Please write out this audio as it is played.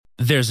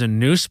There's a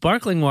new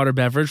sparkling water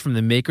beverage from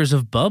the makers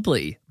of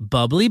Bubbly,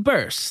 Bubbly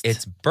Burst.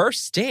 It's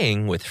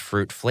bursting with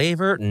fruit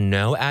flavor,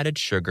 no added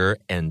sugar,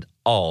 and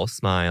all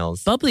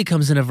smiles. Bubbly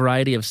comes in a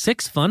variety of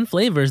 6 fun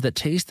flavors that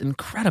taste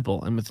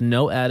incredible, and with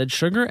no added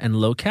sugar and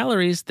low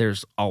calories,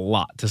 there's a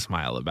lot to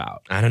smile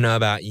about. I don't know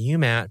about you,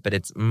 Matt, but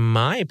it's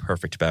my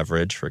perfect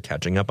beverage for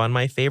catching up on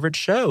my favorite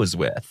shows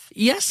with.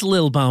 Yes,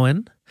 Lil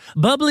Bowen.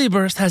 Bubbly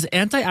Burst has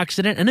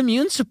antioxidant and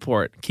immune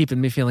support, keeping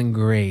me feeling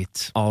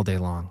great all day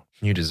long.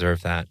 You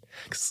deserve that.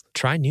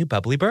 Try new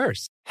Bubbly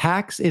Burst.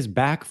 Hacks is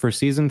back for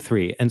season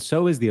 3, and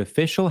so is the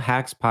official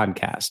Hacks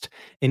podcast.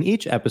 In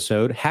each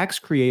episode, Hacks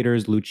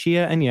creators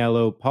Lucia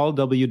Aniello, Paul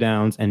W.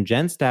 Downs, and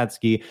Jen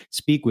Statsky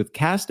speak with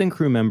cast and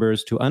crew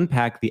members to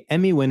unpack the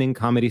Emmy-winning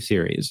comedy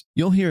series.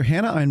 You'll hear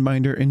Hannah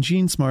Einbinder and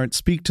Jean Smart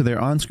speak to their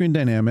on-screen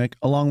dynamic,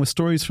 along with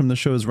stories from the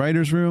show's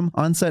writer's room,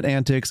 on-set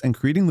antics, and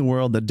creating the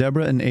world that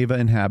Deborah and Ava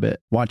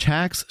inhabit. Watch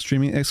Hacks,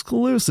 streaming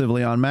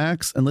exclusively on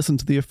Max, and listen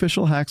to the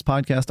official Hacks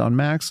podcast on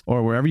Max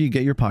or wherever you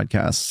get your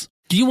podcasts.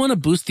 Do you want to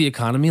boost the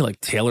economy like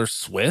Taylor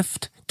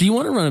Swift? Do you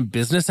want to run a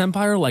business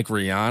empire like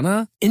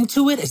Rihanna?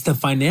 Intuit is the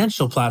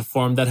financial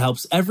platform that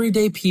helps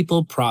everyday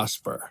people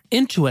prosper.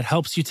 Intuit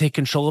helps you take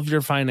control of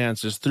your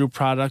finances through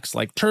products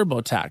like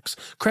TurboTax,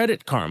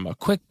 Credit Karma,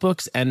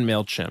 QuickBooks, and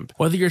MailChimp.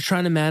 Whether you're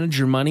trying to manage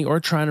your money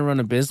or trying to run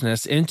a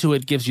business,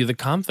 Intuit gives you the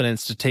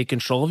confidence to take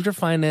control of your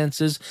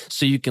finances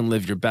so you can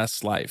live your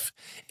best life.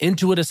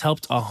 Intuit has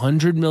helped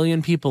 100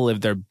 million people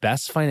live their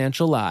best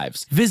financial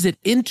lives.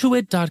 Visit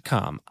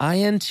Intuit.com,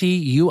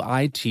 INTUIT.com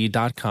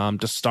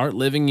to start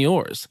living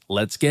yours.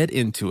 Let's get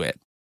into it.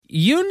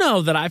 You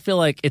know that I feel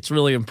like it's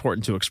really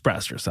important to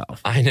express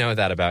yourself. I know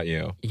that about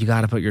you. You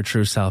got to put your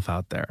true self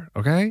out there,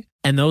 okay?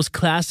 And those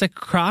classic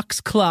Crocs,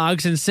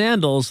 clogs, and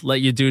sandals let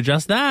you do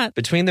just that.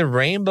 Between the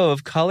rainbow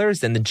of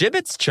colors and the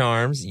Jibbitz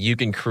charms, you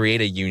can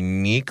create a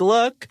unique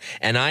look.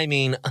 And I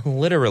mean,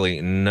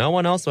 literally, no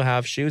one else will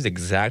have shoes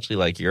exactly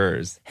like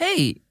yours.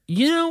 Hey,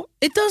 you know,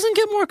 it doesn't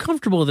get more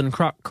comfortable than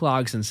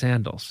clogs and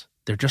sandals.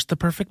 They're just the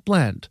perfect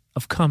blend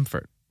of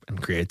comfort and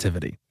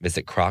creativity.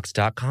 Visit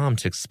Crocs.com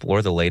to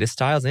explore the latest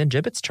styles and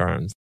Jibbitz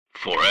charms.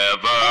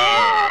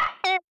 Forever.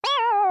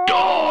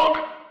 Dog.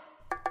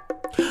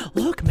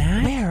 Look,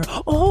 man. Where?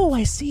 Oh,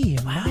 I see.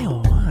 Wow.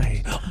 Oh,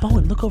 my.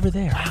 Bowen, look over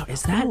there. Wow,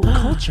 is that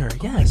culture?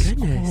 Yes. Oh, my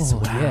goodness.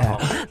 Wow.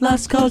 Yeah.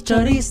 Las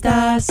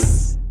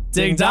Culturistas.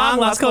 Ding dong,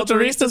 Las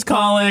Culturistas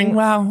calling.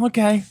 Wow,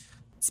 okay.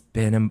 It's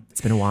been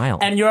a while.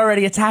 And you're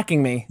already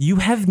attacking me. You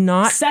have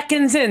not.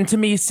 Seconds into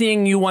me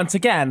seeing you once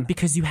again.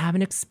 Because you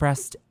haven't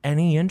expressed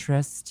any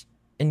interest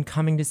in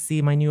coming to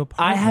see my new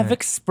apartment. I have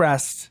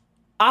expressed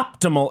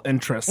optimal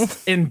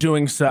interest in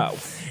doing so.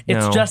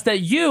 It's just that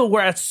you were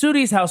at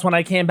Sudi's house when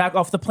I came back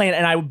off the plane.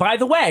 And by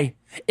the way,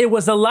 it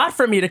was a lot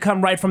for me to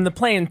come right from the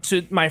plane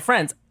to my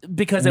friends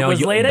because it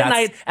was late at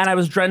night and I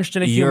was drenched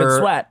in a humid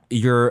sweat.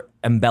 You're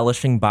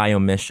embellishing by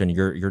omission.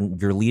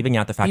 You're leaving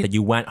out the fact that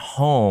you went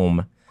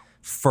home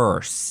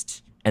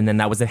first, and then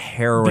that was a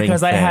harrowing because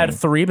thing. I had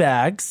 3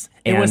 bags.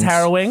 It was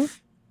harrowing.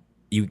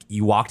 You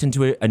walked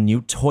into a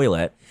new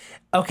toilet.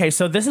 Okay,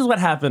 so this is what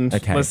happened,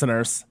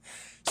 listeners.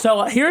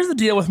 So here's the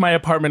deal with my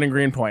apartment in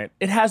Greenpoint.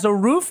 It has a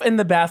roof in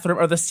the bathroom,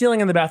 or the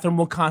ceiling in the bathroom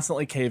will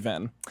constantly cave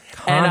in.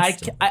 And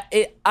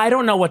I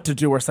don't know what to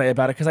do or say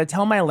about it because I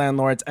tell my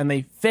landlords and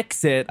they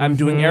fix it. I'm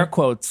doing air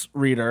quotes,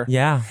 reader.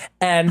 Yeah.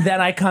 And then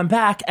I come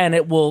back and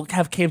it will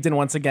have caved in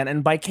once again.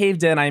 And by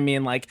caved in, I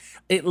mean like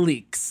it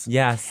leaks.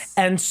 Yes.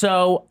 And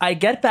so I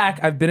get back.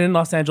 I've been in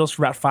Los Angeles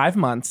for about 5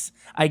 months.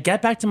 I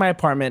get back to my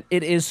apartment.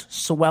 It is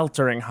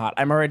sweltering hot.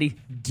 I'm already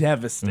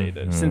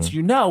devastated. Since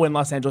you know in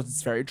Los Angeles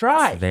it's very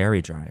dry. It's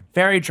very dry.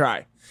 Very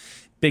dry.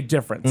 Big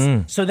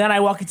difference. So then I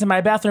walk into my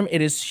bathroom.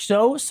 It is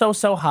so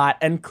hot.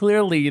 And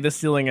clearly the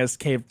ceiling has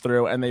caved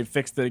through and they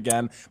fixed it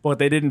again. But what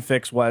they didn't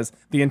fix was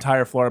the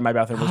entire floor of my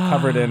bathroom was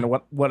covered in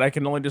what I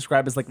can only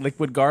describe as like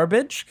liquid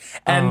garbage.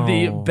 And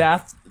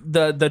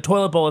the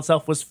toilet bowl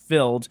itself was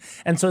filled.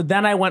 And so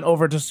then I went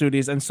over to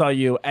Sudi's and saw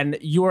you. And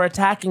you were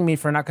attacking me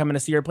for not coming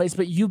to see your place.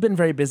 But you've been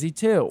very busy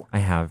too. I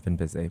have been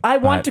busy. I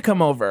want to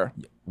come over.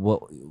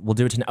 We'll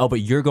do it tonight. Oh,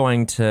 but you're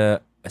going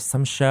to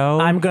some show?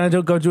 I'm going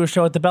to go do a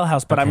show at the Bell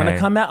House, but I'm going to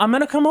come out. I'm going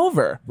to come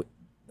over.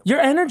 Your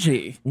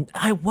energy.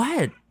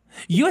 What?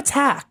 You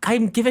attack.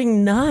 I'm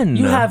giving none.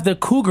 You have the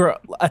cougar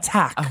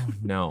attack. Oh,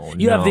 no.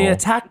 You have the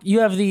attack.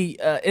 You have the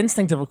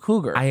instinct of a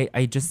cougar.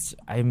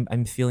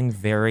 I'm feeling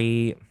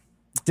very...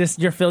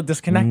 You feel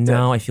disconnected.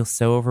 No, I feel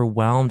so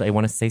overwhelmed. I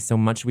want to say so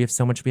much. We have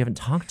so much we haven't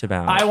talked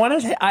about.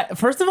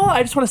 First of all,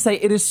 I just want to say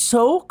it is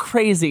so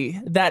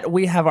crazy that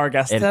we have our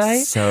guest today.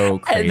 It's so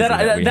crazy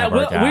that we have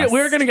our guest.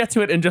 We're going to get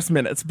to it in just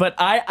minutes, but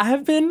I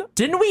have been...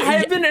 Didn't we? I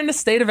have been in a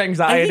state of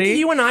anxiety. I think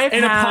you and I have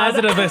in a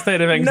positive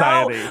state of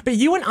anxiety. No, but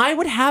you and I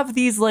would have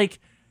these like...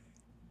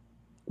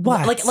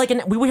 What?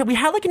 We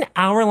had like an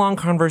hour-long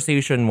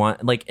conversation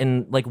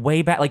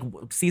way back, like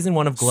season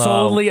 1 of Glow.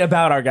 Solely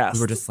about our guests.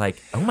 We were just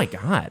like, oh my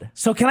God.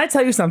 So can I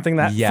tell you something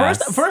that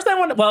Yes. first I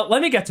want to, well,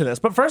 let me get to this,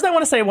 but first I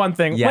want to say one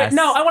thing. Yes. Wait,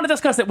 no, I want to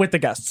discuss it with the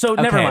guests. So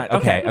never mind.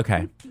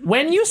 Okay.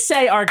 When you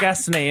say our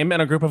guest's name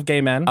in a group of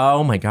gay men,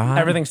 Oh my God.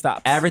 everything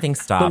stops. Everything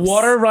stops. The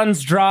water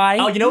runs dry.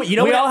 Oh, you know we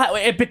what? all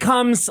it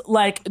becomes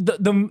like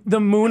the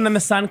moon and the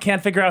sun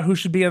can't figure out who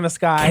should be in the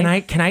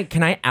sky.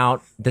 Can I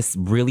out this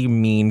really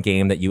mean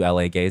game that you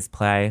LA gays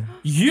play?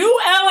 You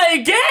LA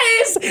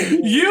gays!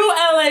 You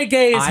LA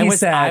gays, he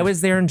said. I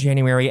was there in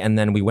January, and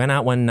then we went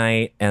out one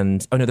night,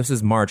 and this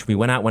was March. We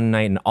went out one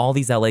night, and all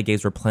these LA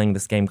gays were playing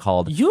this game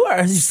called You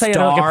say it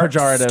like a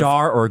pejorative.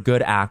 Star or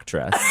Good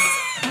Actress.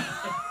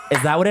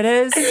 Is that what it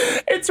is?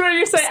 It's where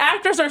you say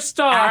actress or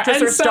star. Actress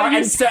and or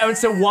star. And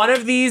so one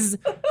of these.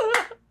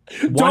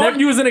 Don't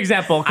use an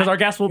example because our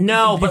guests will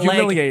be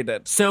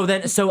humiliated. So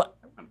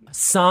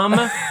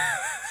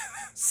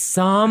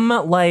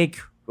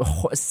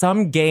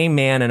some gay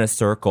man in a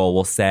circle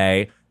will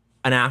say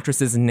an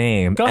actress's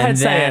name. Go ahead, and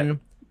say then it.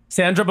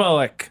 Sandra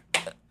Bullock.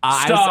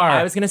 Star.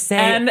 I was going to say.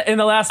 And in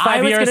the last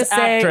 5 years,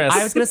 actress.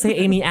 I was going to say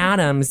Amy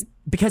Adams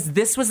because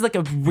this was like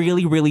a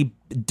really, really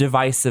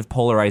divisive,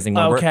 polarizing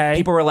one. Okay. Where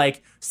people were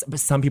like,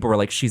 some people were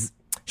like, she's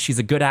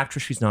a good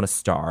actress, she's not a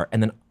star.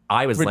 And then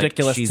I was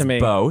ridiculous like, she's to me.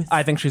 both.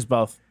 I think she's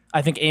both.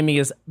 I think Amy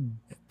is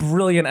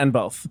brilliant and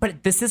both.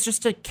 But this is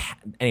just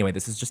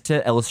this is just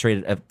to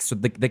illustrate so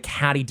the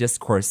catty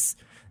discourse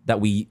that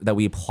we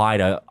apply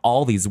to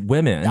all these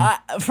women.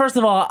 First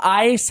of all,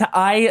 I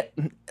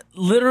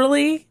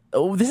literally,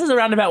 this is a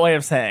roundabout way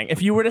of saying,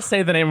 if you were to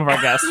say the name of our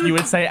guest, you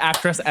would say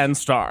actress and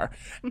star.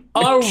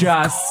 Oh,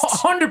 just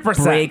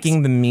 100%.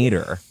 breaking the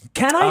meter.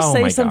 Can I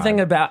say my something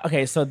God. about,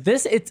 okay, so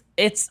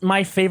it's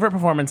my favorite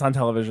performance on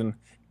television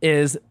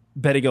is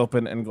Betty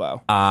Gilpin in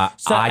Glow. I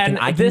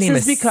can this name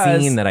is a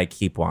because scene that I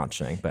keep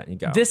watching, but you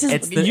go. This is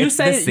It's the you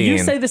scene.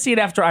 say the scene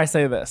after I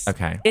say this.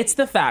 Okay. It's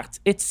the fact.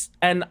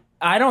 And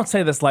I don't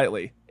say this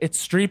lightly.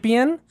 It's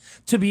Streepian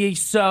to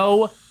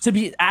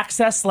be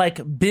access like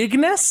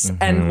bigness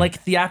and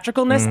like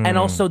theatricalness and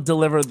also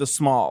deliver the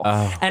small.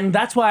 And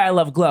that's why I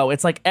love Glow.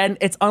 It's like, and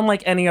it's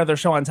unlike any other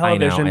show on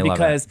television I love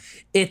because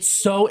it's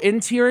so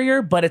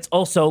interior, but it's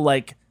also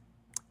like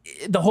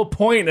the whole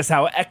point is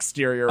how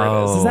exterior it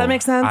is. Does that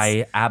make sense?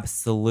 That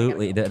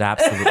absolutely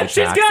tracks.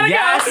 She's gotta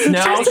yes, go.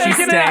 No, she's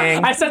taking it out.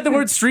 staying. I said the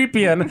word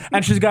Streepian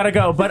and she's gotta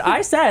go. But I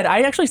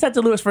actually said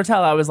to Louis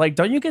Fertel, I was like,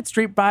 don't you get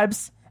street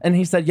vibes? And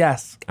he said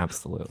yes.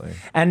 Absolutely.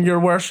 And you're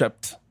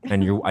worshipped.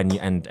 And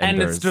And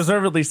there's- it's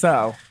deservedly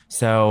so.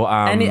 So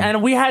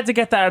And we had to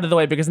get that out of the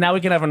way because now we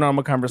can have a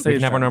normal conversation. we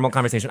can have a normal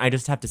conversation. I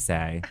just have to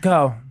say,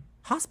 Go.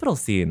 Hospital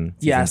Scene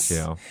Yes.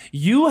 season 2.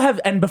 You have,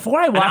 and before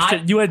I watched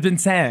it, you had been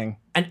saying.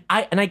 And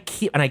I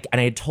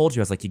had told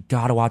you, I was like, you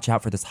gotta watch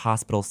out for this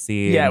hospital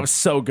scene. Yeah, it was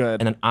so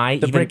good. And then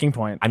the breaking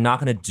point. I'm not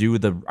gonna do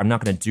the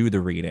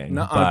reading.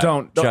 No, but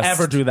don't just-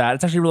 ever do that.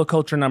 It's actually real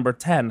culture number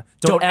 10.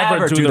 Don't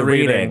ever do the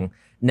reading.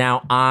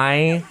 Now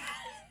I'll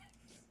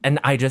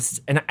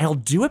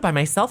do it by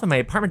myself in my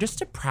apartment just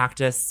to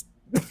practice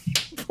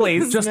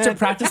placement. Just to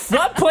practice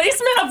what?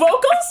 Placement of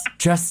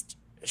vocals?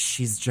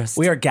 She's just.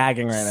 We are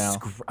gagging right now.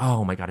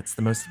 Oh my God, it's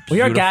the most We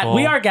beautiful.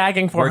 are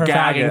gagging for her. We're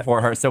gagging faggot. for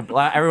her. So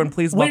everyone,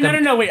 please Wait,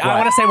 welcome. no. Wait, I What?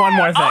 want to say one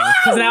more thing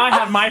because now I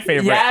have my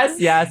favorite.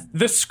 Yes.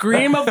 The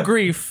scream of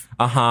grief.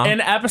 In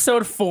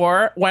episode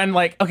 4, when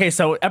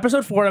so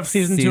episode 4 of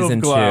season 2 of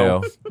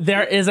Glow,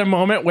 there is a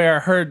moment where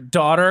her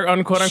daughter,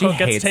 unquote unquote,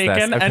 gets hates this.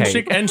 taken,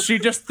 Okay. and she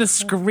just the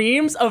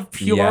screams of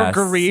pure Yes,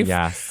 grief,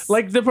 yes.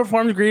 like the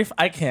performed grief.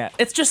 I can't.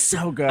 It's just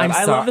so good. I'm I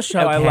sorry. love the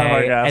show. I love our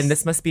Okay, guests. and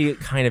this must be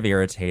kind of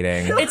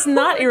irritating. It's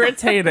not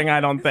irritating,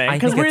 I don't think. I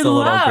Because think we it's a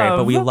little love great,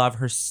 but we love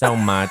her so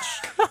much.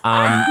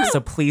 So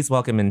please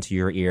welcome into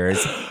your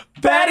ears.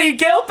 Betty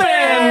Gilpin.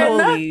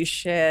 Holy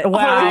shit!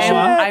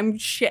 Wow.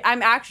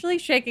 I'm actually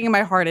shaking and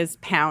my heart is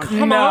pounding.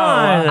 Come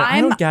on. I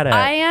don't get it.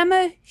 I am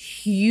a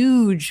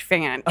huge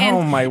fan. And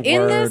Oh, my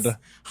in word. this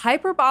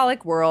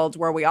hyperbolic world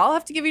where we all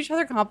have to give each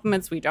other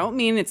compliments we don't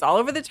mean, it's all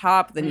over the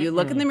top. Then you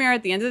look in the mirror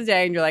at the end of the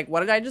day and you're like,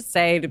 what did I just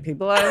say to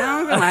people I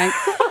don't like?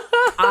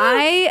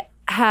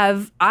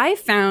 I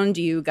found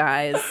you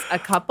guys a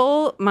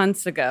couple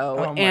months ago,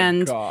 Oh my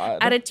and God.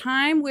 at a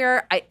time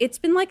where it's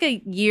been like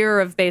a year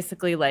of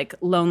basically like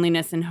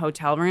loneliness in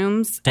hotel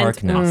rooms,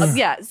 Darkness. and,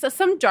 yeah, so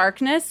some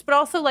darkness, but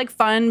also like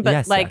fun, but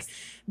Yes, like yes.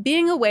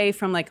 being away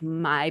from like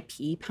my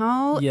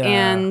people Yeah.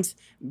 and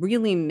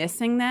really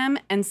missing them,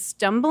 and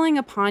stumbling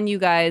upon you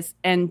guys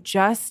and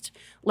just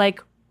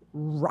like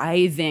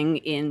writhing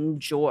in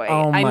joy.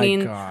 Oh I my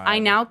mean, God. I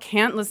now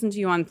can't listen to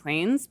you on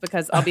planes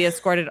because I'll be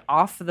escorted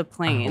off the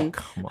plane.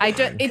 come I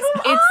just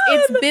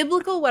it's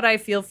biblical what I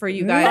feel for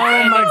you guys. Oh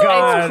and my it's,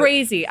 God. it's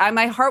crazy.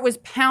 My heart was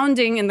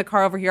pounding in the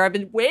car over here. I've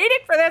been waiting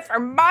for this for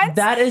months.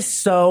 That is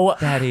so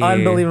Betty.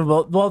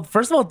 unbelievable. Well,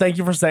 first of all, thank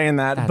you for saying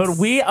that. But That's-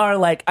 we are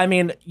like, I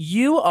mean,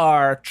 you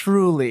are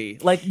truly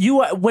like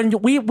you are, when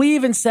we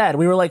even said,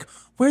 we were like,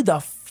 where the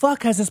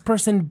fuck has this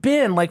person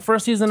been? Like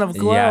first season of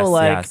Glow,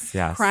 yes.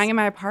 Crying in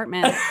my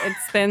apartment.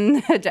 It's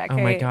been a decade.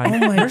 Oh my god. Oh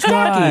my Where's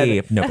God.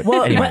 Jackie? No, but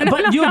Well, anyway.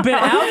 but you've been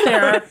out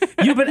there.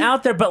 You've been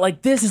out there, but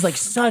like this is like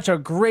such a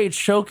great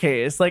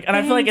showcase. Like, and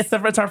I feel like it's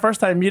our first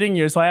time meeting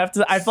you, so I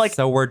feel like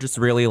So we're just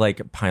really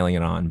like piling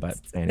it on, but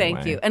anyway.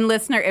 Thank you. And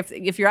listener,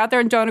 if you're out there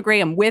and don't agree,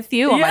 I'm with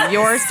you. I'm on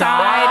your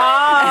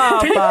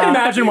side. Can you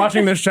imagine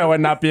watching this show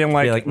and not being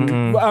like, Be like,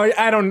 mm-mm. "Oh,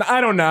 I don't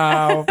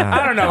know.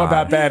 I don't know God.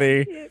 about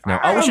Betty. No.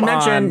 Oh, we should Come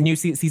mention on. new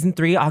season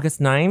 3, August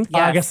 9th.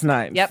 Yes. August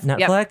 9th. Yep.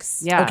 Netflix.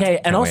 Yeah. Okay,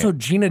 and Can't also wait.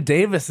 Gina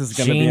Davis is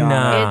going to be on.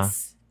 Gina.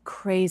 It's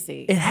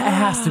crazy. It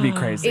has to be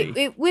crazy.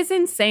 It was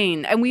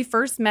insane. And we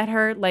first met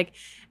her, like,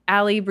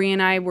 Allie, Brie,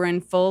 and I were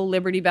in full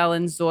Liberty Bell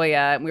and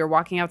Zoya. And we were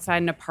walking outside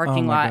in a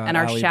parking my lot, God, and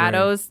our Allie,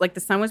 shadows, like the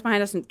sun was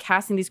behind us and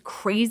casting these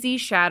crazy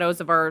shadows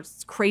of our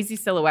crazy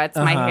silhouettes.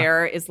 My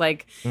hair is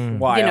like,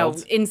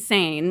 Wild.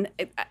 insane.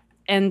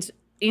 And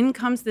in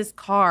comes this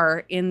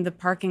car in the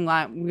parking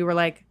lot. We were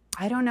like,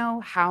 I don't know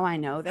how I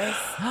know this,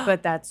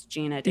 but that's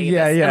Gina Davis.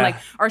 Yeah, yeah. And like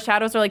our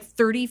shadows are like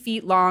 30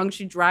 feet long.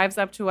 She drives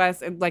up to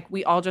us and like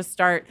we all just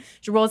start,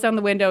 she rolls down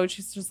the window and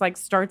she just like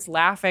starts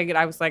laughing. And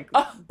I was like,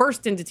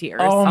 burst into tears.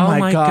 Oh my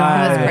my God.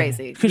 God. It was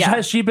crazy. Because Yeah.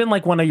 has she been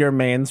like one of your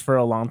mains for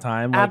a long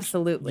time? Like,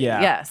 Absolutely.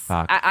 yeah. Yes.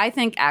 Fuck. I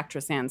think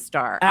actress and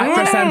star.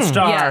 Actress and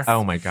star. Yes.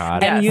 Oh my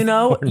god. Yeah. And Yes. you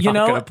know,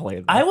 gonna play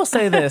this. I will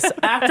say this: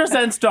 actress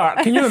and star.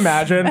 Can you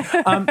imagine?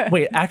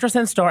 Wait, actress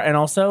and star, and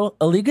also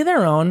A League of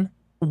Their Own.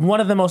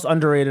 One of the most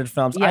underrated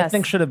films. I Yes.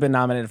 think should have been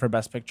nominated for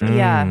Best Picture.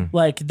 Yeah.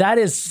 Like that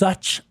is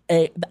such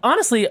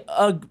honestly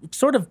a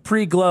sort of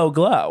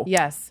glow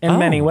Yes. in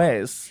many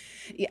ways.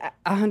 Yeah,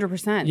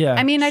 100%. Yeah.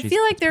 I mean, I She's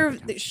feel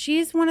like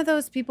she's one of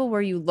those people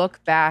where you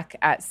look back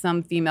at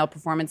some female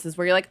performances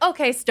where you're like,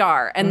 okay,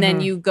 star. And then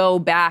you go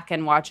back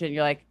and watch it and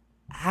you're like,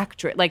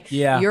 actress. Like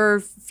Yeah. your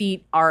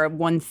feet are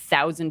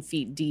 1,000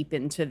 feet deep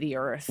into the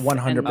earth.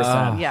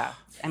 100%. Yeah.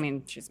 I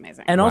mean, she's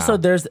amazing. And also,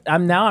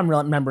 I'm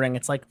remembering.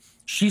 It's like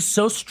she's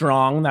so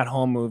strong that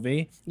whole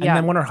movie, and Yeah.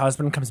 then when her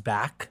husband comes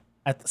back.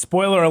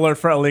 Spoiler alert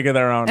for A League of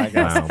Their Own, I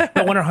guess.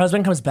 But when her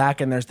husband comes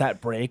back and there's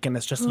that break, and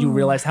it's just you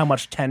realize how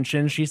much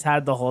tension she's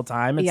had the whole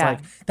time. It's Yeah. like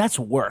that's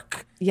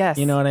work. Yes.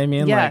 You know what I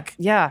mean? Yeah. Like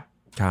Yeah.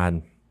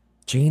 God.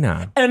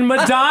 Gina. and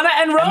Madonna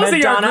and Rosie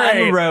Madonna are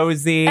great. and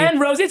Rosie. And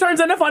Rosie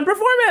turns into a fun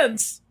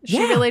performance. She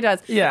really does.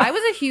 Yeah. I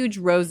was a huge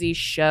Rosie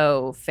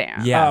Show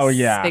fan. Yes. Oh,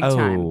 yeah. Big Oh.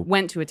 time.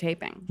 Went to a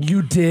taping.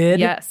 You did?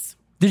 Yes.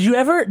 Did you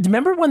ever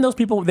remember when those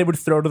people they would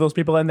throw to those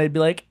people and they'd be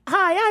like,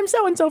 "Hi, I'm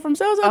so and so from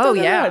so so." Oh,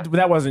 yeah.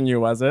 That wasn't you,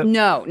 was it?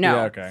 No.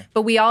 Yeah, okay.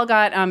 But we all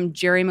got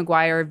Jerry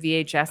Maguire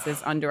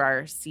VHSs under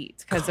our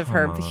seats because of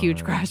her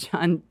huge crush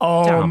on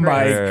Oh Tom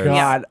my Cruise.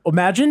 God!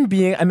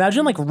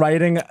 Imagine like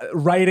writing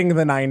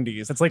the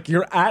 '90s. It's like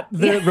you're at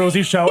the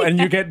Rosie show and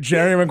you get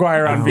Jerry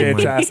Maguire on Oh my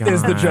VHS.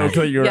 Is the God. joke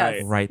that you're Yes.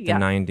 right? Right, the Yeah.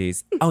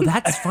 90s. Oh,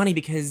 that's funny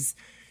because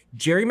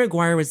Jerry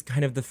Maguire was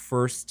kind of the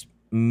first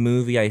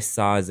movie I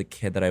saw as a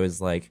kid that I was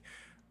like,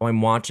 oh, I'm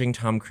watching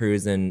Tom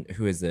Cruise and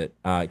who is it?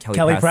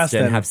 Kelly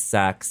Preston have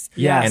sex.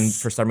 Yes. And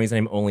for some reason,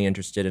 I'm only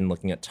interested in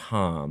looking at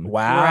Tom.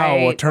 Wow,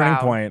 Right, a turning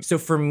wow. point. So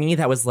for me,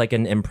 that was like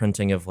an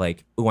imprinting of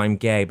like, oh, I'm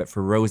gay. But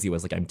for Rosie, it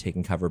was like, I'm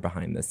taking cover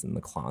behind this in the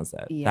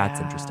closet. That's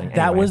Yeah. interesting. That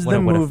Anyway, was what the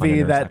a- what a fun movie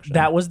intersection.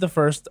 that was the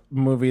first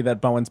movie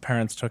that Bowen's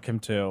parents took him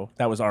to.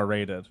 That was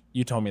R-rated.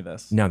 You told me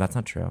this. No, that's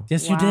not true.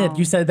 Yes, you Wow. did.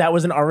 You said that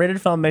was an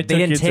R-rated film. They They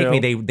didn't you take to. me.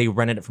 They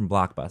rented it from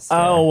Blockbuster.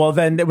 Oh well,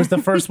 then it was the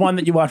first one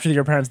that you watched with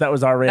your parents that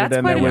was R-rated. That's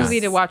and quite it a was movie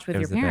to watch with It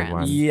your was a big parents.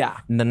 one. yeah.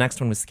 And the next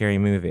one was Scary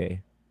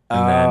Movie. And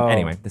Oh. then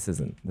anyway, this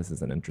isn't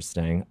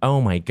interesting. Oh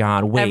my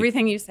God! Wait,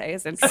 Everything you say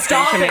is interesting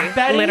to me.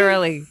 Betty.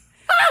 Literally.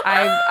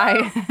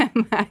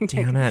 I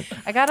damn it!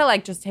 I gotta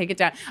like just take it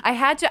down.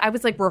 I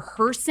was like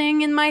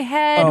rehearsing in my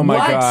head. Oh my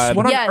What? God.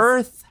 What on Yes.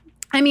 earth?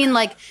 I mean,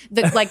 like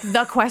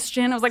the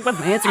question. I was like, "What's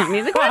my answer gonna be?"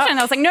 The question.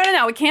 I was like, "No,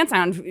 it can't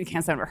sound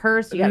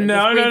rehearsed. You gotta No,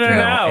 just no, read no, through it."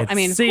 no. I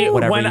mean, see,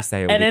 Whatever when, you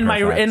say would and be in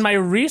perfect. in my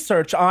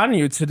research on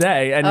you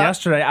today and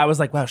yesterday, I was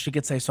like, wow, she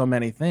could say so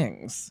many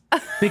things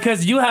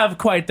because you have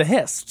quite the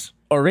hist,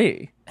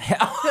 Ori.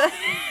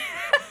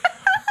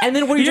 And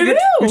then what are You you do.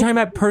 You're talking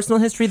about personal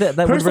history that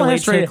would Personal relate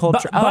history. to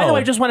culture. By the Oh. way,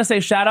 I just want to say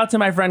shout out to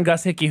my friend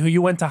Gus Hickey, who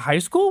you went to high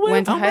school with.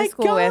 went to Oh high my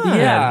school with. God.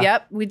 Yeah.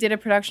 Yep. We did a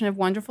production of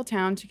Wonderful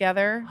Town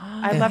together.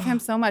 I love him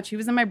so much. He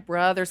was in my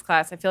brother's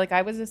class. I feel like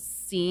I was a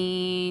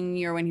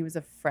senior when he was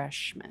a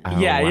freshman. Oh,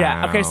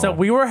 Yeah. Okay, so wow.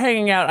 we were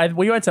hanging out.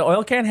 We went to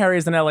Oil Can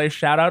Harry's in LA.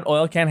 Shout out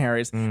Oil Can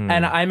Harry's. Mm.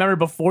 And I remember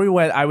before we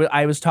went,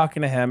 I was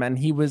talking to him, and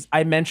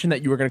I mentioned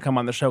that you were going to come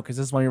on the show because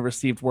this is when we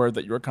received word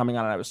that you were coming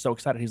on, and I was so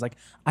excited. He's like,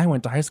 I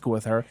went to high school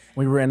with her.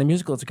 We were in a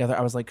musical together.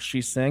 I was like,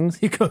 she sings?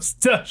 He goes,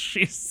 does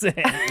she sing?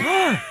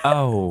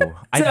 Oh,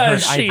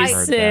 Does she I've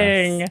heard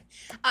sing? this.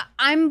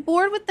 I'm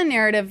bored with the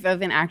narrative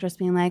of an actress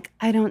being like,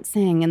 I don't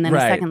sing, and then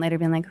Right. a second later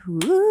being like,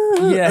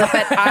 ooh. Yeah.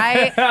 But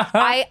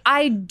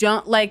I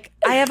don't like.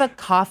 I have a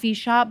coffee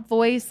shop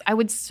voice. I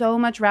would so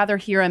much rather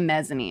hear a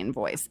mezzanine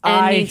voice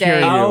any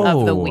day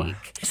of the week.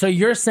 So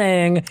you're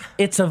saying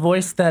it's a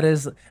voice that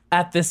is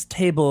at this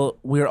table,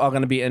 we're all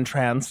going to be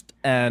entranced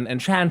and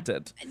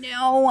enchanted.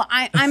 No,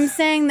 I'm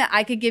saying that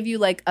I could give you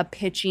like a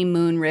pitchy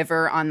Moon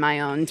River on my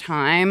own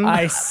time.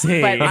 I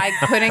see. But I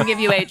couldn't give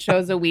you 8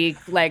 shows a week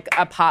like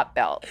a pop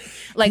belt.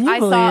 Like I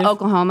believe? saw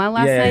Oklahoma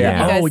last night. Yeah.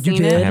 Have you guys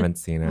seen I it? haven't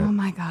seen it. Oh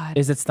my God.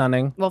 Is it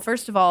stunning? Well,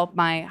 first of all,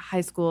 my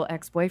high school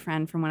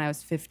ex-boyfriend from when I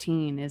was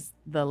 15 is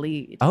the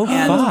lead. Oh,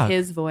 and fuck.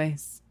 his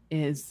voice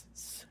is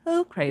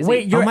so crazy.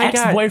 Wait, your my God.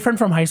 ex-boyfriend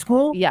from high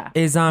school? Yeah.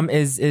 Is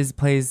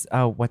plays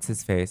what's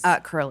his face?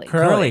 Curly.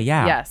 Curly,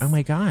 yeah. Yes. Oh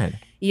my God.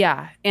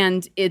 Yeah.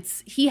 And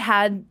he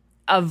had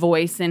a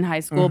voice in high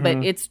school, but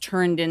it's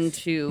turned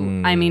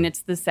into, I mean,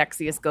 it's the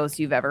sexiest ghost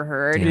you've ever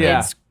heard. Yeah.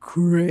 It's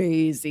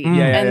crazy.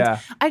 Yeah.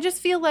 I just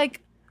feel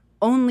like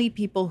only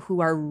people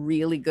who are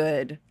really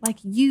good, like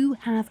you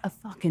have a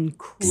fucking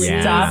crazy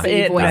Stop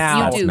it voice.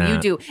 now. You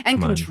do. And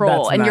Come on.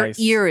 control. That's And nice.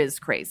 your ear is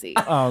crazy.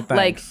 Oh, thanks.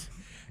 Like,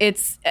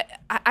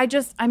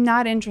 I'm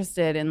not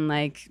interested in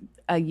like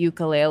a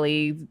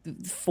ukulele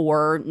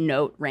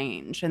 4-note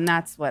range. And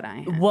that's what I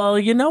have. Well,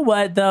 you know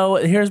what, though?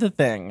 Here's the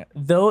thing.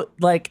 First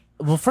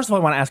of all, I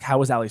want to ask, how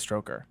was Ali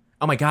Stroker?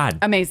 Oh my God.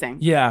 Amazing.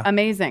 Yeah.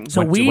 Amazing.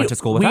 So Went to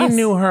school with we us.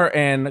 knew her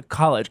in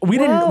college.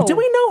 Whoa. Did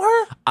we know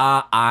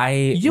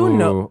her? You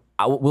know-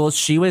 well,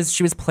 she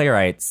was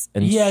playwrights,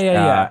 and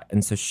Yeah.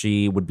 and so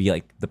she would be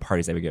like the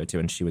parties I would go to,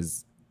 and she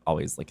was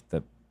always like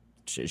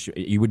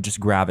you would just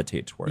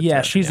gravitate towards. Yeah,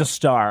 her. she's a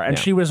star, and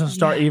Yeah. she was a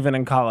star even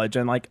in college,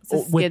 and like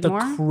this with the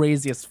Skidmore?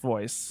 craziest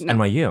voice. No.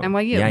 NYU.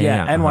 NYU.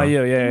 Yeah.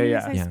 NYU. Did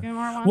Yeah. you say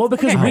Skidmore once? Well,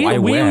 because Okay. I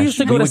we wish. used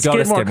to We go to would go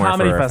to Skidmore Skidmore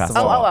Comedy for a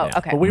Festival. Oh, Yeah.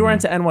 okay. But we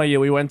weren't to NYU.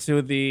 We went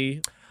to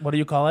the, what do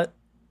you call it?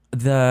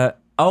 The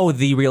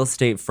real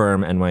estate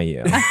firm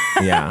NYU.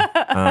 Yeah.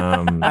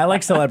 I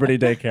like Celebrity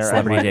Daycare.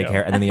 Celebrity NYU.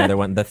 Daycare, and then the other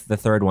one, the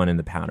third one in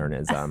the pattern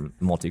is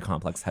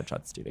Multi-Complex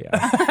Headshot Studio,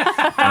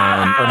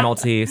 or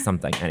multi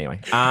something. Anyway,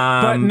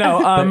 But no,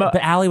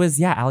 but Allie was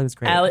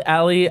great.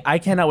 Ali, I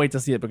cannot wait to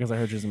see it because I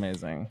heard she's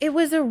amazing. It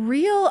was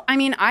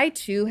I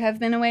too have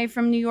been away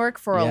from New York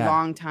for a Yeah.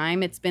 long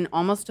time. It's been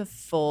almost a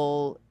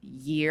full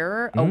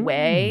year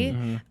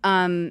away.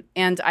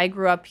 And I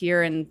grew up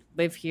here and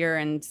live here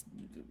and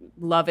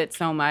love it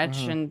so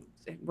much and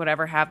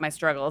whatever, have my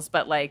struggles.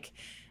 But like,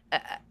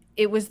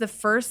 it was the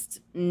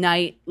first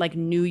night, like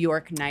New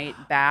York night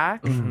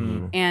back.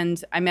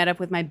 And I met up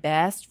with my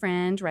best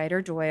friend,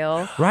 Ryder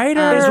Doyle.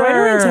 Ryder Is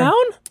Ryder in town?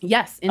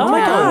 Yes. In Oh my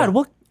town. God!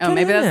 Well, Oh,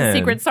 maybe that's a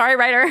secret. Sorry,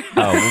 Ryder.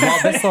 Oh, well,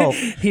 this will.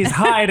 He's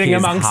hiding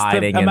amongst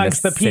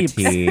the peeps.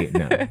 city.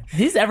 No.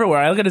 He's everywhere.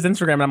 I look at his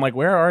Instagram and I'm like,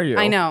 where are you?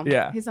 I know.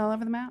 Yeah. He's all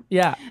over the map.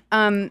 Yeah.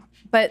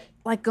 But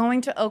like going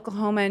to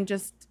Oklahoma and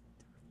just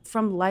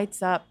from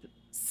lights up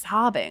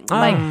sobbing. Oh.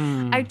 Like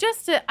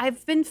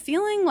I've been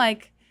feeling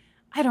like,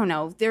 I don't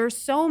know, there's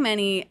so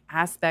many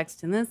aspects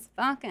to this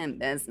fucking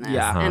business.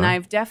 Yeah. And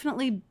I've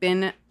definitely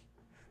been,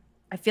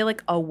 I feel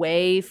like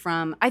away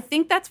from, I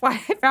think that's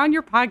why I found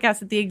your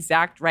podcast at the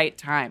exact right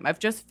time. I've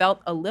just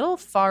felt a little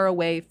far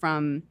away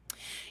from,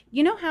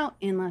 you know how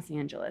in Los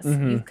Angeles,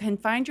 you can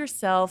find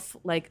yourself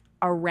like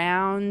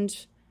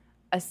around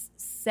a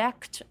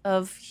sect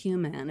of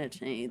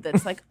humanity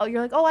that's like, oh,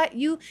 you're like,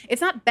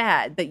 it's not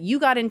bad, but you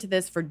got into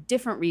this for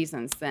different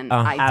reasons than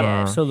I did.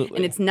 Absolutely.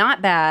 And it's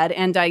not bad.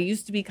 And I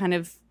used to be kind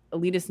of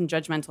elitist and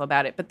judgmental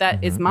about it, but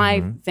that is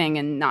my thing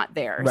and not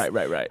theirs.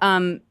 Right.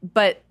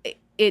 But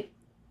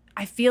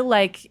I feel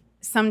like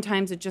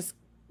sometimes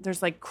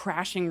there's like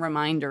crashing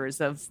reminders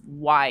of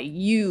why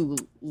you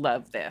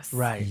love this.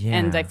 Right. Yeah.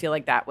 And I feel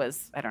like that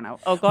was, I don't know,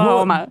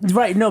 Oklahoma. Well,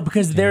 right. No,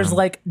 because there's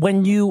like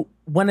when you're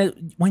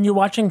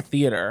watching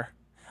theater,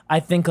 I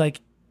think like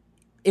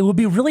it would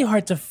be really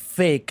hard to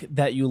fake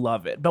that you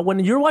love it. But when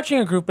you're watching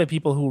a group of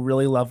people who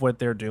really love what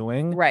they're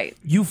doing, Right.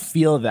 you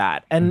feel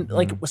that. And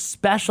like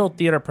special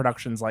theater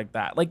productions like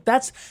that, like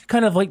that's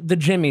kind of like the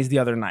Jimmys the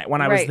other night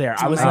when I was Right. there.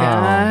 I Oh was my like,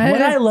 God.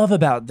 what I love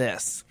about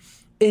this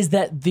is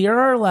that there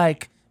are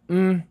like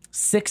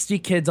 60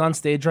 kids on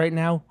stage right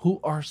now who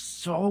are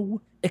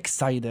so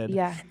excited.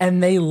 Yeah.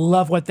 And they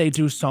love what they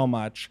do so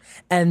much.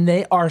 And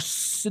they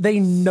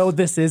know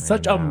this is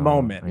such a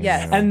moment.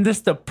 Yes. And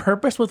this, the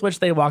purpose with which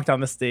they walked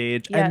on the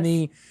stage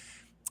and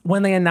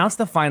when they announced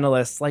the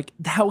finalists, like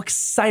how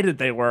excited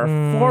they were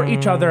for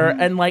each other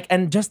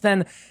and just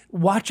then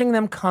watching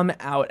them come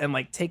out and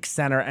like take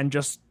center and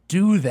just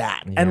do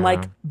that. And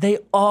like they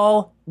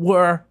all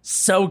were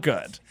so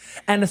good.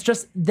 And it's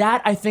just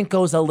that I think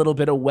goes a little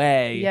bit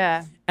away.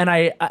 Yeah. And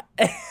I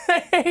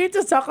hate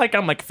to talk like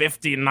I'm like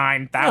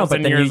 59,000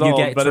 but then years you old,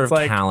 get but sort it's of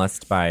like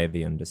calloused by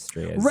the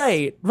industry.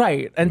 Right.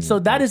 And so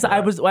that is,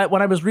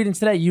 when I was reading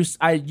today, you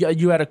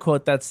had a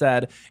quote that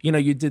said,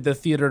 you did the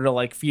theater to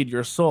like feed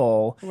your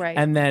soul. Right.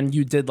 And then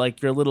you did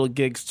like your little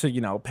gigs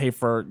to, pay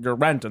for your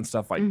rent and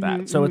stuff like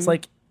that. So it's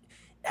like,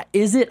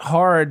 is it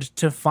hard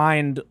to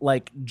find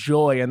like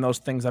joy in those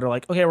things that are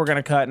like, okay, we're going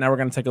to cut. Now we're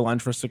going to take a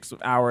lunch for 6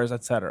 hours,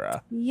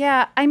 etc.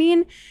 Yeah. I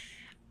mean,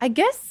 I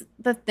guess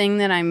the thing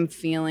that I'm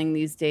feeling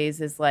these days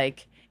is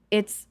like,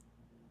 it's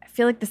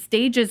feel like the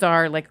stages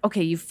are like,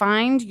 okay, you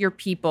find your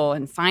people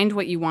and find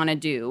what you want to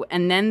do.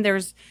 And then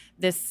there's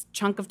this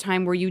chunk of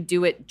time where you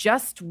do it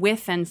just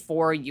with and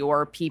for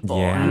your people.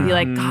 And be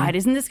like, God,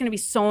 isn't this going to be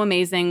so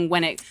amazing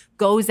when it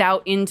goes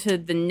out into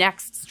the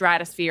next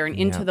stratosphere and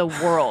into the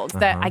world?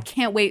 That I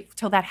can't wait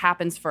till that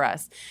happens for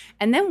us.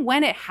 And then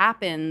when it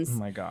happens, oh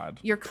my God,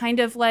 you're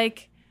kind of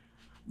like,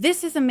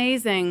 this is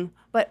amazing,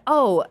 but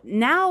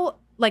now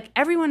like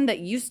everyone that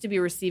used to be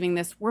receiving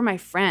this were my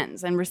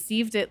friends and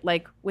received it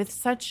like with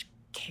such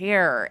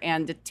care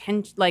and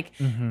attention, like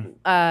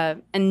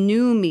and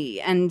knew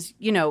me, and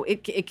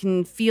it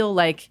can feel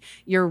like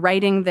you're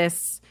writing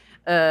this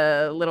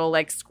little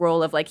like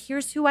scroll of like,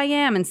 here's who I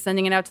am, and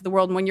sending it out to the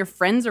world. And when your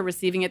friends are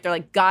receiving it, they're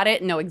like, got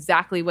it, know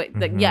exactly what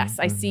yes,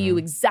 I see you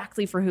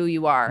exactly for who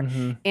you are.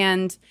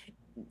 And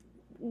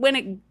when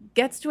it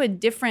gets to a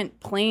different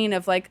plane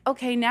of like,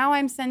 okay, now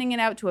I'm sending it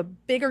out to a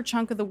bigger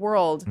chunk of the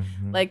world,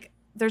 like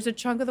there's a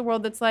chunk of the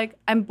world that's like,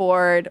 I'm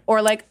bored,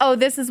 or like, oh,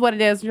 this is what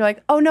it is. And you're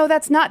like, oh no,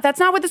 that's not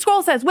what the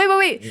scroll says.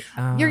 Wait.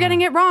 You're getting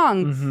it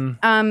wrong.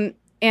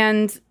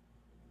 And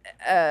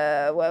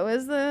what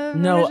was the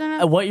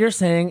no? What you're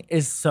saying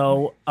is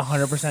so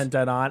 100%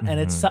 dead on, and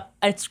it's.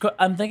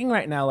 I'm thinking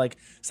right now, like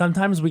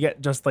sometimes we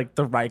get just like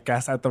the right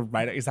guess at the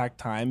right exact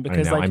time,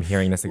 because like I'm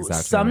hearing this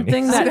exact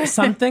something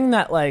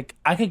that like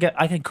I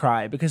could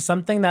cry, because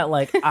something that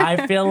like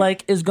I feel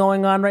like is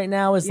going on right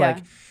now is like.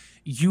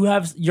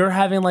 You're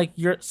having like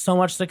so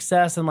much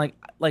success, and like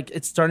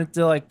it's starting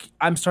to like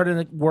I'm starting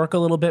to work a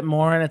little bit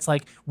more, and it's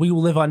like we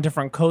live on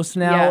different coasts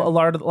now a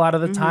lot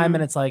of the time,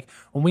 and it's like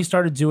when we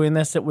started doing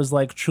this, it was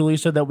like truly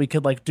so that we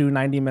could like do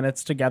 90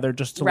 minutes together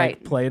just to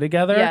like play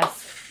together.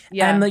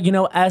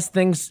 And as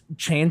things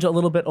change a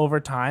little bit over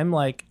time,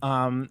 like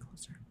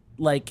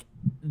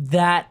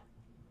that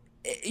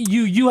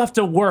you have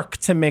to work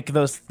to make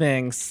those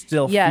things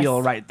still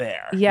feel right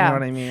there. You know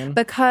what I mean?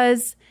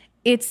 Because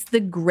it's the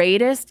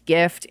greatest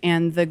gift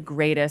and the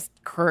greatest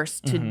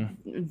curse to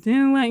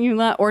do what you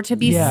love, or to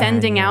be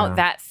sending out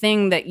that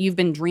thing that you've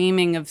been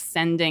dreaming of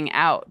sending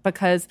out.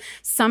 Because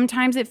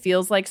sometimes it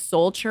feels like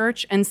soul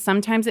church, and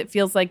sometimes it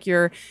feels like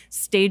you're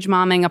stage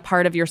momming a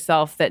part of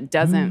yourself that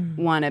doesn't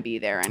want to be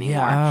there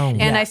anymore.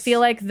 I feel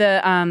like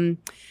the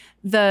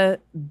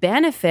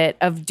benefit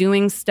of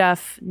doing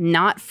stuff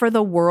not for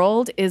the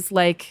world is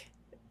like,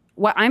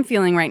 what I'm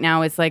feeling right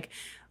now is like,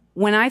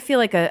 when I feel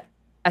like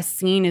a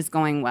scene is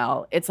going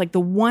well, it's like the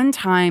one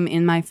time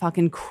in my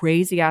fucking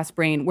crazy ass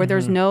brain where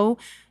there's no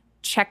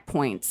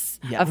checkpoints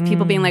of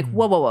people being like,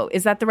 whoa,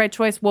 is that the right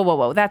choice?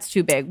 Whoa, that's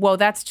too big. Whoa,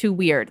 that's too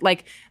weird.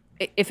 Like,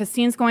 if a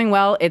scene's going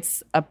well,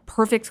 it's a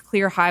perfect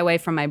clear highway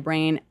from my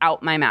brain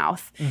out my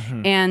mouth.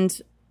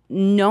 And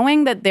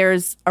knowing that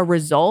there's a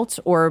result,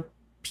 or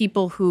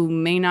people who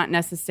may not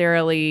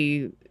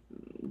necessarily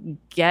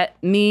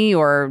get me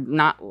or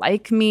not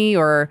like me,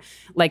 or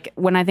like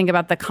when I think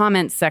about the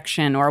comments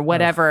section or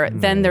whatever,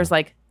 then there's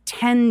like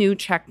 10 new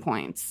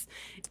checkpoints,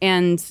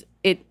 and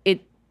it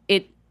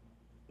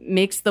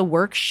makes the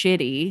work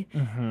shitty.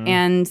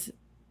 And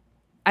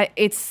I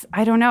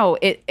don't know.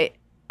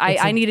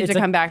 I needed to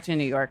come back to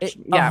New York.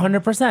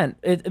 100%.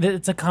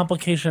 It's a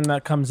complication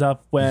that comes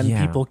up when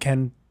people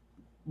can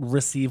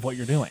receive what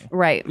you're doing.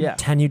 Right. Yeah.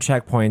 10 new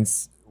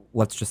checkpoints.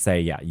 Let's just say,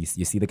 you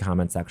see the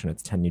comment section.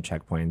 It's 10 new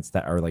checkpoints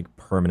that are like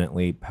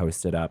permanently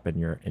posted up in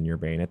your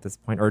brain at this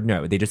point. Or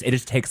no, it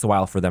just takes a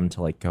while for them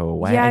to like go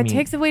away. Yeah, it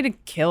takes a way to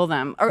kill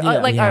them, or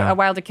a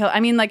while to kill. I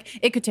mean, like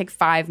it could take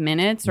 5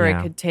 minutes, or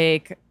it could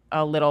take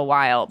a little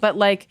while. But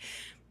like,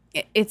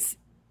 it's.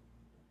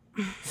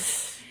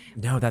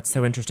 No, that's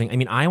so interesting. I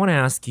mean, I want to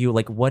ask you,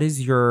 like, what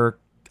is your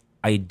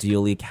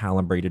ideally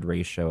calibrated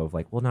ratio of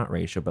like, well, not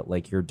ratio, but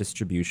like your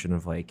distribution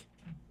of like.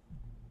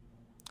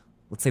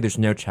 Let's say there's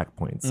no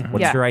checkpoints.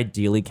 What's your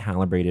ideally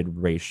calibrated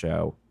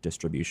ratio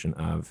distribution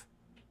of?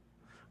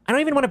 I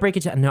don't even want to break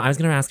it down. No, I was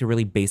going to ask a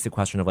really basic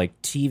question of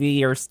like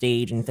TV or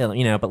stage and film,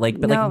 but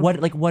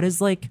what is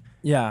like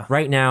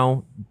right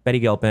now, Betty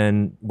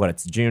Gilpin,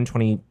 it's June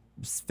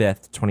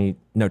 26th,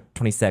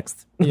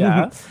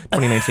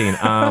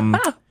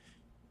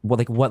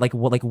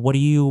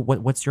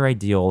 2019. What's your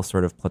ideal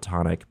sort of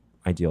platonic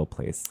ideal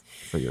place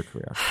for your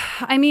career?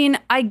 I mean,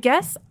 I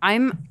guess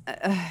I'm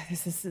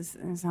this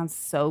sounds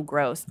so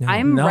gross.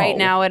 I'm right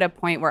now at a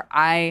point where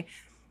I'm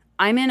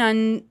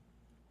in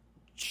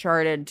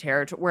uncharted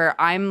territory,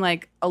 where I'm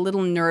like a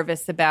little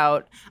nervous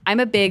about, I'm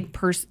a big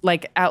person,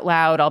 like out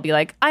loud I'll be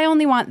like, I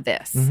only want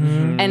this.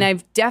 And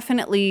I've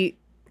definitely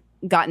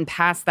gotten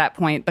past that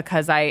point,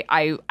 because I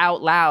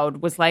out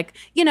loud was like,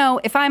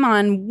 if I'm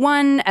on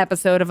one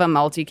episode of a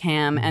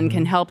multicam and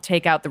can help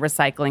take out the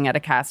recycling at a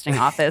casting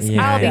office,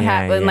 I'll be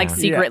happy, and like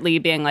secretly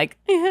being like,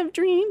 I have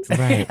dreams.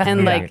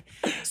 And like,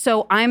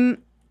 so I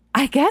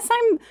guess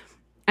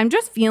I'm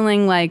just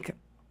feeling like,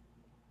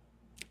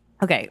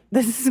 okay,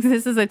 this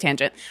is a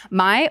tangent.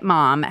 My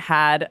mom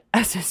had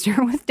a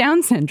sister with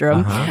Down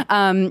syndrome,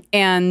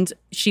 and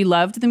she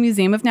loved the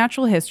Museum of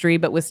Natural History,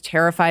 but was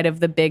terrified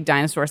of the big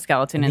dinosaur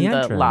skeleton in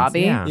the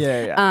lobby.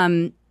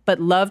 But but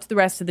loved the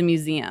rest of the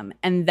museum.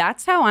 And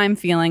that's how I'm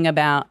feeling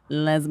about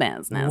Les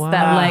Business. Wow.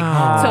 That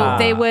like,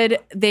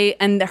 so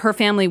and her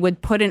family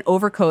would put an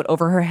overcoat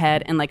over her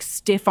head and like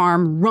stiff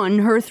arm run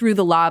her through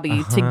the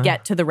lobby to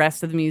get to the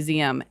rest of the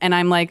museum. And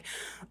I'm like,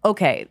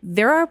 okay,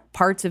 there are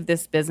parts of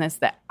this business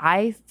that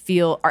I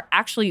feel are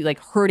actually like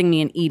hurting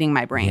me and eating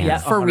my brain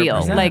for 100%.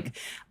 Real. Like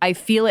I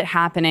feel it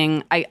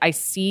happening. I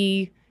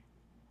see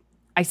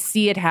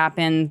it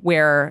happen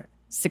where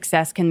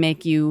success can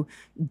make you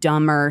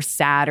dumber,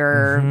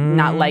 sadder,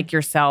 not like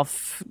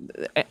yourself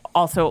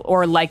also,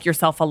 or like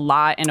yourself a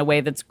lot in a way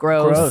that's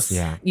gross.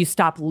 Yeah. You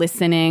stop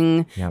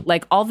listening,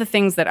 like all the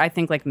things that I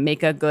think like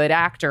make a good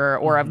actor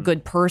or a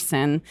good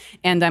person.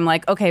 And I'm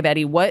like, okay,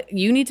 Betty, what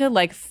you need to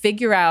like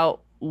figure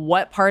out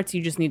what parts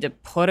you just need to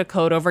put a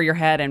coat over your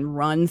head and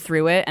run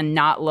through it and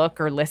not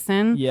look or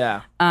listen.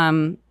 Yeah.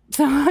 So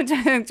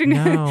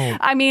no.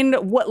 I mean,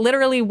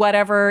 literally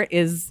whatever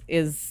is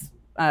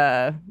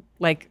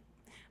like,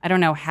 I don't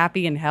know,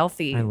 happy and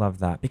healthy. I love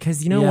that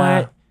because you know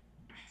what?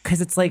 Because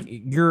it's like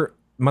your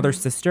mother's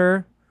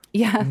sister.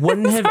 Yeah.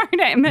 Wouldn't have.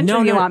 Sorry to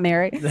mention you, Aunt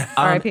Mary.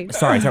 R.I.P.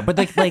 Sorry, but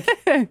like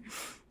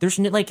there's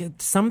like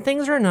some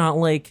things are not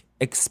like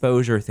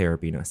exposure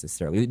therapy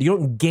necessarily. You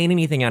don't gain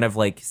anything out of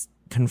like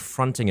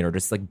confronting it or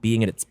just like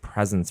being in its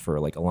presence for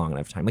like a long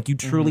enough time. Like you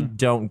truly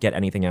don't get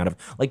anything out of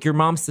like your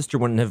mom's sister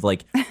wouldn't have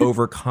like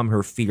overcome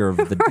her fear of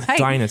the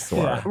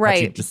dinosaur. Yeah. Right.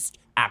 She just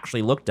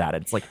actually looked at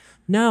it. It's like,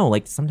 no,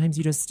 like sometimes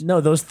you just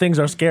those things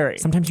are scary.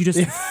 Sometimes you just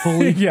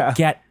fully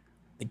get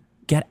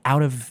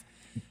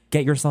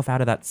yourself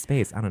out of that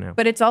space. I don't know.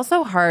 But it's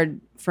also hard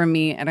for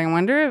me, and I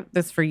wonder if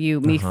this for you,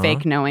 me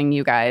fake knowing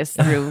you guys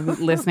through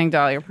listening to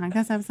all your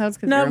podcast episodes.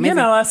 No, you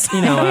know us.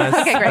 You know us.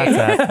 Okay,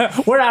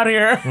 great. We're out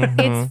here.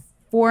 It's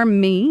for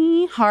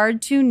me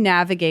hard to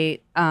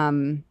navigate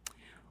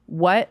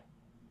what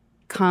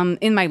come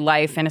in my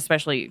life and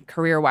especially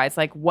career-wise,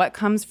 like what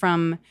comes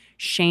from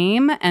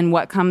shame and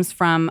what comes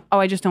from,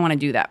 I just don't want to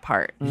do that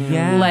part.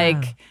 Yeah.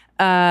 Like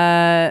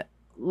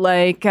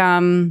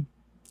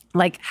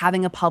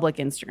having a public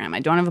Instagram. I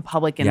don't have a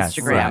public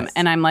Instagram. Yes.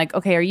 And I'm like,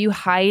 okay, are you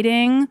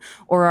hiding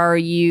or are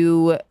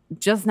you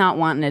just not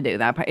wanting to do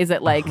that part? Is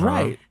it like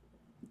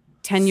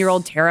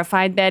 10-year-old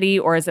terrified Betty,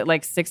 or is it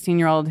like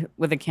 16-year-old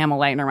with a Camel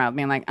Light in her mouth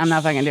being like, I'm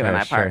not fucking doing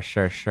that part?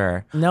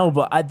 Sure. No,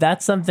 but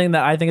that's something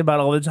that I think about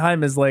all the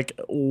time is like,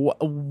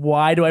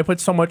 why do I put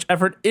so much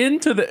effort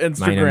into the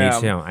Instagram? I know,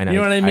 me too. I know. You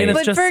know what I mean?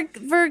 But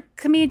for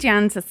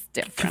comedians, it's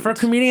different. For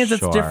comedians,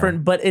 it's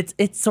different, but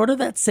it's sort of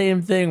that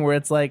same thing where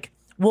it's like,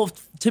 well,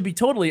 to be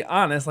totally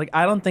honest, like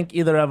I don't think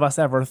either of us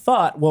ever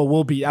thought, well,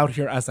 we'll be out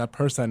here as a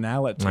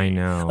personality. I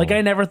know. Like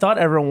I never thought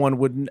everyone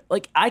would.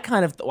 Like I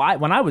kind of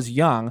when I was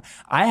young,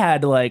 I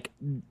had like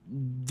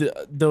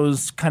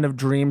those kind of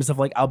dreams of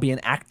like I'll be an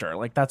actor.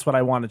 Like that's what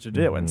I wanted to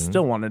do and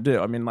still want to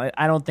do. I mean, like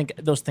I don't think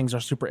those things are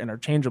super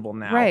interchangeable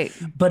now. Right.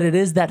 But it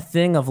is that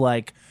thing of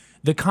like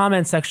the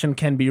comment section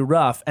can be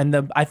rough,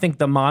 and I think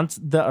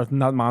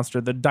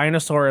the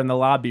dinosaur in the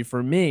lobby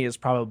for me is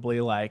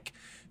probably like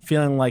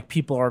feeling like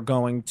people are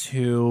going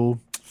to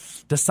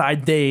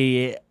decide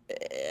they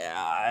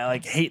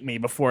like hate me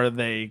before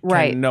they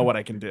can know what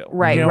I can do.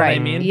 Right, you know right. what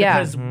I mean?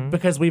 Yeah.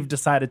 Because we've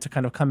decided to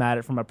kind of come at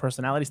it from a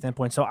personality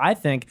standpoint. So I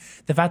think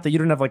the fact that you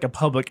don't have like a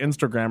public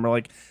Instagram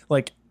or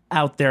like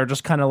out there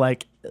just kind of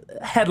like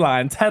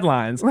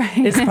headlines, right.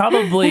 it's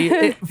probably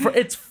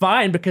it's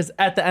fine because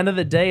at the end of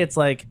the day, it's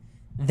like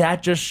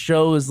that just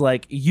shows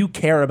like you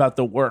care about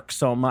the work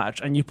so much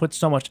and you put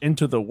so much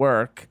into the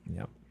work.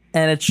 Yep.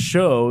 And it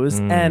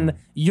shows, and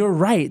you're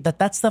right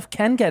that stuff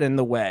can get in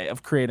the way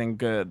of creating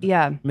good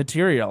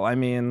material. I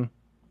mean,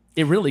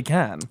 it really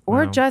can.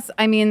 Or just,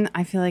 I mean,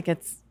 I feel like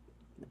it's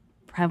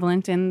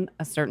prevalent in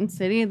a certain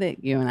city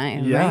that you and I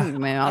have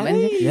may all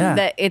been to,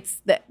 that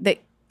it's that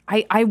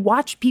I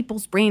watch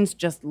people's brains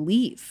just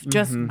leave,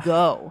 just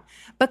go.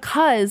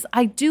 Because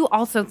I do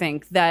also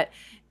think that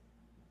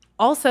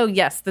also,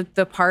 yes,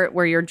 the part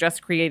where you're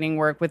just creating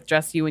work with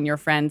just you and your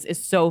friends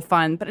is so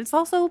fun, but it's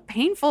also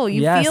painful.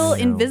 You feel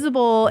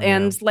invisible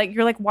and like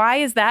you're like, why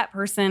is that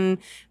person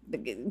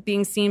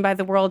being seen by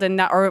the world and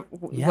not, or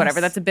whatever?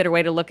 That's a bitter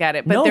way to look at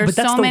it. But there's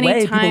so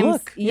many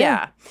times.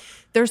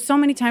 There's so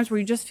many times where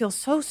you just feel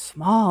so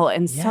small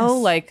and so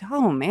like,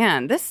 oh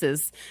man, this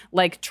is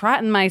like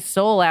trotting my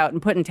soul out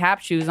and putting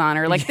tap shoes on,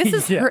 or like this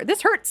is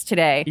this hurts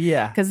today.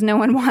 Yeah, because no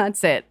one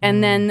wants it,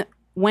 and then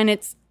when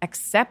it's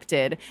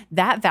accepted,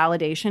 that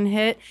validation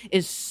hit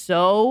is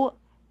so,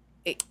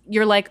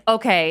 you're like,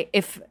 okay,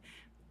 if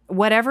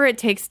whatever it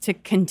takes to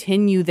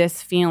continue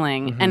this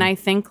feeling. And I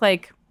think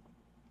like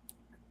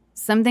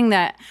something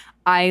that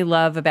I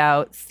love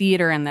about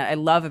theater and that I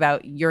love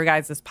about your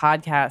guys'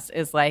 podcast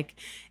is like,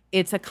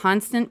 it's a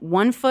constant,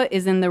 one foot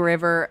is in the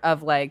river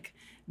of like,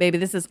 baby,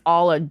 this is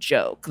all a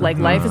joke. Like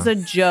life is a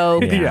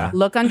joke.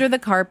 Look under the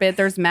carpet.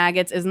 There's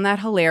maggots. Isn't that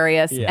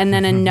hilarious? And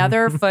then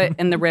another foot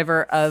in the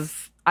river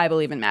of I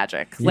believe in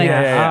magic. Like,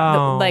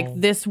 like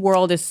this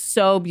world is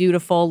so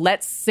beautiful.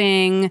 Let's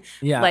sing.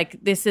 Like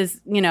this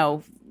is, you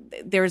know,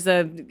 there's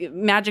a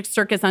magic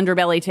circus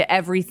underbelly to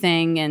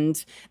everything,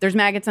 and there's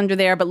maggots under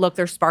there, but look,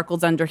 there's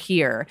sparkles under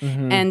here.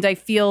 And I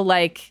feel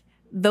like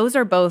those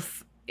are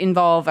both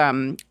involve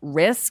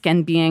risk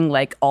and being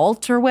like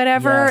alt or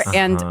whatever. Yes.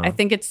 And I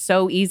think it's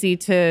so easy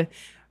to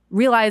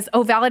realize,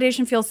 oh,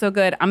 validation feels so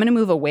good. I'm going to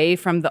move away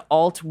from the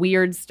alt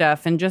weird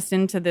stuff and just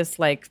into this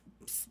like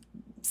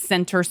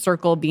center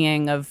circle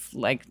being of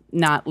like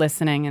not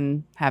listening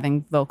and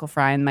having vocal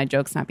fry and my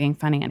jokes not being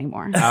funny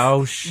anymore.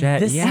 Oh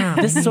shit.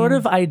 This sort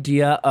of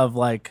idea of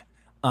like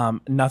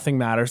nothing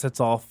matters, it's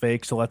all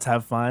fake, so let's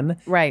have fun.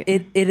 Right.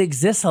 It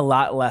exists a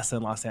lot less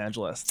in Los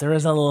Angeles. There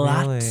is a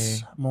lot Really?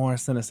 more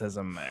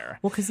cynicism there.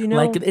 Well, 'cause, you know-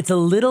 like it's a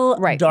little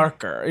Right.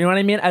 darker. You know what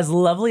I mean? As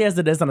lovely as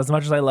it is, and as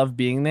much as I love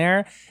being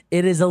there,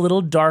 it is a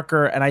little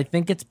darker, and I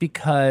think it's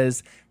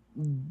because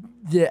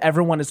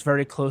everyone is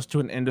very close to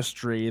an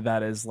industry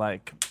that is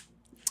like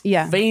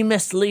Yeah.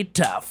 famously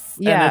tough.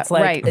 Yeah, and it's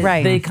like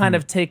right. they kind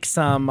of take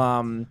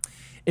some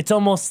it's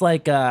almost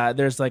like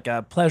there's like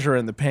a pleasure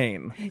in the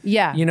pain.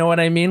 Yeah. You know what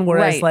I mean?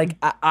 Whereas Right.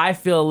 like I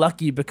feel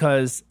lucky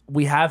because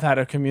we have had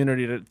a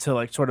community to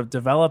like sort of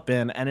develop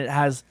in, and it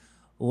has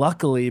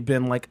luckily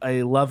been like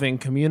a loving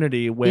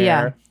community where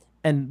Yeah.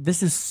 and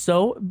this is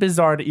so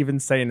bizarre to even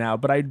say now,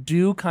 but I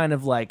do kind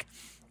of like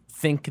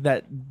think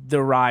that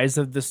the rise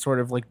of this sort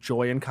of like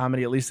joy in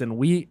comedy, at least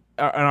in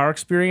our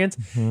experience,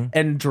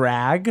 and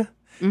drag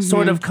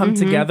sort of come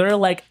together.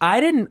 Like I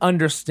didn't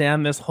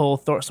understand this whole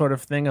sort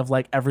of thing of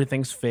like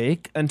everything's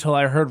fake until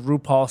I heard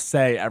RuPaul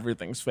say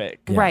everything's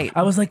fake. Right.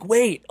 I was like,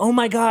 wait, oh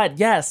my God,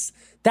 yes.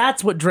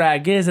 That's what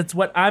drag is. It's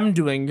what I'm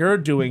doing, you're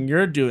doing.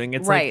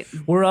 It's Right.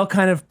 like we're all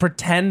kind of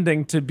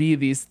pretending to be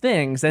these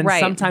things. And Right.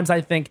 sometimes I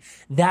think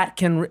that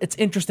it's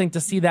interesting to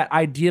see that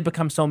idea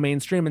become so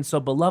mainstream and so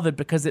beloved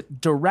because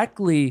it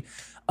directly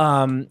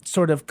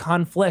sort of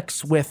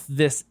conflicts with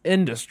this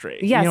industry.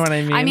 Yes. You know what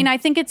I mean? I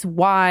think it's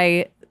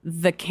why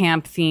the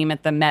camp theme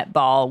at the Met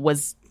Ball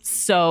was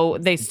so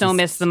they so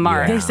missed the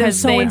mark. yeah. They're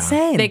so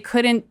insane. They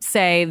couldn't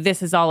say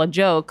this is all a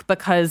joke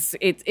because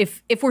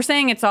if we're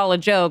saying it's all a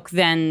joke,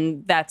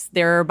 then that's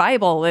their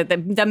Bible.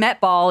 The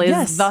Met Ball is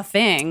Yes. the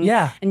thing.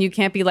 Yeah. And you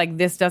can't be like,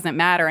 this doesn't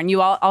matter. And you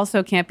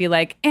also can't be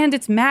like, and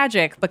it's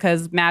magic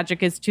because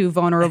magic is too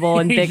vulnerable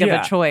and big of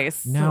Yeah. a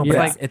choice. No, It's but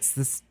like, it's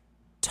this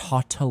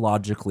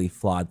tautologically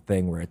flawed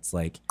thing where it's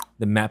like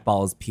the Met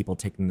Ball is people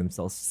taking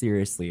themselves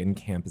seriously, and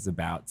camp is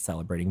about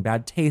celebrating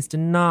bad taste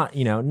and not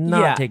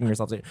Yeah. taking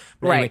yourself seriously.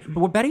 But Right. anyway, but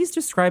what Betty's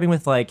describing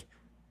with like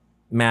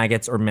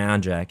maggots or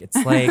magic, it's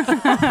like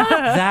that's,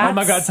 oh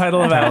my God, title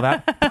of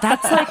that.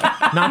 that's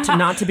like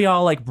not to be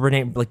all like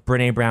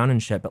Brene Brown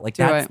and shit, but like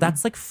it.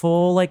 that's like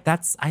full like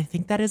that's I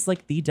think that is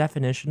like the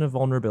definition of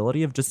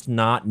vulnerability, of just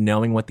not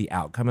knowing what the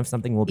outcome of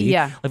something will be.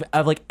 Yeah.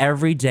 Of like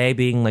every day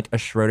being like a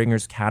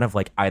Schrodinger's cat of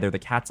like either the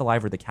cat's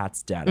alive or the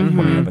cat's dead. I'm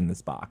putting it up in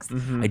this box.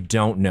 I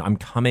don't know. I'm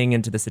coming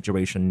into the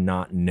situation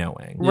not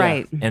knowing.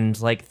 Right.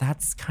 And like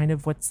that's kind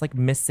of what's like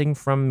missing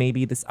from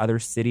maybe this other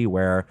city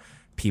where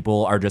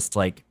people are just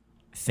like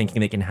thinking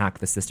they can hack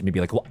the system to be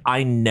like, well,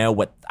 I know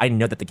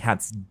that the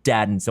cat's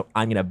dead, and so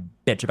I'm gonna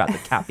bitch about the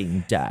cat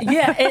being dead.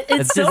 Yeah,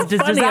 it's so does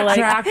funny. that like,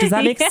 track? Does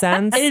that make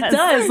sense? It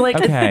does. Like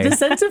Okay. the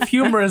sense of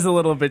humor is a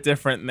little bit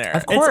different there.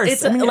 Of course.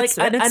 it's I mean, like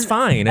it's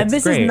fine. And It's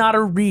this great. is not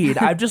a read.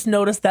 I've just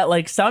noticed that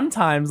like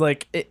sometimes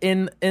like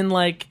in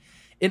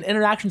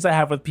interactions I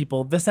have with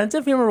people, the sense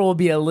of humor will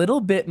be a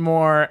little bit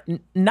more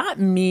not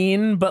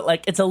mean, but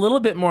like it's a little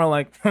bit more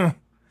like, huh.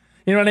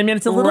 You know what I mean?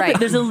 It's a little Right. bit.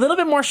 There's a little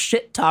bit more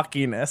shit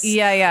talkiness.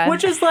 Yeah.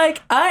 Which is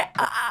like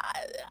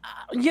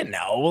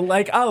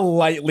like I'll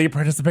lightly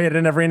participate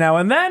in every now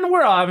and then.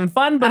 We're all having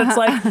fun, but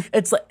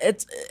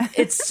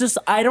it's just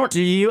I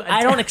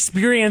don't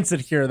experience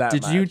it here that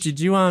much. Did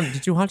you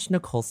watch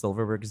Nicole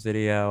Silverberg's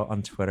video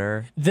on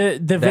Twitter? The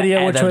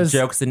video which was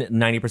jokes, and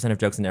 90% of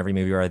jokes in every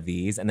movie are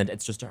these, and then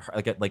it's just her,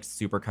 like a like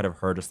super cut of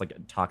her just like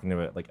talking to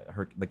it like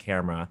the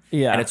camera.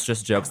 Yeah. And it's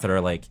just jokes that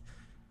are like,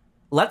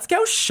 let's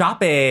go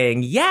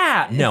shopping.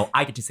 Yeah. No,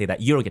 I get to say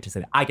that. You don't get to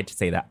say that. I get to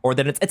say that. Or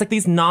then it's like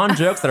these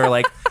non-jokes that are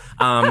like,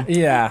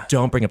 yeah.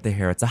 don't bring up the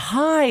hair. It's a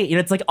hi. You know,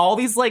 it's like all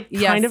these like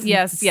kind of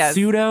yes.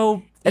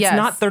 pseudo. It's Yes.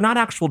 not. They're not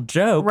actual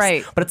jokes.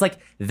 Right. But it's like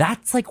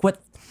that's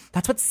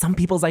what some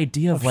people's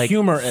idea of like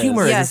humor is.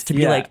 Yes. to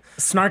be Yeah. like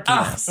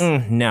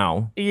snarkiness.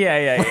 no.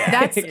 Yeah.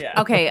 That's Yeah.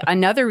 okay.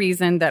 Another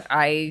reason that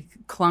I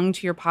clung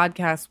to your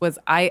podcast was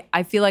I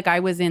feel like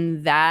I was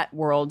in that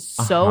world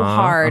so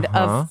hard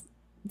of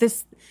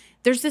this.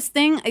 There's this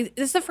thing. This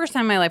is the first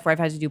time in my life where I've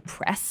had to do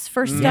press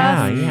for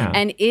stuff, yeah.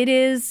 and it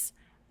is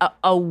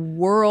a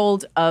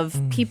world of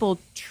people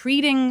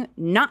treating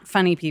not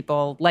funny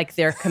people like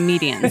they're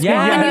comedians. When you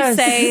Yes.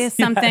 say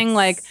something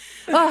like,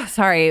 "Oh,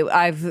 sorry,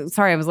 I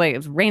was late. It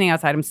was raining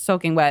outside. I'm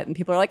soaking wet," and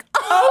people are like,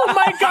 Oh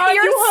my God,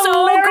 you're you so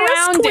hilarious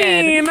grounded.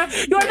 queen.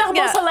 You're the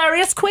Yeah. most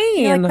hilarious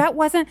queen. You're like, that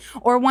wasn't.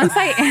 Or once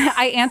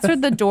I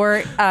answered the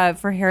door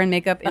for hair and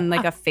makeup in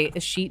like a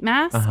sheet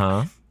mask.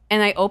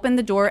 And I opened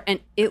the door,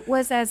 and it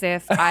was as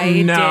if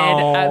I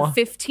No. did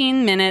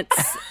 15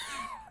 minutes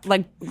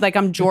like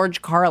I'm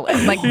George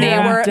Carlin. Like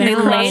they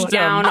laid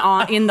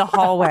down in the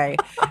hallway.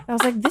 I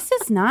was like, this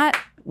is not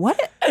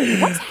what's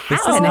happening.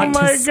 Oh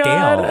my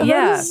God.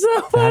 Yeah.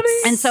 So funny.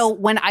 And so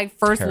when I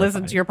first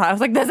listened to your podcast, I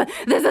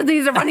was like,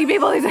 these are funny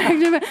people. These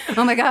are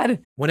oh my God.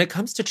 When it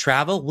comes to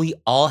travel, we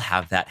all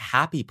have that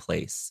happy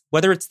place.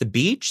 Whether it's the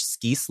beach,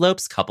 ski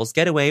slopes, couples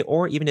getaway,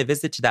 or even a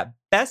visit to that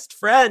best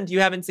friend you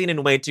haven't seen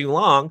in way too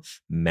long,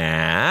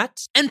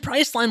 Matt. And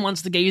Priceline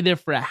wants to get you there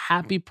for a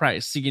happy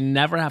price, so you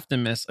never have to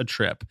miss a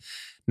trip.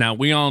 Now,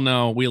 we all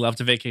know we love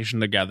to vacation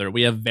together.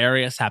 We have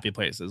various happy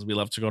places. We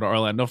love to go to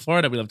Orlando,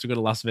 Florida. We love to go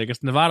to Las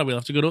Vegas, Nevada. We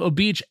love to go to a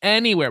beach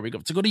anywhere. We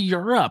love to go to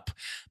Europe.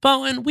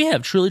 Bowen, we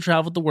have truly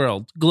traveled the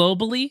world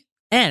globally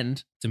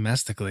and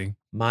domestically.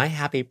 My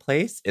happy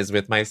place is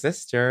with my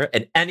sister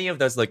in any of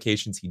those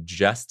locations he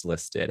just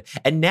listed.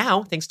 And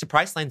now, thanks to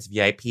Priceline's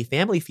VIP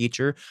family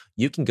feature,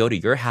 you can go to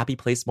your happy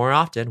place more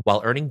often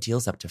while earning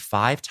deals up to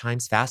 5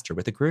 times faster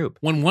with a group.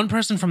 When one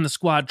person from the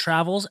squad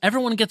travels,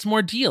 everyone gets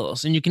more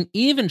deals, and you can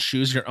even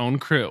choose your own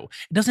crew.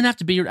 It doesn't have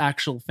to be your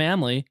actual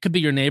family. It could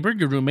be your neighbor,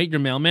 your roommate, your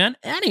mailman,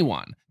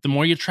 anyone. The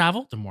more you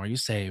travel, the more you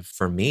save.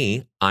 For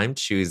me, I'm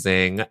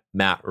choosing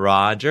Matt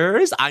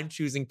Rogers. I'm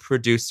choosing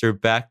producer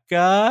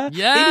Becca.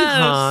 Yes! Maybe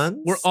Hans.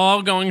 We're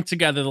all going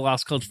together, the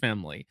Lost Coach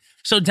family.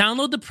 So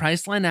download the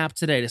Priceline app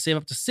today to save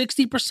up to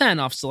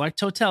 60% off select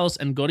hotels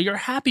and go to your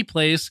happy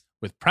place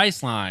with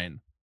Priceline.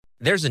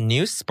 There's a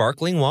new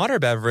sparkling water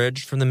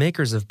beverage from the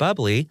makers of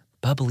Bubbly,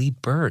 Bubbly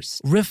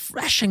Burst.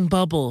 Refreshing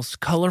bubbles,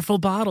 colorful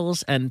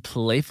bottles, and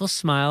playful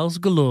smiles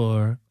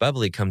galore.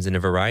 Bubbly comes in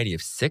a variety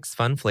of 6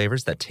 fun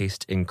flavors that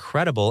taste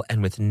incredible,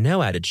 and with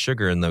no added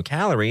sugar and low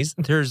calories,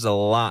 there's a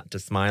lot to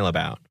smile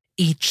about.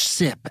 Each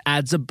sip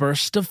adds a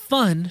burst of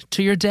fun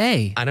to your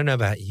day. I don't know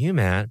about you,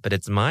 Matt, but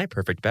it's my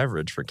perfect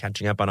beverage for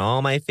catching up on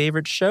all my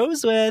favorite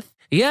shows with.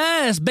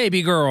 Yes,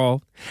 baby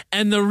girl.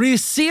 And the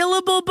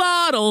resealable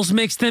bottles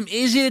makes them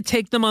easy to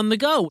take them on the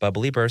go.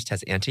 Bubbly Burst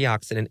has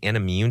antioxidant and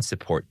immune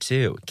support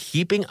too,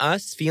 keeping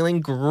us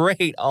feeling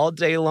great all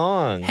day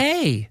long.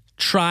 Hey,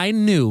 try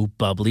new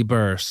Bubbly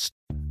Burst.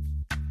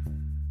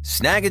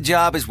 Snag a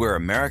Job is where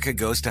America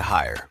goes to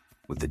hire,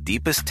 with the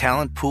deepest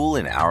talent pool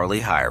in hourly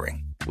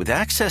hiring. With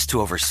access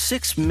to over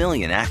 6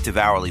 million active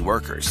hourly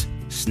workers,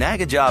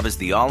 Snag a Job is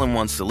the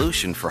all-in-one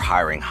solution for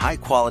hiring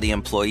high-quality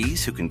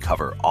employees who can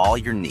cover all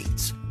your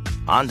needs.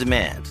 On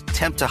demand,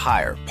 temp to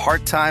hire,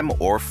 part-time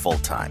or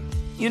full-time.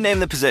 You name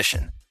the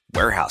position.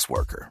 Warehouse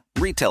worker,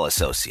 retail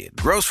associate,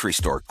 grocery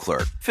store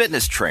clerk,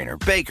 fitness trainer,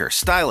 baker,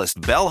 stylist,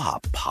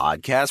 bellhop,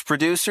 podcast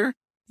producer.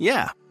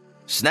 Yeah,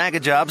 Snag a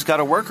Job's got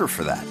a worker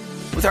for that.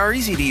 With our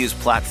easy-to-use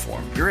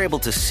platform, you're able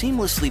to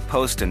seamlessly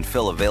post and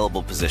fill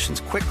available positions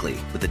quickly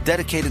with a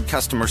dedicated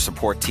customer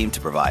support team to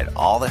provide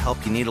all the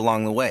help you need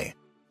along the way.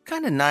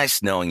 Kind of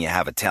nice knowing you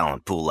have a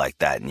talent pool like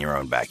that in your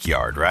own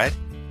backyard, right?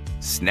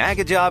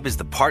 Snag a Job is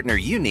the partner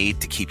you need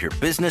to keep your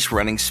business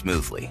running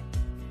smoothly.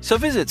 So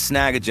visit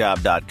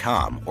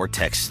snagajob.com or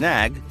text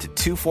snag to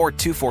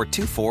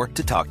 242424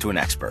 to talk to an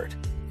expert.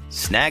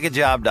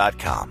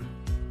 Snagajob.com,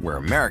 where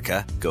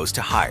America goes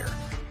to hire.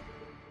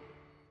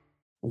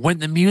 When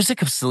the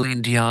music of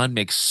Celine Dion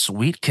makes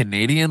sweet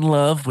Canadian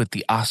love with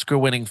the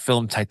Oscar-winning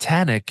film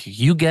Titanic,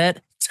 you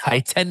get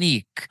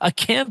Titanic, a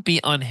campy,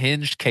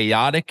 unhinged,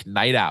 chaotic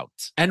night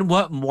out. And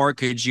what more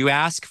could you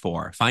ask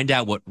for? Find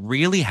out what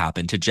really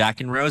happened to Jack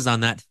and Rose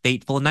on that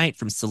fateful night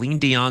from Celine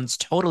Dion's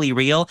totally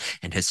real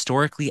and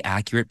historically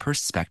accurate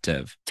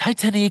perspective.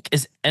 Titanic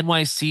is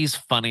NYC's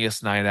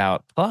funniest night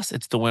out. Plus,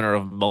 it's the winner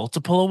of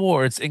multiple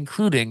awards,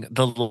 including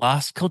the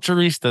Las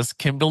Culturistas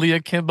Kimberly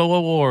Akimbo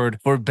Award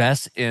for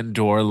Best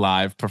Indoor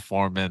Live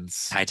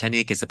Performance.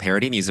 Titanic is a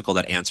parody musical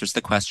that answers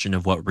the question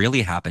of what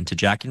really happened to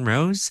Jack and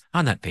Rose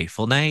on that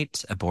fateful night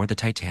aboard the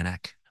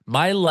Titanic.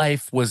 My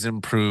life was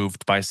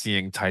improved by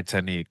seeing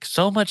Titanic,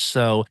 so much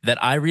so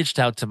that I reached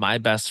out to my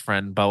best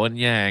friend, Bowen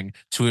Yang,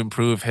 to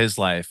improve his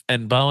life.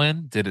 And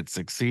Bowen, did it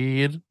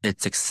succeed?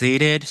 It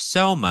succeeded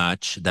so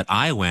much that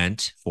I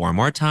went 4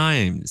 more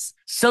times.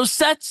 So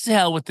set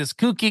sail with this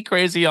kooky,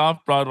 crazy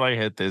off-Broadway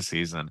hit this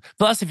season.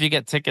 Plus, if you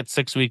get tickets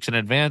 6 weeks in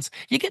advance,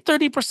 you get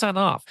 30%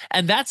 off.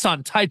 And that's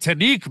on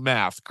Titanic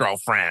math,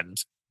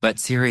 girlfriend. But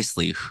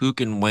seriously, who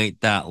can wait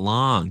that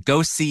long?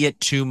 Go see it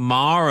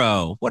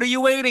tomorrow. What are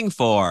you waiting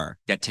for?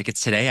 Get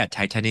tickets today at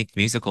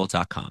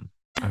TitanicMusical.com.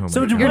 Oh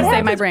So You're gonna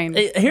say my brain.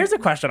 Here's a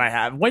question I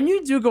have. When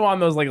you do go on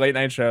those like late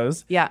night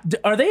shows, Yeah.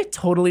 are they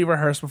totally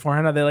rehearsed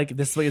beforehand? Are they like,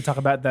 this is what you talk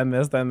about, then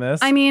this, then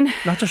this? I mean,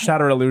 not to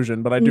shatter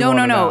illusion, but I do no. want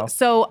to know.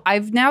 So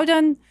I've now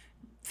done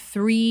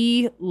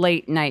 3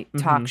 late night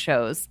talk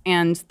shows,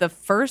 and the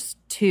first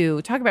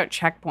 2 talk about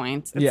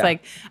checkpoints. It's Yeah.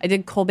 like I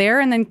did Colbert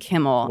and then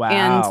Kimmel,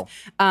 Wow.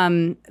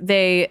 and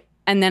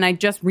then I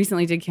just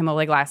recently did Kimmel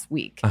like last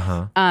week.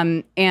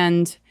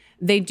 And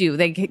they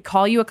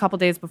call you a couple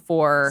days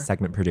before.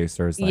 Segment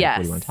producers, like, what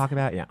do you want to talk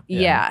about?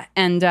 Yeah.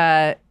 And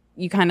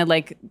you kind of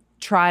like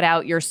trot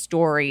out your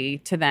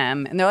story to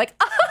them, and they're like,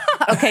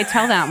 okay,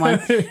 tell that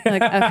one. You're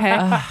like,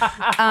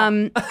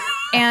 okay.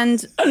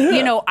 And,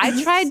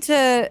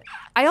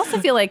 I also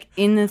feel like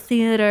in the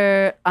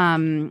theater,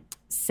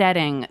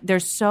 setting,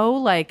 there's so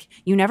like,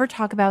 you never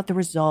talk about the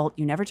result.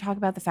 You never talk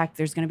about the fact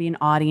there's going to be an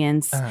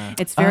audience.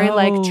 It's very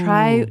like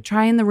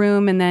try in the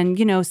room and then,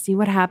 you know, see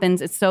what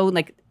happens. It's so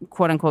like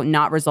quote unquote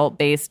not result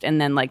based. And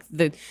then like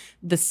the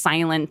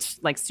silent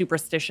like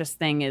superstitious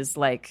thing is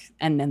like,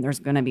 and then there's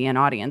going to be an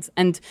audience.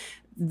 And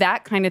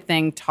that kind of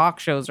thing, talk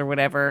shows or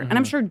whatever, and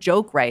I'm sure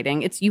joke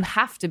writing, it's you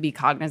have to be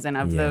cognizant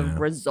of the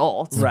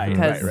results,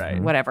 because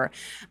whatever.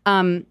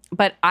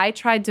 But I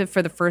tried to,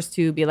 for the first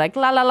two, be like,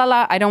 la, la, la,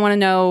 la, I don't want to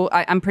know.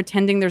 I'm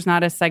pretending there's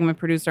not a segment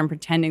producer. I'm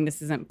pretending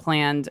this isn't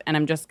planned, and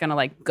I'm just going to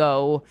like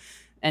go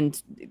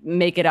and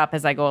make it up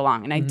as I go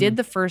along. And I did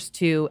the first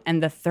two,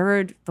 and the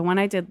third, the one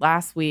I did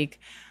last week,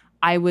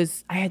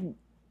 the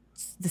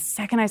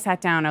second I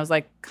sat down, I was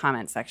like,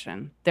 comment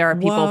section. There are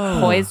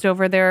people poised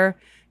over their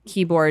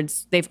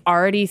keyboards. They've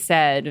already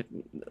said,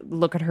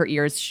 look at her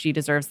ears, she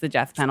deserves the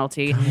death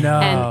penalty. No.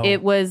 And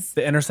it was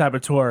the inner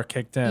saboteur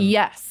kicked in.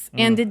 Yes.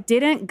 And it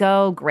didn't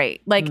go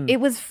great. Like it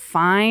was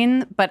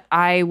fine, but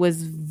I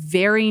was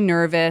very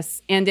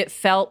nervous, and it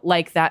felt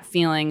like that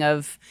feeling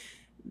of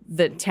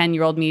the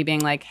 10-year-old me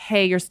being like,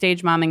 hey, you're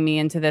stage momming me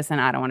into this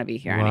and I don't want to be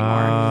here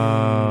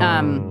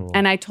anymore.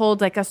 And I told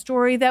like a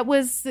story that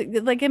was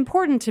like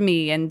important to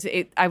me. And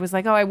I was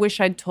like, oh, I wish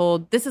I'd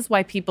told, this is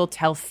why people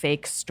tell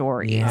fake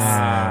stories,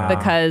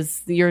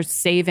 because you're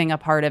saving a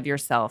part of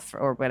yourself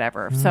or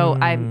whatever. So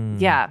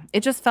it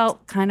just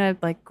felt kind of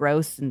like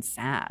gross and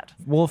sad.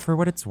 Well, for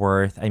what it's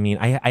worth, I mean,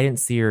 I didn't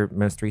see your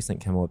most recent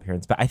Kimmel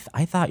appearance, but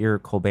I thought your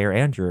Colbert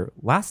and your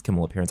last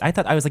Kimmel appearance,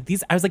 I was like,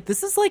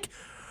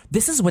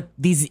 this is what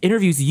these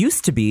interviews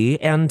used to be,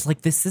 and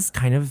like this is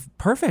kind of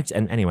perfect.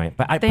 And anyway,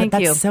 but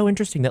that's so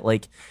interesting that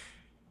like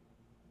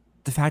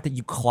the fact that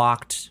you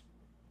clocked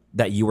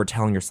that you were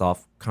telling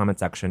yourself comment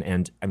section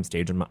and I'm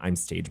stage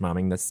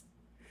momming this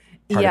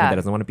part of me that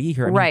doesn't want to be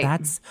here. I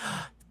mean,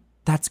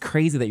 that's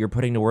crazy that you're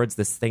putting to words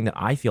this thing that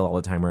I feel all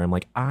the time where I'm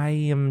like, I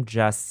am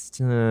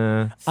just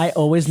I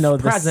always know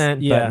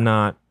present, but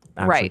not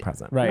actually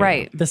present.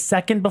 Right. The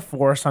second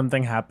before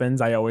something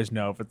happens, I always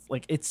know if it's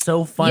like, it's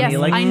so funny. Yes,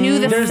 like I knew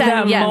there's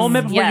that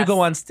moment before you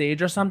go on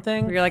stage or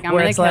something where you're like, I'm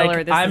where gonna it's kill like,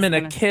 her. This I'm is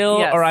gonna kill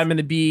or I'm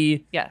gonna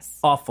be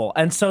awful.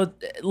 And so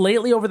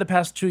lately over the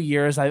past 2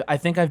 years, I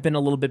think I've been a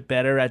little bit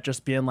better at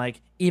just being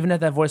like, even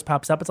if that voice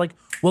pops up, it's like,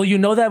 well, you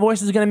know that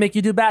voice is gonna make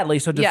you do badly,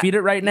 so defeat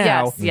it right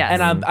now. Yes.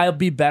 And I'll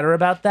be better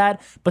about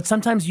that. But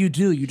sometimes you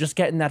just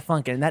get in that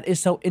funk, and that is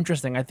so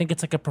interesting. I think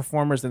it's like a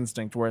performer's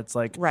instinct where it's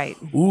like,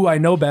 ooh, I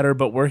know better,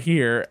 but we're here.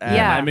 And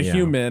I'm a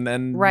human,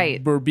 and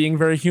we're being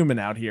very human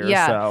out here.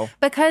 Yeah, so.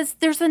 Because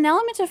there's an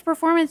element of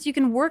performance. You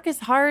can work as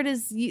hard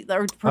as you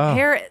or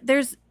prepare.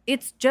 There's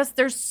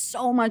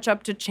so much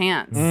up to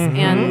chance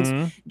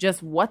and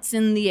just what's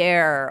in the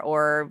air,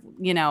 or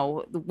you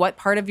know what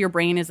part of your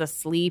brain is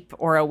asleep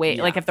or awake.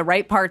 Like if the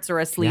right parts are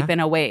asleep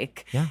and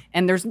awake,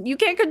 and you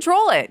can't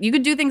control it. You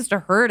could do things to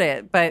hurt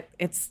it, but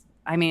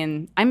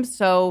I'm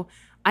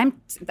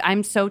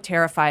so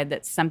terrified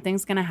that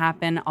something's going to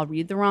happen. I'll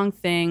read the wrong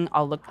thing.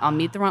 I'll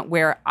meet the wrong,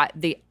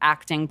 the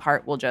acting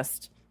part will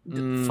just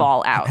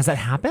fall out. Has that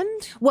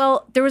happened?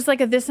 Well, there was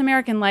like a This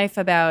American Life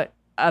about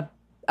a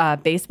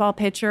baseball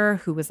pitcher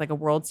who was like a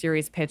World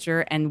Series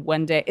pitcher. And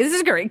one day, this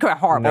is great,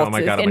 horrible.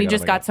 And he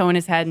just got so in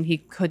his head and he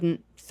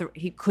couldn't,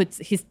 he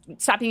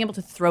stopped being able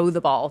to throw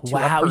the ball to a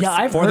person. Yeah,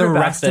 I've for heard the about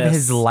rest of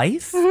his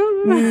life?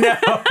 No.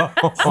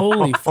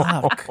 Holy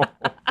fuck.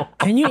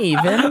 Can you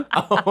even?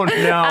 Oh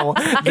no.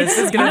 This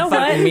is going to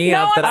fuck me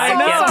up that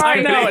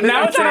I know.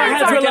 Now it's in our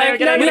heads. We're like,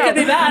 we can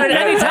do that at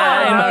any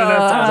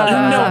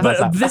time. No,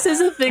 but this is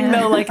a thing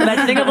though, like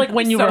that thing of like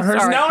when you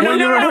rehearse. No.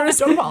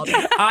 Don't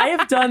apologize. I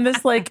have done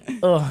this like,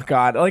 oh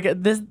God,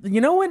 like this,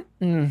 you know what?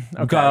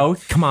 Okay. Go.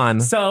 Come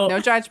on. So no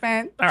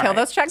judgment. Kill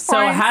those checkpoints. So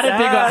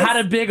had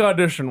a big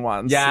audition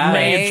once. Yeah.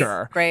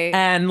 Major. Great.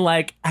 And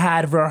like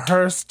had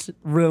rehearsed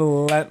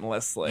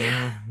relentlessly.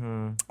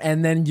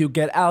 And then you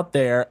get out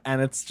there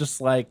and it's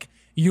just like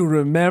you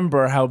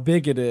remember how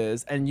big it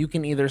is, and you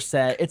can either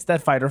say it's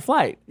that fight or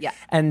flight. Yeah.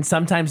 And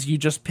sometimes you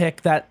just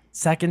pick that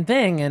second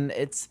thing, and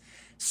it's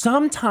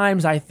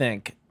sometimes I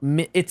think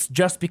it's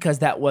just because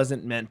that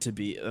wasn't meant to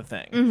be a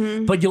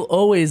thing. But you'll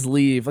always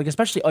leave, like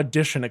especially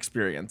audition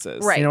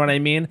experiences. Right. You know what I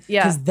mean?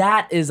 Yeah. Because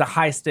that is a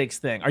high stakes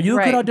thing. Are you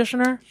a good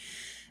auditioner?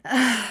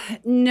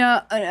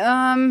 No.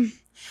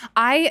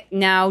 I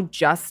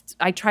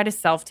try to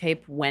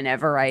self-tape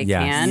whenever I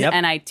can.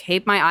 And I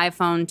tape my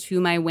iPhone to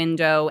my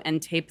window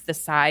and tape the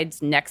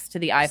sides next to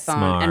the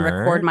iPhone and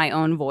record my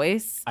own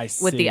voice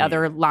with the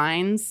other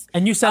lines.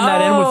 And you send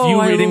that in with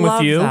you reading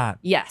with you? That.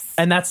 Yes.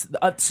 And that's...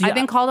 I've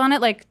been called on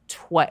it like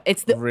twice.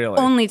 It's the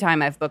only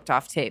time I've booked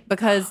off tape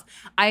because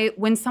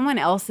when someone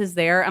else is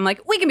there, I'm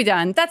like, we can be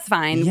done. That's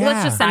fine. Yeah.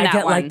 Let's just send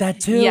that one. I get like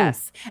that too.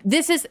 Yes.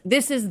 This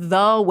is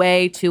the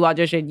way to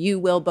audition. You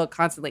will book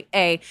constantly.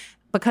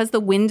 Because the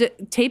window,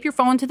 tape your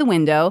phone to the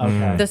window.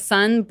 Okay. The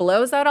sun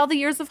blows out all the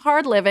years of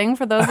hard living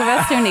for those of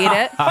us who need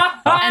it.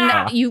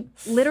 And you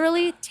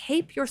literally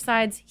tape your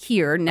sides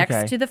here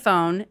next to the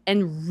phone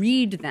and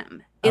read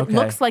them it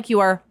looks like you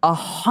are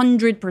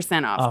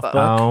 100% off book.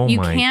 Oh you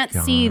my can't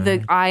see God.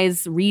 the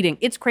eyes reading.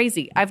 It's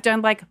crazy. I've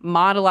done like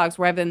monologues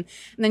where and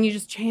then you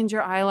just change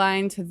your eye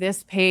line to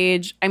this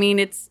page. I mean,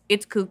 it's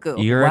cuckoo.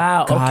 You're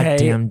a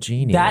goddamn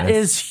genius. That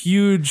is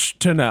huge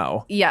to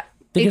know. Yeah.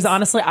 Because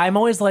honestly, I'm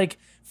always like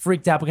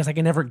freaked out because I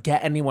can never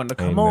get anyone to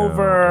come know,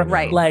 over. I know.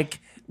 Right.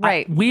 Like,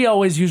 Right. we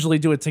always usually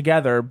do it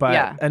together, but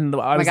Yeah. and Oh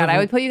my God, I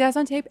would put you guys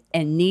on tape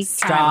anytime.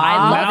 Stop.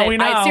 I love Now we it.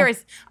 know.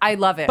 Serious. I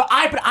love it. But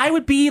I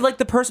would be like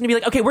the person to be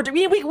like, okay,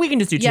 we can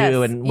just do two, Yes,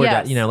 and we're yes,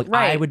 done. You know, like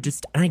right. I would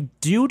just, and I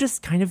do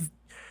just kind of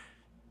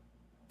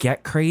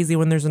get crazy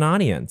when there's an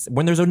audience.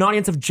 When there's an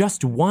audience of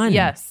just one.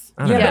 Yes.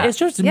 I don't Yeah, know. but it's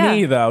just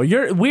me though.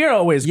 We're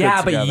always good Yeah,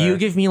 but together. you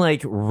give me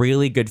like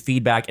really good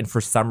feedback, and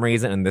for some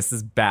reason, and this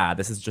is bad,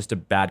 this is just a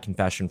bad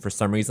confession. For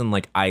some reason,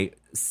 like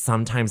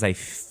sometimes I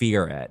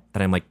fear it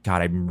that I'm like,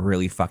 God, I'm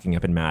really fucking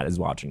up and mad is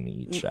watching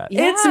me eat shit.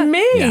 Yeah. It's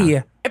me.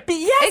 Yeah.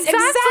 Yes,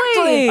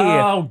 Exactly. exactly.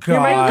 Oh, God. You're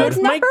my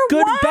good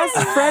Number one.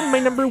 best friend, my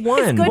number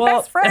one. Good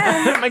best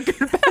friend. my good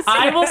best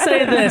I will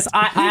say this.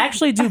 I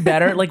actually do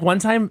better. Like one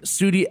time,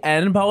 Sudi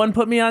and Bowen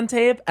put me on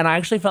tape, and I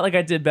actually felt like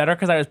I did better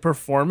because I was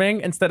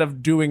performing instead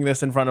of doing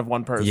this in front of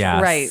one person.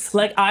 Yes. Right.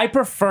 Like I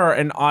prefer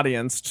an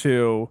audience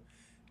to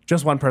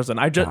just one person.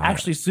 I just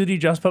actually Sudi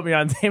just put me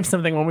on tape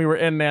something when we were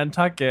in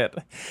Nantucket,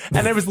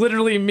 and it was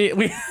literally me.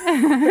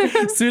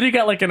 Sudi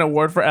got like an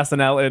award for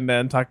SNL in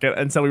Nantucket,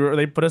 and so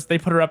they put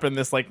her up in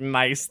this like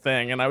nice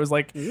thing, and I was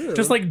like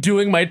just like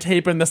doing my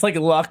tape in this like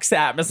luxe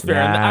atmosphere.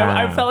 And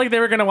I felt like they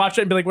were gonna watch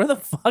it and be like, "Where the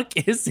fuck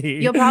is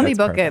he?" You'll probably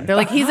book it. They're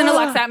like, he's in a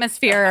Lux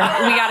atmosphere.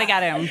 We got to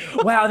get him.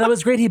 Wow, that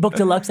was great. He booked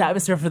a luxe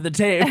atmosphere for the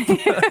tape.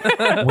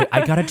 Wait,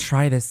 I gotta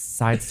try this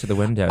sides to the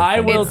window. I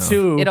thing will now.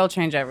 too. It'll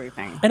change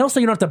everything. And also,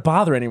 you don't have to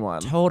bother anyone.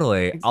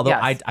 Totally. Although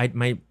Yes.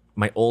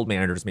 my old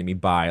managers made me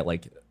buy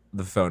like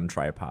the phone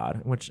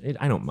tripod, which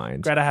I don't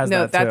mind. Greta has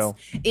No, that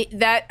too.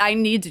 that I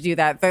need to do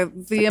that. The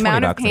like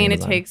amount of $20 on pain it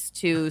Amazon. takes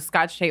to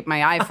scotch tape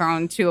my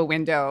iPhone to a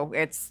window.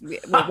 It's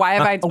why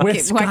have I?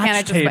 With why can't I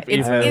scotch just? tape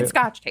It's even.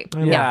 scotch tape. I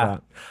love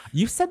that.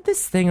 You said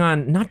this thing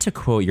on, not to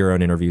quote your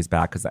own interviews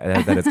back, because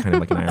that is kind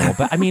of like an animal,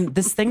 but I mean,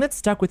 this thing that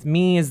stuck with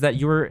me is that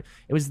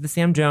it was the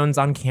Sam Jones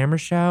on camera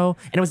show,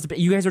 and it was,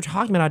 you guys were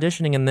talking about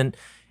auditioning,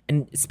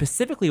 and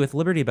specifically with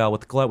Liberty Bell,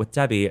 with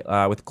Debbie,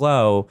 with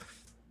Glow,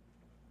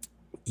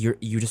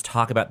 you just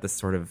talk about this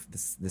sort of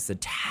this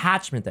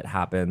attachment that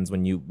happens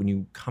when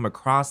you come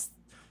across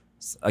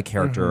a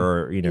character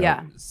or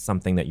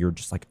something that you're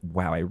just like,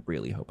 wow, I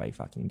really hope I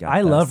fucking get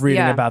I this. love reading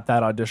Yeah. about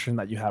that audition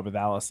that you had with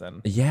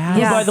Allison. Yeah. Who,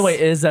 Yes. by the way,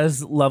 is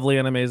as lovely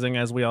and amazing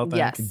as we all think.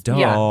 Yes. Duh.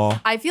 Yeah.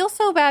 I feel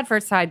so bad for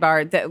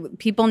Sidebar that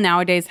people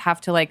nowadays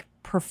have to like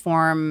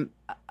perform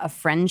a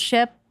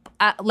friendship.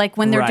 Like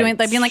when they're Right. doing,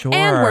 like being like, Sure.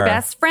 and we're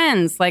best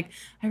friends. Like,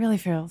 I really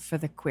feel for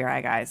the Queer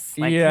Eye guys.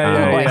 Like,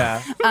 yeah, oh boy.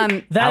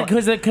 yeah. That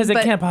because it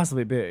but- can't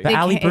possibly be. But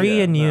Ali can't-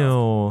 Bree and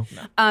you.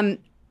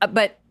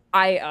 But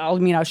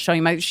I'll show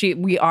you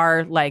we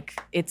are like,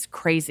 it's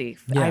crazy.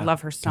 I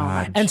love her so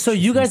much. And so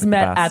you guys She's the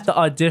met best. at the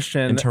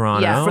audition In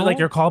Toronto. Yeah. for like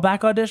your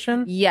callback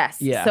audition.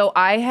 Yes. Yeah. So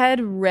I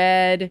had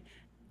read,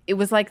 it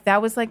was like,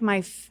 that was like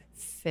my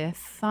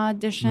fifth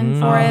audition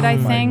for it, I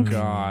think.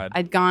 God.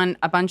 I'd gone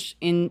a bunch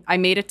I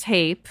made a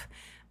tape.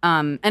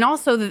 And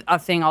also a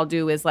thing I'll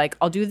do is like,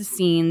 I'll do the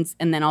scenes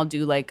and then I'll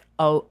do like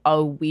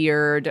a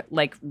weird,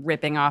 like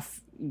ripping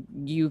off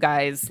you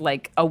guys,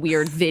 like a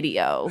weird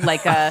video,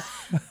 like a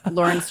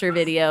Lawrencer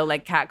video,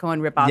 like Cat Cohen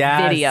rip off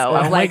Yes. video Oh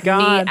of my like me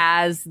God.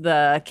 as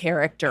the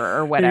character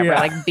or whatever, Yeah.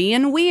 like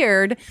being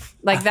weird.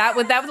 Like that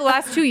was the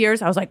last 2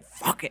 years. I was like,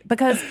 fuck it.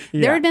 Because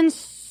there had been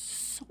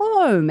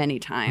so many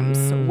times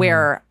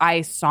where I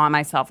saw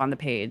myself on the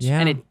page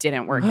and it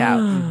didn't work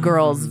out.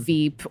 Girls,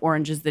 Veep,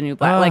 Orange is the New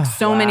Black. Like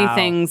so many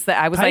things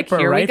that I was Piper,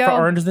 like, here right? we go. For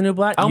Orange is the New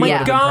Black. Oh You my would've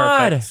been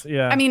God. perfect.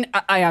 Yeah. I mean,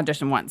 I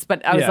auditioned once,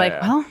 but I was Yeah, like,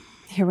 yeah. well,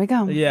 here we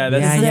go. yeah,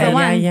 This that's is the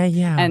one.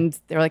 yeah. And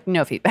they were like,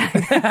 no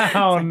feedback.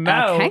 oh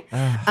no. Okay.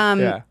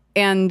 Yeah.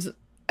 And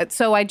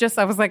so I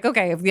was like,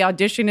 okay, if the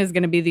audition is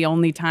going to be the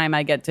only time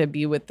I get to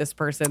be with this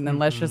person, then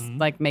let's just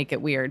like make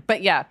it weird.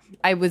 But yeah,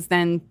 I was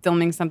then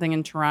filming something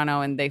in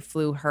Toronto and they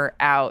flew her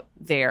out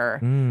there,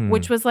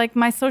 which was like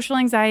my social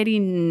anxiety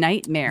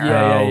nightmare.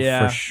 Yeah, Oh,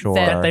 yeah. for sure.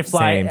 That They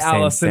fly Same,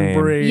 Allison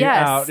Brie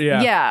Yes. out.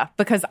 Yeah.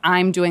 Because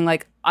I'm doing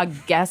like a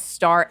guest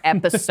star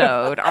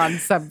episode on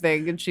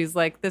something. And she's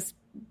like, this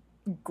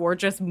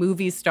gorgeous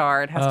movie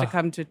star. It has to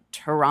come to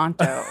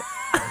Toronto.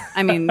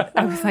 I mean,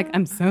 I was like,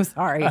 I'm so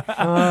sorry. And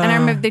I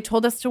remember they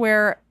told us to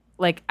wear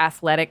like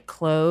athletic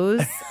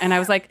clothes. And I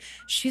was like,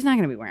 she's not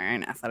going to be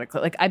wearing athletic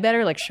clothes. Like, I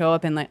better like show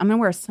up in like, I'm going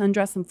to wear a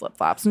sundress and flip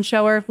flops and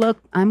show her,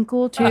 look, I'm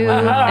cool too.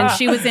 And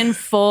she was in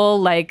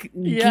full like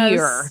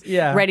gear,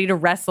 yeah. ready to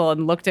wrestle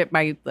and looked at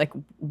my like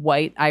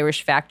white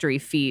Irish factory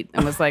feet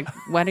and was like,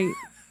 what are you,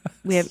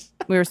 we have,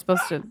 We were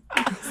supposed to.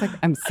 It's like,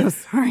 I'm so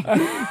sorry.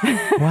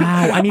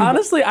 Wow. I mean,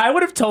 honestly, I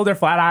would have told her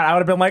flat out. I would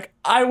have been like,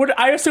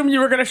 I assume you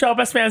were going to show up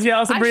as Fancy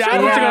Allison Brie. I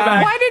want to go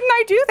back. Why didn't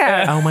I do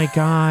that? Oh my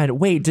God.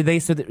 Wait, did they,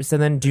 so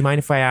then do you mind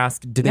if I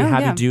ask, did they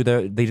have you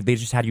do they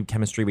just had you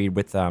chemistry read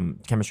with,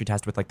 chemistry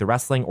test with like the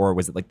wrestling, or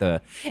was it like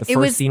the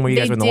first scene where you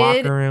guys were in the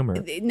locker room?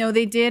 Or? No,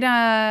 they did,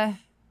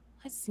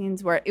 what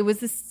scenes were it was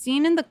the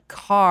scene in the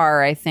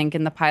car, I think,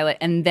 in the pilot,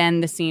 and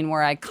then the scene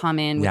where I come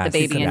in with the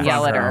baby and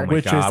yell at her,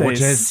 which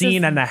is a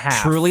scene and a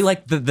half. Truly,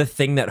 like the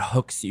thing that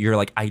hooks you. You're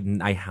like,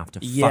 I have to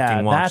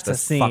fucking watch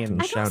this fucking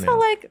show now. I'm also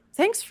like,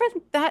 thanks for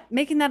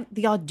making that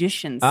the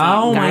audition scene.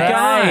 Oh my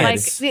God! Like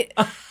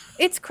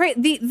it's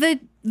crazy.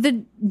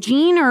 The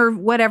gene or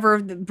whatever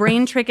the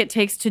brain trick it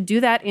takes to do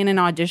that in an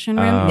audition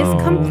room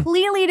is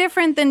completely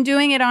different than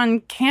doing it on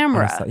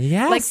camera.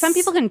 Yes. Like some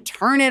people can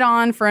turn it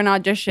on for an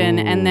audition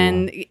and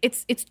then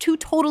it's two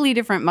totally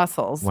different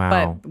muscles.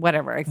 Wow. But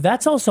whatever.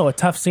 That's also a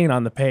tough scene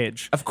on the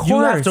page. Of course.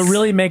 You have to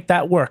really make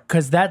that work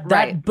because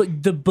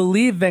the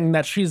believing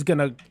that she's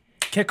gonna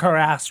kick her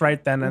ass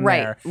right then and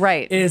there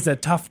is a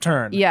tough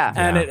turn. Yeah.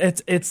 And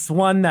it's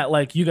one that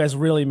like you guys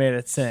really made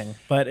it sing.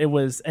 But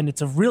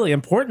it's a really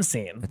important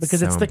scene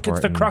because it's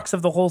the crux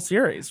of the whole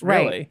series,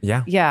 really.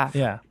 Yeah.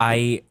 Yeah.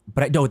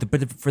 But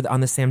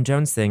on the Sam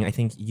Jones thing, I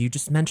think you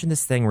just mentioned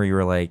this thing where you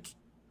were like,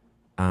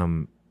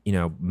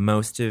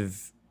 most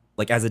of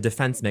like as a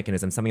defense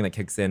mechanism, something that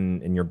kicks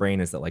in your brain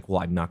is that like,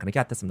 well, I'm not going to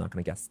get this. I'm not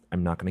going to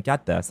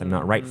get this. I'm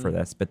not right for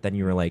this. But then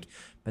you were like,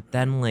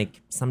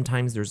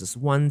 sometimes there's this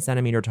 1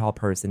 centimeter tall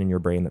person in your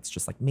brain that's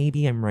just like,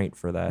 maybe I'm right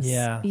for this.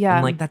 Yeah.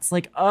 And like, that's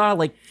like,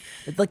 like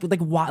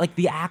why, like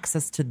the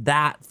access to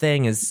that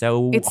thing is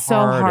so It's so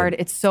hard.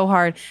 It's so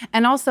hard.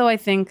 And also I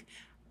think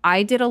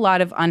I did a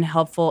lot of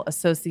unhelpful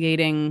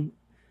associating,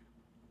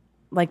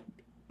 like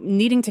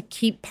needing to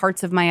keep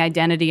parts of my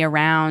identity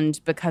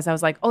around because I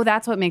was like, oh,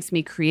 that's what makes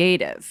me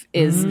creative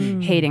is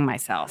hating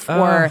myself.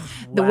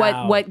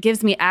 What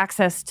gives me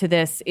access to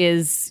this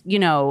is,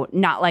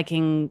 not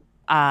liking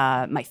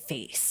my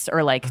face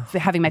or like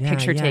having my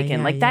picture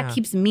taken. That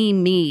keeps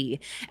me.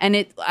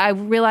 And I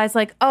realized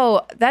like,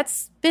 oh,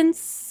 that's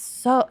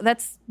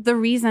the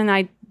reason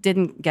I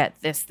didn't get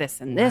this,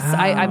 and this. Wow.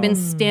 I've been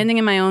standing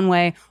in my own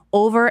way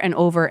over and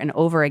over and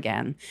over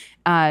again.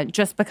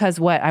 Just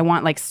because I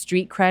want like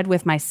street cred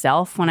with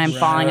myself when I'm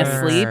falling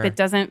asleep. It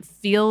doesn't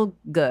feel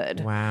good.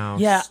 Wow.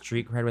 Yeah.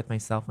 Street cred with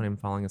myself when I'm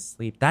falling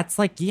asleep. That's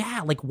like,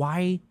 like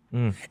why?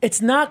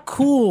 It's not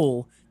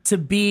cool to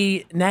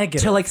be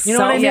negative. To like, what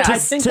I mean? I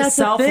think that's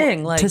the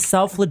thing. Like, to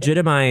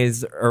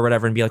self-legitimize or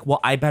whatever and be like, well,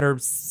 I better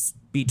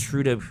be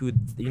true to who,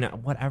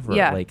 whatever.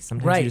 Yeah. Like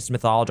sometimes you just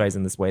mythologize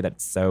in this way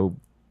that's so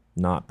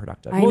not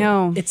productive. I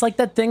know. It's like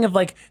that thing of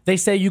like, they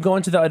say you go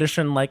into the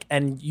audition like,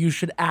 and you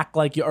should act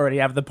like you already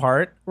have the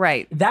part.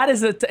 Right. That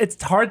is,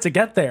 it's hard to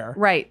get there.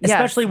 Right.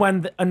 Especially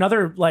when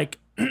another like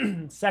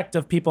sect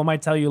of people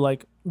might tell you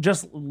like,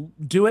 just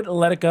do it,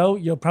 let it go.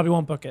 You probably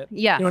won't book it.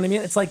 Yeah. You know what I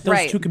mean? It's like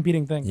those two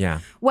competing things. Yeah.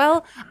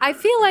 Well, I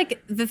feel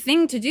like the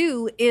thing to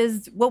do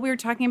is what we were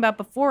talking about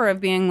before of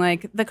being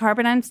like the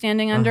carpet I'm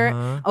standing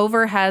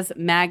over has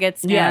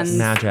maggots and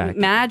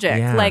magic.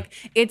 Yeah. Like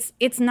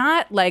it's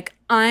not like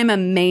I'm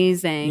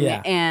amazing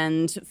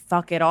and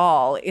fuck it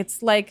all.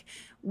 It's like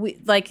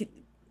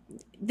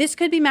this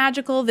could be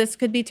magical, this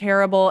could be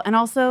terrible, and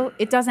also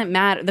it doesn't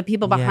matter. The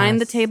people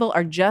behind the table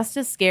are just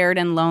as scared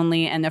and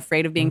lonely and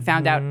afraid of being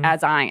found out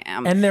as I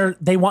am. And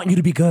they want you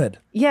to be good.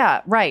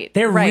 Yeah, right.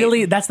 They're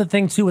really, that's the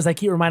thing too, is I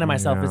keep reminding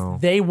myself is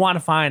they want to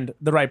find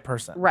the right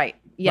person. Right.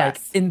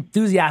 Yes. Like,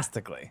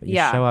 enthusiastically. But you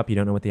show up, you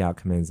don't know what the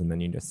outcome is, and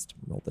then you just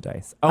roll the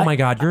dice. Oh my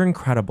God, you're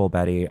incredible,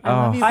 Betty.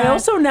 I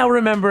also now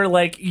remember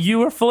like you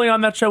were fully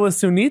on that show with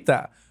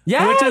Sunita.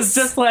 Yes! Which is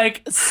just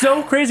like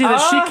so crazy that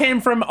she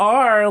came from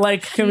our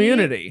like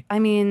community. I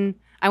mean,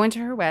 I went to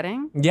her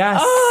wedding.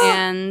 Yes.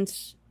 And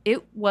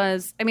it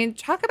was,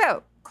 talk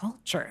about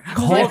culture.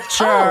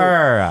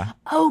 Culture.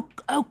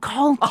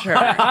 Culture.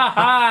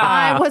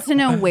 I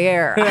wasn't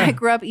aware. I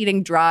grew up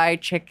eating dry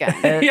chicken.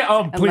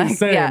 Please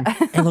say. Yeah.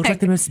 It looked like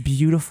the most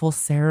beautiful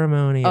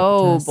ceremony.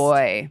 Oh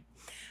boy.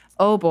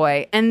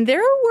 And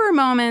there were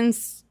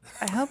moments,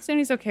 I hope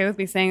Suni's okay with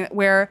me saying that,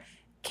 where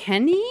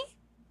Kenny,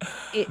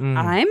 I'm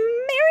married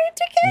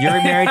to Kenny.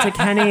 You're married to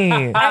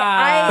Kenny.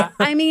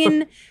 I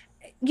mean,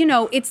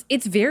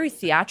 it's very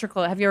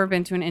theatrical. Have you ever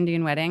been to an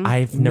Indian wedding?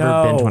 I've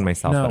never been to one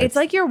myself. No. It's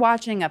like you're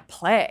watching a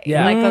play,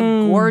 like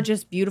a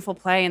gorgeous, beautiful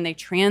play, and they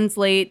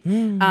translate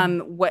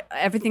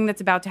everything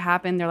that's about to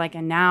happen. They're like,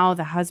 and now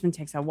the husband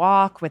takes a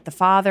walk with the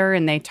father,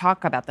 and they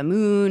talk about the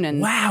moon,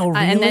 and wow,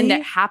 really? And then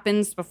that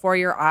happens before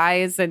your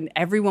eyes, and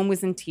everyone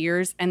was in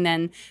tears, and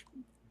then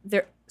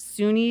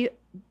Suni.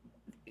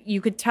 You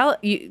could tell,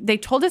 they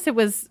told us it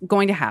was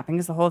going to happen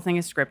because the whole thing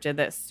is scripted,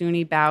 that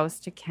Suni bows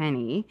to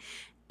Kenny,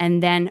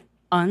 and then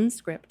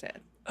unscripted,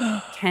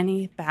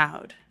 Kenny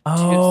bowed to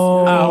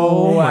Suni.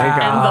 Oh my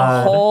God. And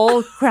the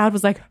whole crowd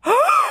was like,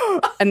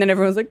 and then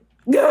everyone was like,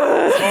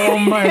 Oh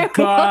my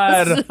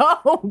God.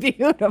 So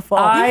beautiful.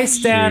 I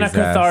stand Jesus.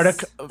 a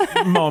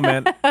cathartic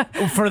moment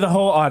for the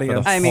whole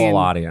audience. The whole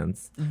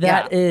audience.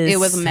 That is it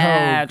was so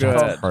magical.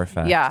 good. That's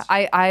perfect. Yeah,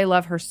 I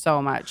love her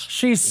so much.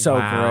 She's so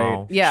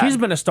Wow. great. Yeah. She's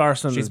been a star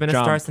since She's been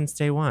jump. a star since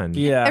day one.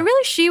 Yeah.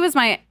 She was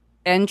my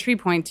entry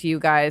point to you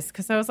guys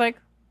because I was like,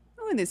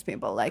 who are these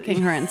people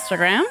liking her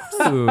Instagram?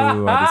 Ooh,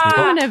 are these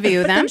people- I want to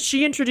view But them. then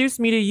she introduced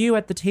me to you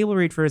at the table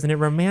read for Isn't It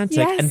Romantic?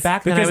 Yes. And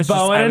back then I Because was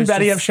Bowen and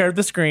Betty just, have shared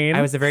the screen.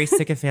 I was a very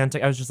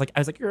sycophantic. I was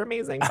like, you're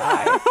amazing.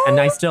 Bye. And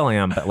I still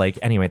am. But like,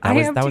 anyway,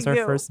 that was our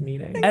first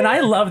meeting. and I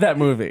love that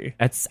movie.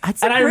 It's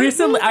And I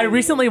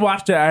recently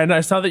watched it, and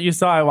I saw that you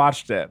saw I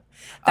watched it.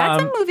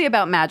 That's a movie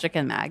about magic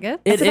and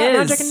maggots. It It's about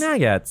is. magic and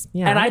maggots.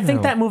 Yeah, And I think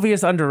know. that movie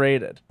is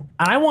underrated.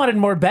 And I wanted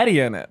more Betty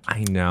in it.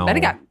 I know.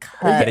 Betty got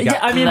cut. Betty got Yeah,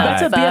 I mean, cut.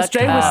 that's what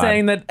BSJ was Cut.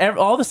 saying, that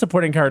all the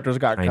supporting characters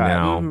got I cut.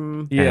 know. Mm-hmm.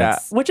 And Yeah,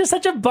 it's which is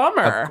such a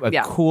bummer. a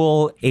Yeah.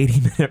 cool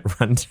 80-minute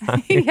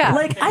runtime. Yeah.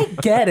 Like, I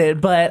get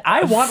it, but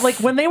I want, like,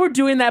 when they were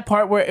doing that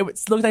part where it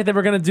looked like they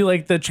were going to do,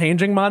 like, the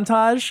changing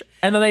montage,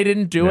 and then they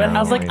didn't do it, No, I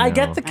was like, I I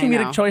get know. the I know.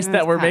 comedic choice It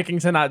that was we're cut. making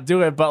to not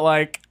do it, but,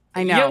 like,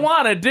 I know. you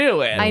want to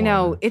do it. I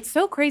know. It's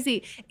so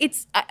crazy.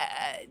 It's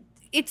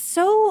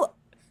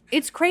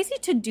crazy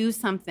to do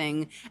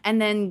something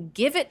and then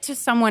give it to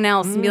someone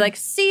else and be like,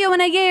 see you in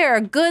a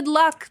year. Good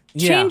luck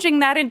Yeah. changing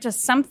that into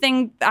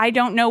something I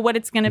don't know what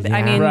it's going to be.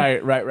 I mean,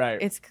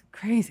 Right. it's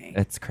crazy.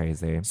 It's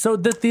crazy. So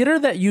the theater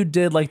that you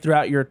did, like,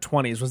 throughout your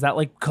 20s, was that,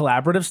 like,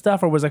 collaborative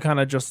stuff, or was it kind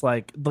of just,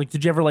 like,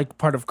 did you ever, like,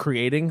 part of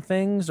creating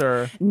things,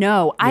 or?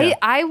 No, Yeah.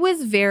 I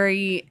was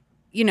very,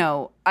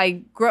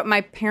 I grew up,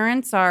 my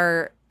parents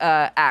are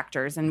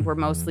actors and were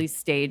mostly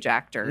stage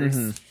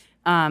actors.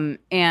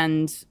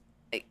 And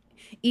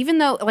even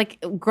though,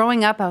 like,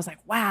 growing up, I was like,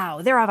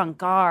 wow, they're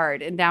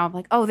avant-garde. And now I'm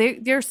like, oh,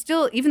 they're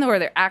still, even though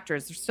they're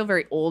actors, they're still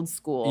very old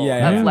school. Yeah,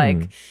 yeah. Of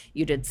like,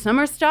 you did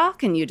summer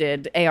stock and you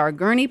did A.R.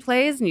 Gurney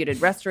plays and you did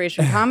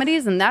restoration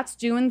comedies, and that's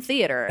doing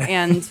theater.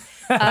 And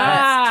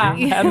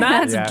And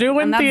that's Yeah.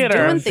 doing And that's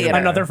theater. doing theater.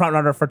 Another front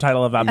runner for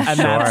title of and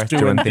that's Sure,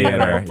 doing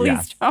theater.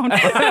 Please don't.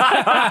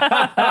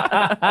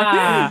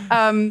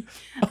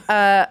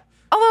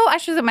 Although I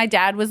should say my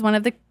dad was one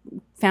of the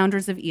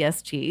founders of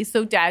EST.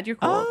 So Dad, you're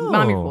cool.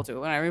 Mom, you're cool too.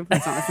 Whatever.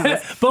 Please don't listen to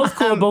this. Both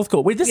cool, both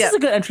cool. Wait, this yeah. is a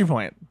good entry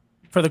point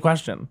for the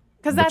question.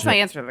 Because that's my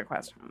answer to the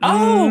question.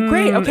 Oh,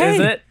 great. Okay. Is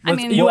it? I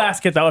mean- you Well,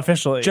 ask it though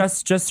officially.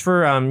 Just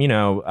for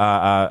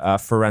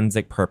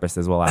forensic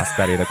purposes, we'll ask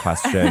Betty the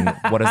question: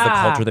 what is the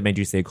culture that made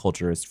you say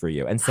culture is for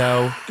you? And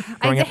so,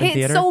 growing up in It's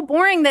theater, so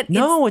boring that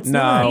No, it's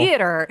not.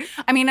 theater.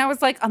 I mean, I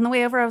was like, on the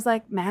way over, I was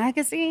like,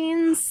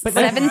 magazines?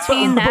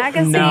 17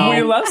 magazines? No.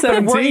 We love But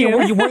weren't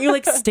 17. weren't you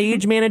like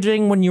stage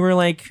managing when you were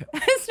like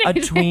a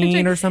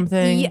tween or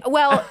something? Yeah,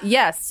 well,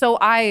 yes. So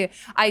I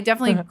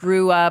definitely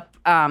grew up.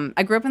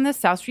 I grew up in the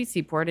South Street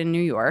Seaport in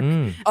New York.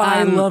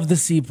 I love the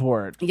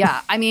Seaport.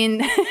 Yeah, I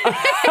mean,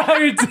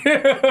 I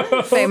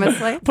do.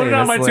 famously. Put it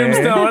on my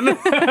Famously. tombstone.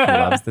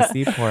 Loves the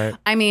seaport.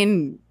 I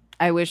mean,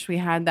 I wish we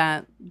had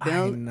that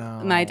built.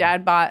 know. My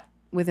dad bought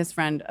with his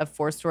friend a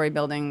 4-story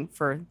building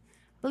for,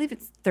 I believe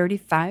it's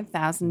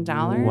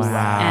 $35,000,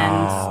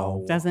 Wow.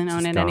 and doesn't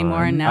own Just it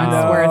anymore. And gone.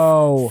 now it's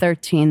No. worth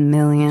 $13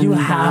 million. You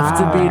have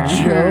to be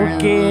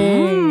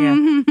joking.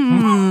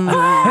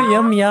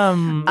 Yum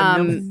yum.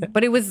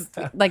 But it was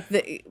like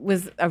it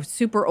was a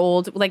super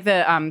old, like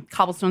the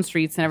cobblestone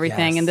streets and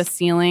everything, and the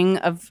ceiling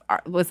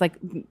was like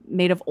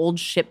made of old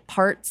ship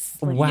parts.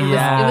 Like, Wow. it was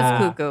Yeah.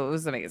 cuckoo. It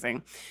was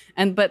amazing,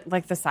 but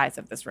like the size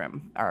of this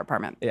room, our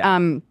apartment. Yeah.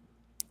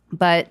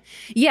 But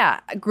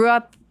yeah, I grew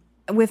up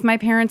with my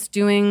parents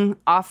doing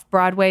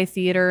off-Broadway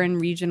theater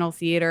and regional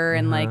theater,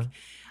 and like,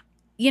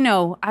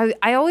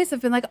 I always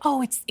have been like,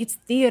 oh, it's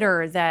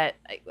theater that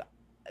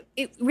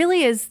it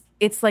really is.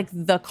 It's like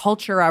the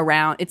culture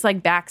around. It's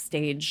like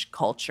backstage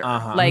culture.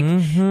 Like,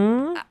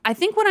 I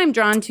think what I'm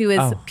drawn to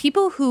is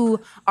people who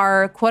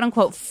are quote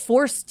unquote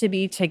forced to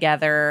be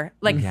together,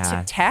 like Yes.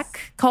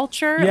 tech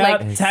culture, Yeah,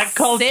 like tech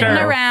culture. sitting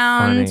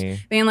around, Funny.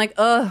 being like,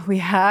 oh, we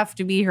have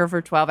to be here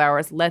for 12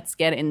 hours. Let's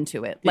get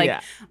into it. Like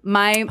Yeah.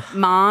 my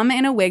mom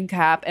in a wig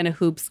cap and a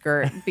hoop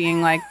skirt,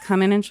 being like,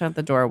 come in and shut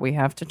the door. We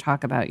have to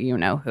talk about you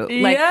know who.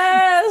 Like,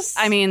 yes.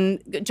 I mean,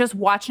 just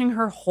watching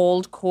her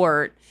hold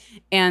court,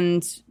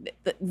 and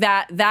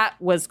that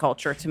was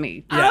culture to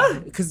me.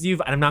 Because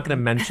and I'm not going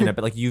to mention it,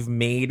 but like you've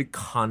made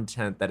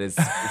content that is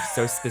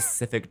so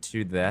specific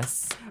to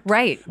this.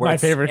 Right. where My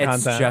it's- favorite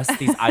it's content. just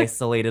these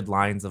isolated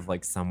lines of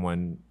like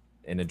someone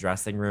in a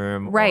dressing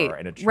room Right, or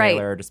in a right.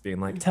 trailer just being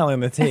like,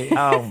 telling the tea.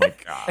 oh my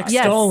God.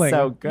 Yes. Extolling.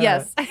 So good.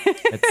 Yes.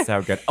 It's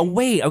so good. Oh,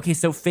 wait. Okay.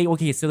 So,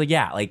 like,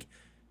 yeah, like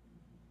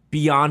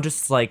beyond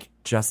just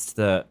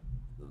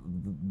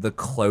the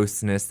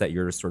closeness that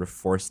you're sort of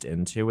forced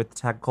into with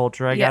tech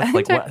culture, I guess.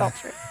 Like tech what?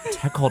 culture.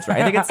 Tech culture.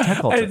 I think it's tech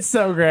culture. It's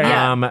so great.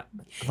 Yeah.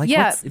 Like,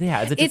 Yeah. is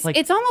it just like,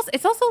 it's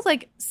also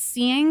like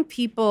seeing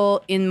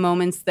people in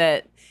moments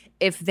that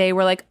if they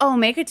were like, oh,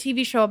 make a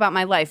TV show about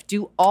my life,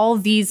 do all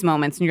these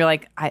moments, and you're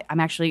like, I'm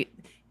actually.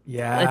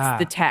 Yeah. It's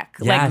the tech,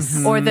 Yes.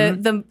 like, or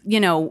the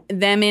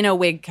them in a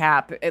wig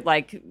cap,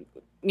 like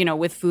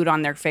with food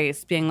on their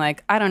face, being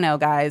like, I don't know,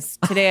 guys,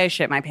 today I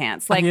shit my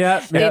pants. Like,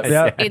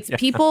 it's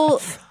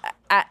people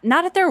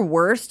not at their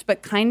worst,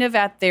 but kind of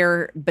at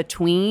their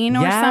between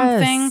or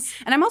something.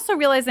 And I'm also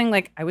realizing,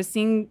 like, I was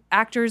seeing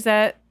actors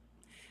at,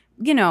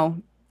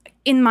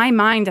 in my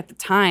mind at the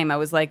time, I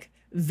was like,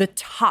 the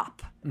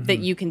top that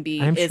you can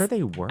be I'm is sure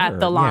they were. at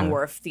the Long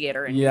Wharf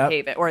Theater in New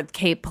Haven or the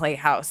Cape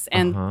Playhouse.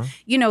 And,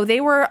 they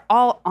were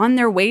all on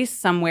their way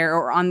somewhere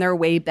or on their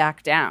way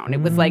back down.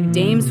 It was like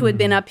dames who had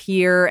been up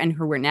here and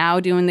who were now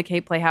doing the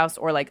Cape Playhouse,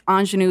 or like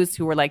ingenues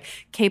who were like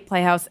Cape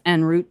Playhouse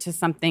en route to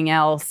something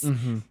else.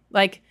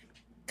 Like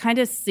kind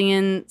of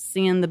seeing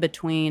the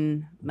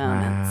between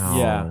moments. Wow.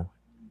 Yeah.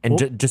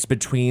 And just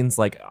betweens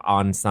like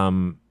on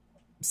some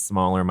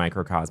smaller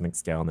microcosmic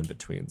scale and then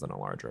betweens on a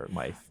larger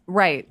life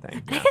right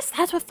thing. I guess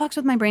that's what fucks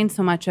with my brain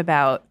so much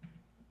about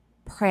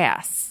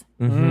press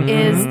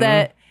is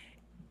that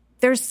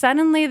there's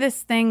suddenly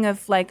this thing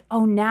of like,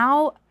 oh,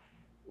 now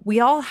we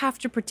all have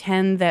to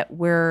pretend that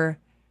we're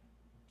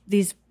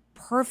these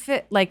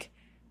perfect, like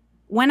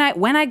when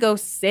I go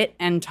sit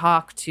and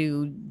talk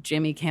to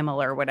Jimmy Kimmel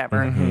or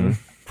whatever,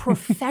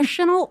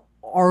 professional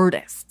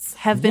artists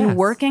have been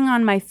working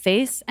on my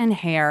face and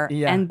hair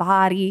and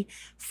body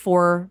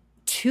for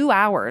 2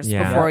 hours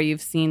before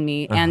you've seen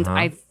me. And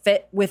I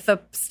fit with a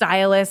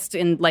stylist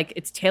and like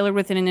it's tailored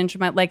within an inch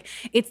of my, like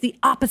it's the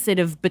opposite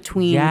of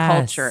between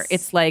culture.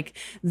 It's like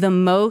the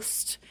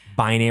most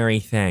binary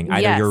thing.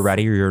 Either you're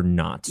ready or you're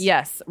not.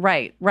 Yes.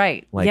 Right.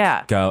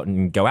 Like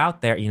go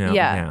out there,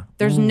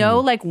 There's no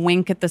like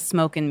wink at the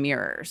smoke and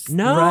mirrors.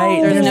 No.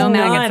 Right. There's no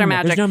maggots or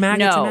magic. There's no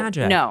maggots or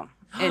magic. No.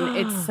 And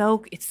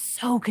it's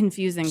so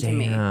confusing to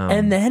me.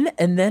 And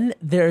then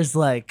there's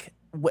like,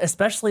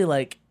 especially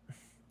like,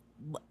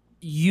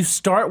 you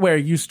start where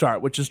you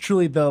start, which is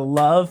truly the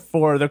love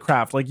for the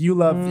craft. Like you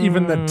love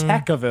even the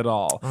tech of it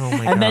all. Oh my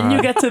and God. then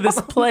you get to this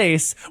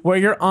place where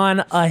you're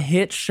on a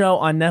hit show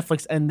on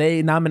Netflix and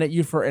they nominate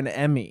you for an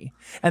Emmy.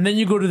 And then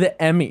you go to the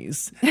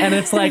Emmys and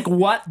it's like,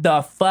 what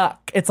the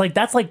fuck? It's like,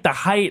 that's like the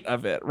height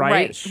of it,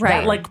 right?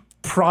 Right. That like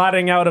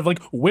prodding out of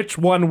like, which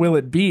one will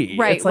it be?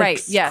 Right, it's like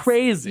right. Yes.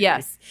 Crazy.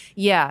 Yes.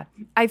 Yeah.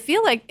 I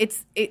feel like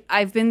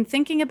I've been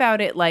thinking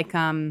about it like,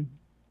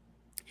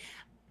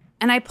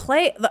 and I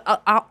play,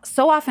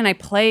 so often I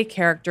play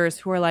characters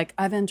who are like,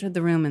 I've entered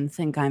the room and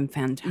think I'm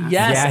fantastic.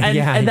 Yes,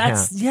 and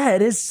that's,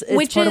 it is,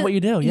 it's part of what you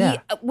do,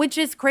 which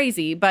is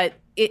crazy, but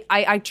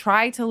I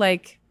try to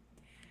like,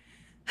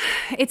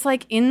 it's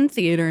like in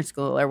theater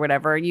school or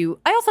whatever. I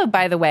also,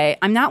 by the way,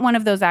 I'm not one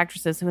of those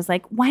actresses who was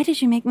like, why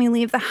did you make me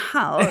leave the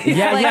house?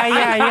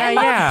 I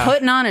love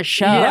putting on a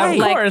show. Yeah, of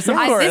course.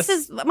 This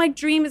is my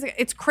dream.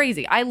 It's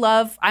crazy. I'm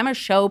a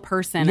show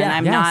person and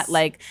I'm not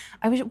like,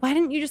 why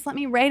didn't you just let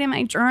me write in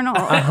my journal?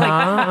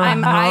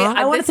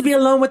 I wanted to be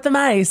alone with the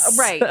mice.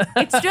 Right.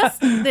 It's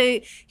just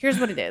here's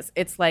what it is.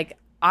 It's like,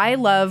 I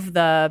love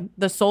the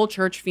Soul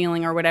Church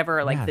feeling or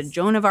whatever, like the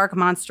Joan of Arc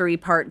monster-y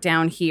part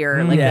down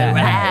here, like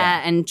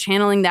and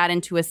channeling that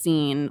into a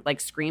scene,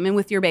 like screaming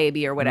with your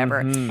baby or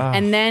whatever.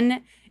 And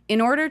then in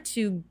order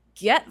to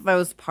get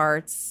those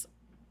parts,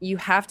 you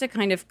have to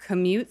kind of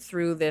commute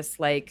through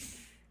this like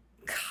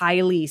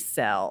Kylie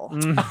cell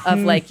of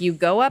like, you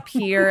go up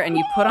here and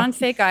you put on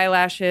fake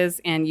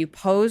eyelashes and you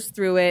pose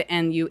through it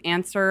and you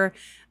answer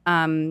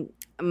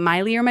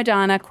Miley or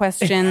Madonna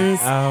questions,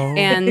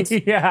 and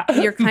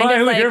you're kind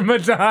Miley of like or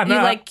Madonna.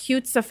 you like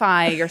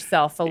cutesify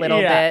yourself a little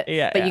bit,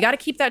 but you got to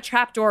keep that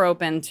trap door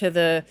open to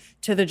the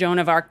Joan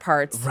of Arc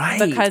parts, right?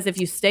 Because if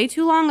you stay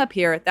too long up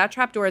here, that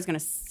trap door is going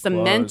to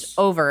cement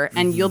over,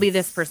 and you'll be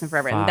this person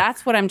forever. And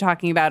that's what I'm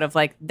talking about. Of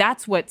like,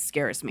 that's what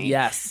scares me.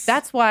 Yes,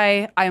 that's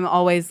why I'm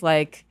always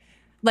like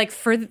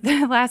for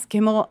the last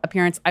Kimmel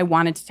appearance, I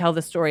wanted to tell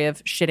the story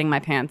of shitting my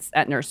pants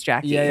at Nurse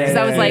Jackie. Because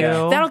I was like,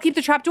 that'll keep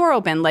the trap door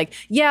open. Like,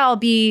 I'll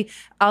be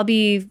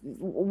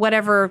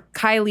whatever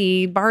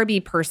Kylie Barbie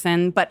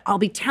person, but I'll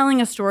be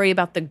telling a story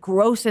about the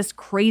grossest,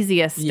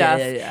 craziest stuff.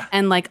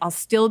 And like, I'll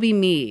still be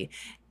me.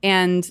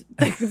 And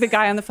the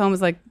guy on the phone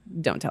was like,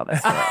 don't tell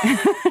that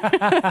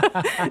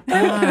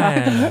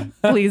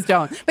story. Please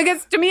don't.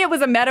 Because to me, it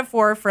was a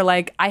metaphor for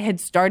like, I had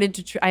started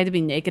to, I had to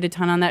be naked a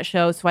ton on that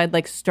show. So I'd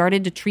like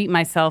started to treat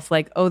myself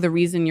like, oh, the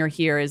reason you're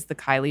here is the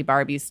Kylie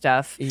Barbie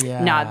stuff,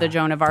 not the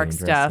Joan of Arc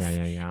stuff.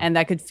 And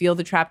I could feel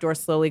the trapdoor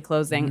slowly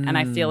closing. And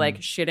I feel like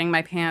shitting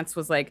my pants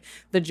was like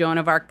the Joan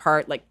of Arc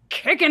part, like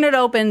kicking it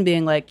open,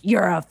 being like,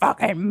 you're a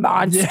fucking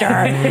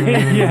monster.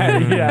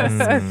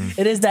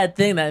 It is that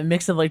thing, that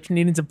mix of like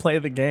needing to play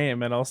the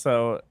game and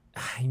also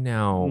I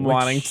know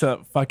wanting to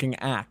fucking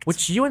act,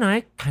 which you and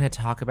I kind of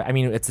talk about. I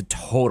mean, it's a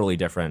totally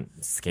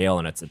different scale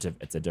and it's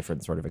a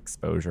different sort of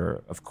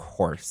exposure, of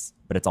course,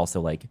 but it's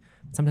also like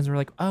sometimes we're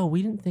like, oh,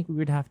 we didn't think we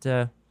would have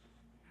to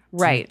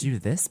do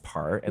this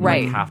part and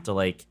like have to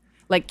like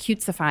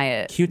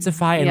cutesify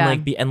and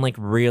like be and like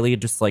really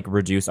just like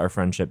reduce our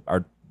friendship,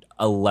 our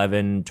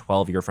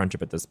 11-12 year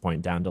friendship at this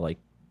point down to like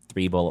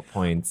 3 bullet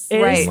points.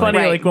 It's funny,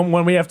 like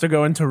when we have to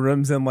go into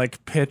rooms and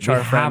like pitch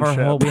our friendship. We have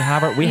our whole thing. I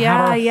bet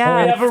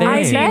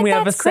we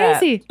have that's a set.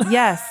 crazy.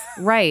 Yes,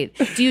 right.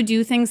 Do you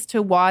do things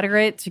to water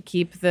it to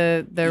keep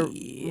the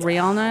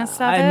realness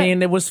of it? I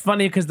mean, it was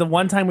funny because the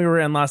one time we were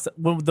in well,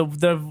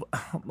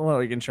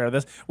 we can share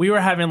this. We were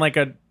in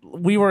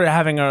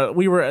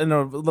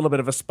a little bit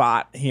of a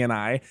spot, he and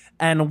I,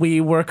 and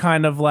we were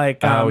kind of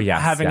like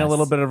having a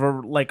little bit of a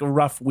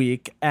rough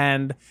week,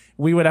 and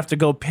we would have to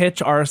go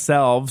pitch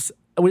ourselves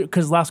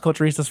because Las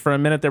Culturistas for a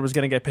minute there was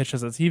going to get pitched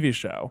as a TV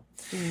show.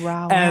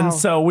 Wow. And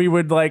so we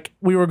were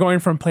going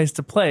from place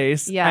to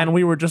place, and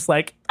we were just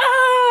like,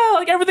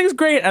 everything's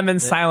great, and then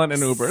silent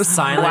in Ubers.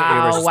 Silent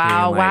wow, Ubers.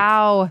 Wow,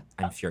 wow.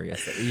 I'm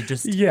furious. You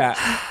just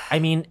I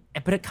mean,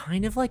 but it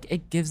kind of like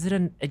it gives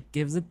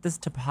it this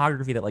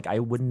topography that like I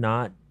would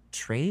not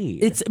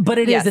trade.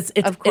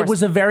 It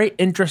was a very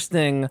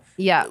interesting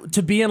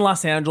to be in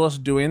Los Angeles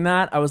doing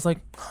that. I was like,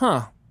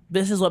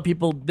 this is what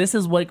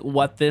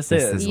this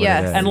is.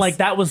 Yes. And like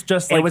that was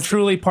just like it was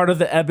truly part of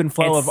the ebb and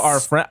flow of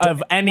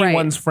of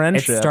anyone's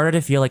friendship. It started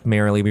to feel like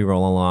merrily we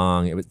roll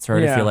along. It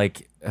started to feel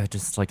like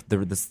just like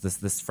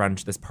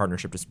this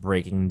partnership just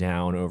breaking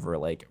down over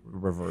like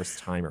reverse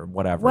time or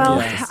whatever. Well,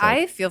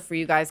 I feel for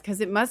you guys because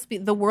it must be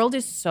the world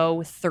is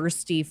so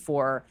thirsty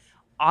for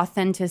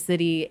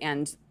authenticity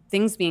and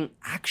things being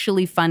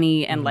actually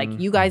funny and like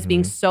you guys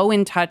being so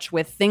in touch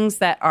with things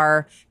that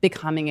are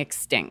becoming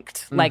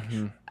extinct. Like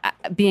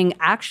being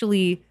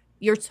actually,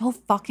 you're so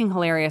fucking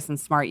hilarious and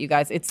smart, you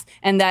guys.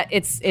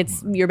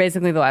 You're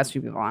basically the last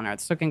few people on earth.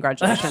 So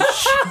congratulations.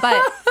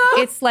 But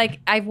it's like,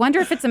 I wonder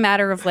if it's a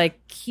matter of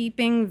like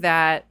keeping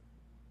that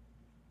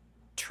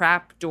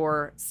trap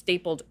door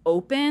stapled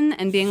open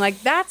and being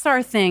like, that's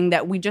our thing,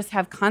 that we just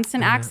have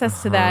constant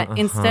access to that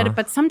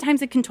but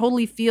sometimes it can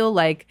totally feel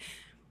like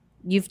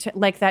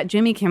like that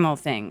Jimmy Kimmel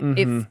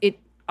thing.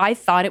 I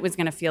thought it was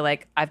going to feel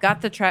like I've got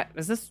the track.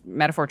 Is this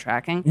metaphor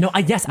tracking? No,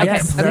 I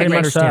completely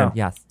understand.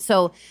 Yes.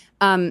 So,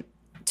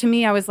 to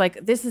me, I was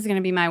like, this is going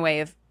to be my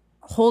way of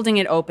holding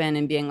it open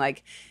and being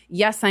like,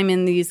 yes, I'm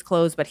in these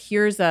clothes, but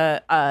here's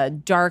a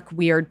dark,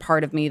 weird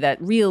part of me that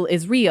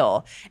is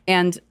real.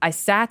 And I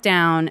sat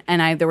down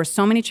and there were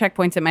so many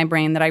checkpoints in my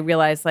brain that I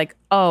realized like,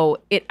 oh,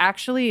 it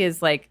actually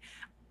is like,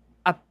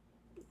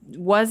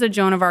 was a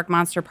Joan of Arc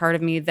monster part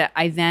of me that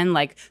I then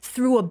like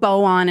threw a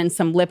bow on and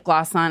some lip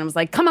gloss on and was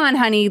like, come on,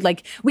 honey,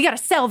 like we got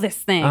to sell this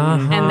thing.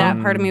 And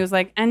that part of me was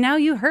like, and now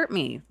you hurt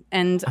me.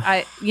 And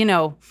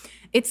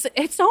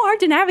it's so hard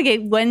to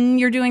navigate when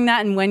you're doing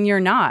that and when you're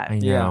not. I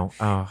know.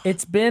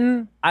 It's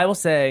been, I will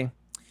say,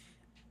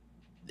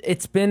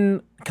 it's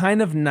been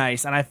kind of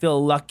nice and I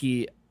feel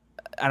lucky.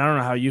 I don't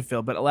know how you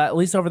feel, but at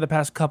least over the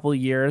past couple of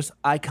years,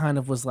 I kind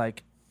of was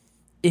like,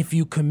 if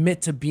you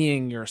commit to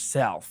being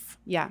yourself,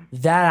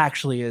 that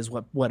actually is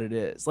what it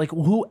is. Like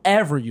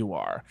whoever you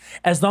are,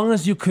 as long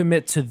as you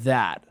commit to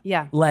that,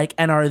 like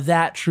and are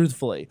that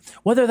truthfully,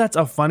 whether that's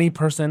a funny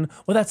person,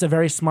 whether that's a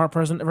very smart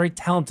person, a very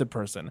talented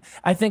person.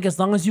 I think as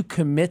long as you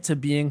commit to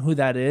being who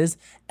that is,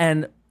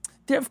 and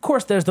of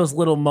course there's those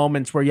little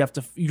moments where you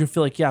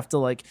feel like you have to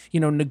like,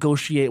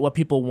 negotiate what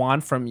people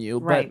want from you.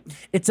 Right. But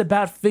it's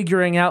about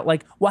figuring out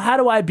like, well, how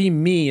do I be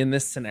me in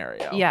this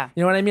scenario? Yeah.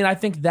 You know what I mean? I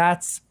think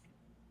that's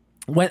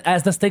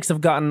as the stakes have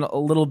gotten a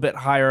little bit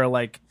higher,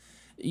 like,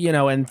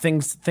 and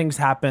things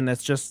happen.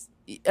 It's just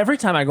every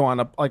time I go on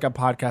a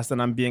podcast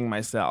and I'm being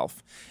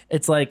myself,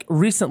 it's like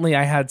recently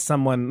I had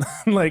someone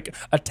like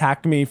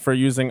attack me for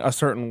using a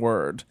certain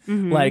word.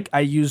 Like I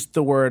used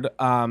the word,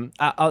 I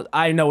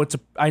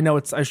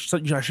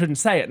shouldn't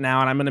say it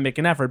now and I'm going to make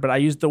an effort, but I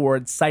used the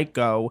word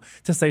psycho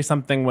to say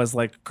something was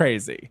like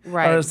crazy,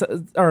 right?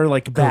 Or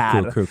like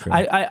bad. Cool.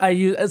 I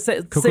used say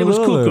it was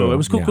cuckoo. It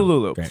was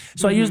cuckoo. Yeah,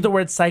 so I used the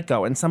word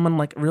psycho and someone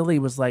like really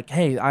was like,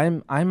 hey,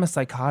 I'm a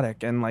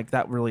psychotic and like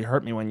that really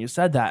hurt me when you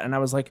said that. And I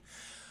was like,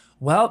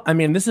 well, I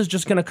mean, this is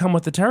just going to come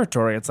with the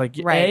territory. It's like,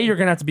 A, you're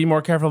going to have to be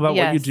more careful about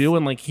what you do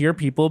and like hear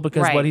people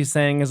because what he's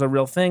saying is a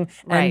real thing.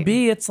 And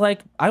B, it's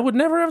like, I would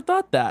never have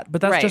thought that.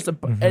 But that's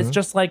it's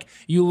just like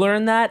you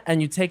learn that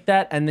and you take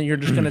that and then you're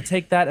just going to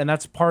take that. And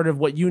that's part of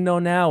what you know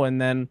now.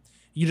 And then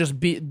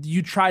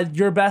you try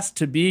your best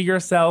to be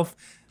yourself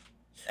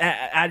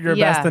at your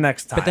best the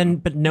next time.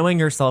 But knowing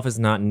yourself is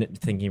not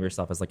thinking of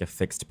yourself as like a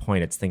fixed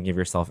point. It's thinking of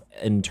yourself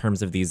in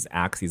terms of these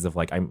axes of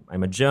like I'm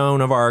a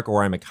Joan of Arc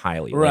or I'm a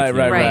Kylie.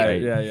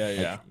 Right.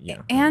 Yeah.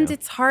 And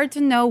it's hard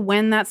to know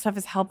when that stuff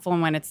is helpful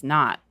and when it's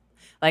not.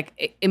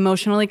 Like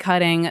Emotionally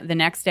Cutting, the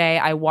next day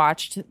I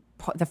watched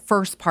the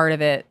first part of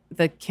it,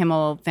 the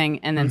Kimmel thing,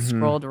 and then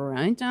scrolled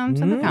right down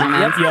to the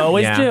comments. Yep, you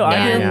always do.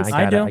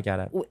 I get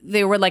it.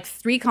 There were like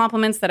 3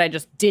 compliments that I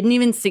just didn't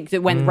even see.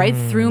 That went right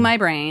through my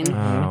brain.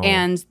 Oh.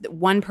 And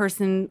one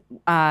person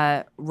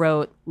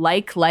wrote,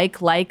 like.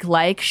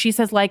 She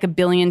says like 1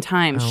 billion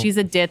times. She's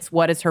a ditz.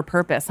 What is her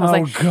purpose? I was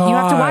like, God. you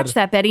have to watch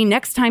that, Betty.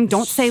 Next time,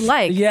 don't say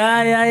like.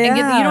 Yeah. And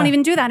you don't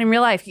even do that in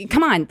real life.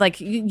 Come on. Like,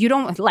 you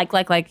don't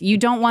like. You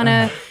don't want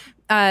to...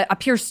 a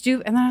pure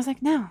stoop. And then I was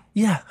like, no.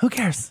 Yeah, who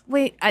cares?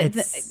 Wait,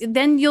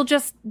 then you'll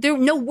just,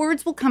 no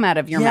words will come out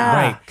of your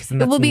mouth.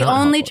 Right. It will be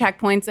only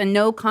checkpoints and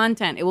no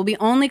content. It will be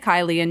only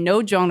Kylie and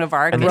no Joan of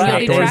Arc. And the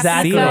trapdoor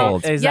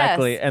sealed.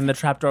 Exactly. Yes. And the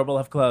trapdoor will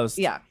have closed.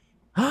 Yeah.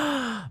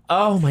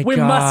 Oh my God. We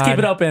must keep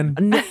it open.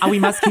 No, we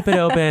must keep it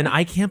open.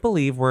 I can't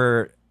believe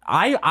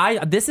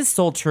this is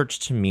Soul Church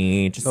to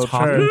me, just Soul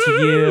talking Church. to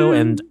you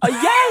and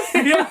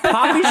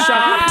coffee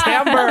shop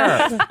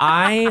timbre.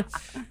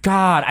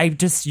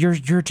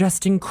 You're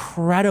just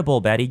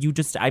incredible, Betty. You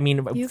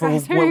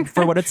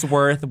for what it's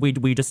worth,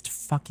 we just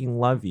fucking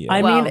love you.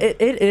 I mean,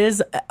 it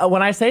is.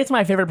 When I say it's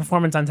my favorite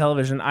performance on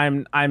television,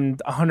 I'm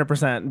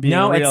 100% being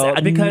real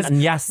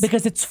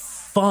because it's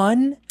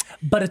fun,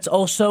 but it's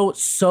also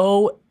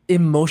so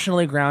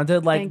emotionally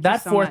grounded. Like Thank that you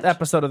so fourth much.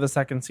 episode of the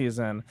second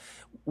season.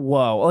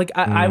 Whoa! Like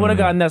I would have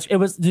gotten this. It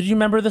was. Did you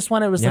remember this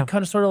one? It was like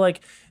kind of sort of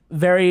like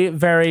very,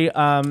 very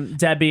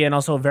Debbie, and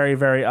also very,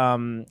 very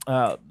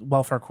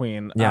welfare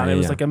queen. It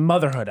was like a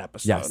motherhood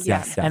episode.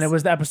 Yes. And it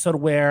was the episode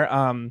where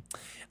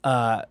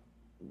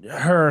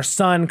her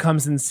son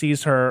comes and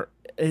sees her.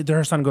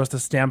 Her son goes to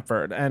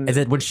Stanford, and is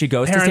it when she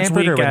goes to Parents'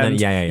 Stanford or when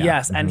Weekend,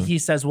 Yes, and he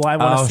says, "Well, I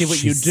want to see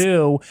what you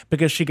do,"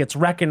 because she gets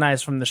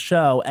recognized from the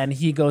show, and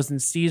he goes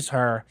and sees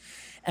her.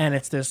 And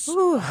it's this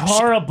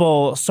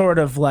horrible sort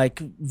of like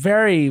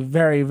very,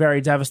 very,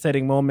 very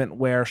devastating moment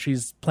where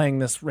she's playing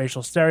this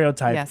racial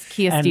stereotype. Yes,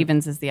 Kia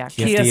Stevens is the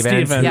actress. Kia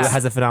Stevens, who Yeah.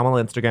 has a phenomenal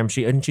Instagram.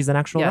 She's an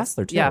actual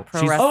wrestler too. Yeah,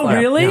 pro She's- wrestler. Oh,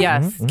 really? Yeah.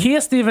 Mm-hmm. Yes. Kia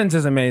Stevens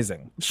is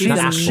amazing. She's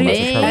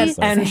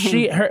amazing. and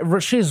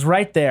she's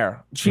right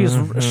there. She's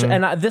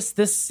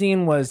this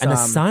scene was and the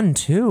son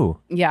too.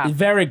 Yeah.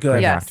 very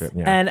good. Yes. Actor,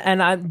 yeah.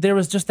 And there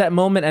was just that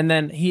moment, and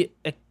then he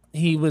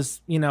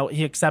was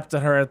he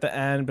accepted her at the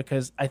end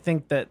because I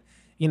think that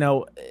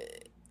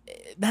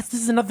this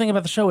is another thing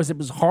about the show is it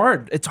was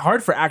hard. It's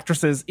hard for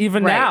actresses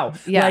even Right. now.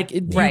 Yeah.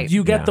 Like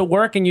you get the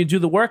work and you do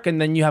the work and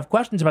then you have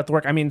questions about the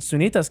work. I mean,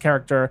 Sunita's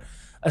character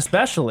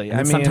especially.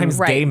 And sometimes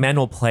gay men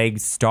will play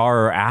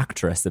star or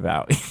actress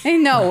about. I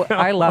know.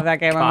 I love that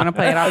game. I'm going to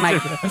play it on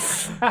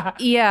my...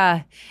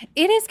 Yeah.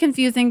 It is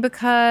confusing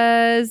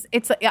because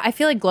I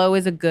feel like Glow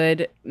is a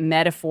good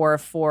metaphor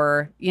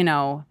for,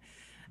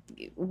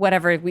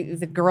 whatever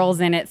the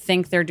girls in it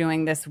think they're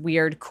doing this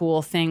weird,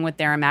 cool thing with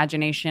their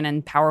imagination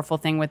and powerful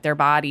thing with their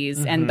bodies.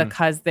 Mm-hmm. And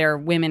because they're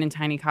women in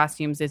tiny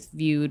costumes, it's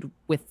viewed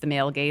with the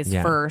male gaze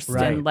first.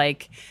 Right. And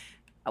like,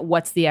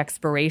 what's the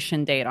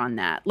expiration date on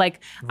that? Like,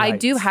 I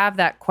do have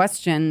that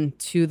question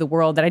to the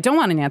world that I don't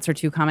want an answer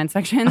to comment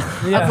section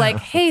of like,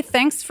 hey,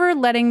 thanks for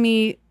letting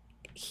me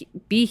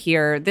be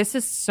here. This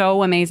is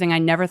so amazing. I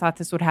never thought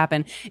this would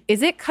happen.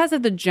 Is it because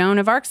of the Joan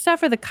of Arc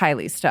stuff or the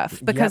Kylie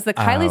stuff? Because the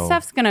Kylie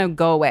stuff's going to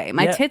go away.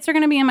 My tits are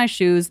going to be in my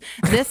shoes.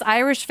 This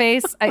Irish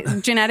face,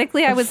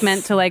 genetically, I was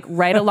meant to like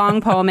write a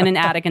long poem in an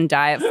attic and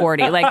die at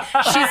 40. Like,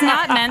 she's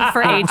not meant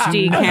for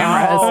HD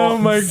cameras. Oh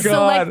my God.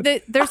 So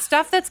like, there's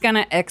stuff that's going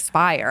to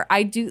expire.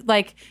 I do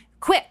like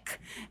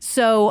quick.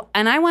 So,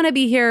 and I want to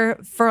be here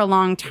for a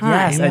long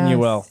time. Yes, and you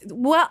will.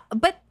 Well,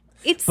 but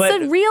it's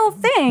a real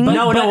thing. I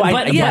get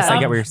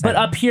what you're saying. But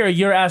up here,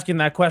 you're asking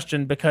that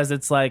question because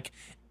it's like,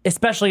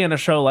 especially in a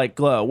show like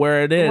Glow,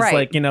 where it is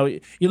like, you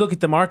look at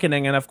the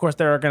marketing, and of course,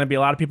 there are going to be a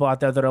lot of people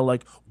out there that are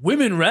like,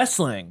 women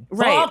wrestling.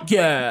 Right. Fuck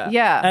yeah.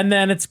 Yeah. And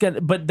then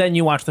but then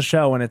you watch the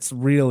show, and it's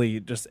really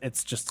just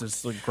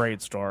this like,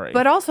 great story.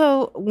 But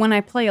also, when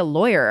I play a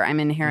lawyer, I'm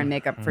in hair and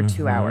makeup for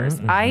 2 hours.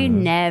 I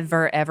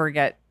never, ever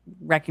get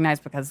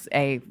recognized because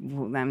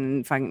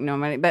I'm fucking no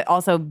money, but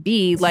also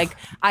B, like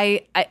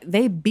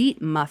they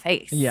beat my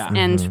face,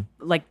 and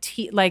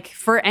like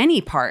for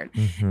any part,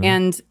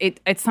 and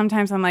it's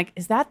sometimes I'm like,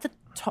 is that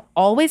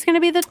always going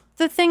to be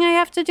the thing I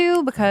have to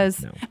do?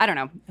 Because I don't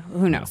know,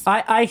 who knows?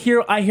 I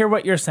hear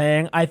what you're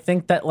saying. I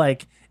think that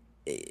like.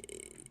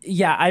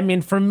 Yeah, I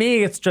mean, for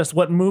me, it's just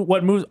what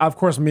moves. Of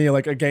course, me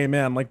like a gay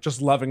man, like just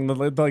loving the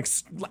like.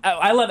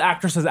 I love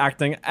actresses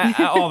acting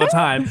all the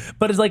time,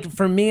 but it's like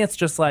for me, it's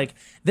just like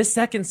this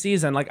second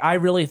season. Like I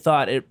really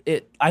thought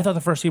I thought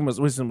the first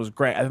season was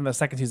great. I think the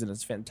second season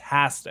is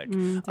fantastic,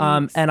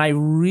 and I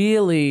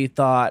really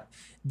thought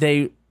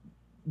that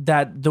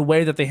the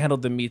way that they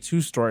handled the Me Too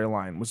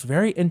storyline was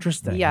very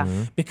interesting. Yeah,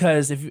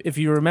 because if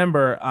you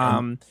remember,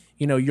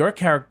 your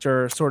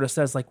character sort of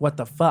says like, "What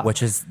the fuck,"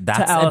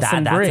 that's a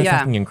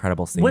fucking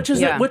incredible scene. Which is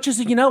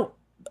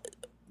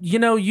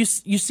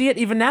you see it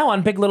even now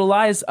on Big Little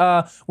Lies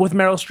with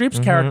Meryl Streep's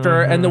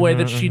character and the way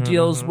that she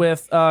deals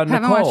with Nicole.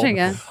 Haven't watched it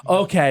yet.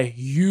 Okay,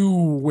 you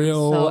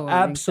will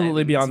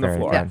absolutely be on the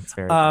floor.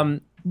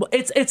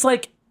 It's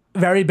like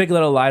very Big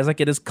Little Lies. Like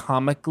it is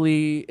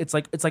comically, it's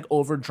like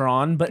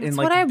overdrawn, but in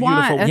like what I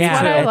beautiful want. ways.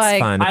 That's what I like.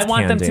 Fun. I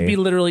want them to candy. be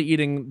literally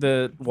eating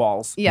the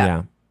walls.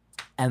 Yeah.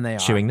 And they are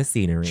chewing the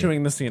scenery.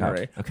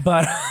 Okay.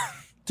 But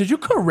Did you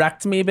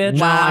correct me, bitch?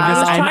 Wow. I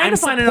was trying to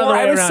find another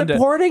way around it.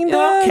 supporting this.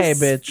 Okay,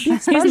 bitch.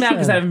 He's mad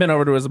because I haven't been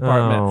over to his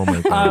apartment. Oh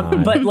my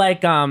God. But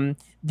like,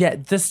 yeah,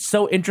 this is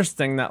so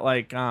interesting that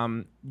like,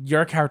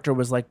 your character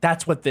was like,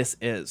 that's what this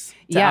is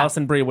to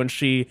Alison Brie when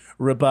she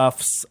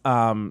rebuffs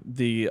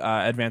the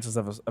advances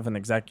of an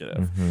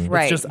executive.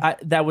 Right. It's just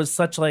that was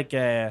such like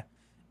it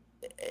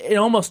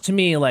almost to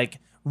me like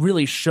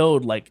really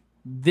showed like.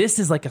 This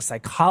is like a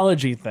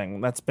psychology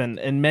thing that's been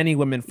in many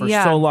women for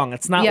so long.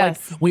 It's not like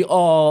we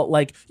all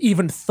like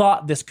even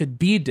thought this could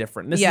be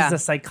different. This is a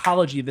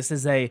psychology. This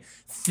is a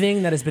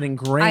thing that has been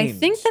ingrained. I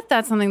think that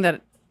that's something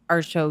that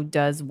our show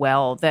does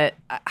well. That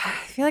I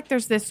feel like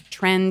there's this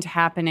trend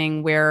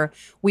happening where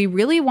we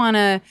really want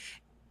to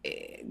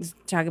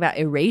talk about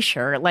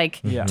erasure, like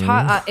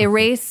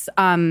erase,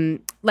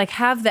 like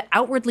have the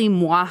outwardly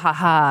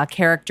mwahaha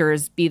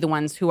characters be the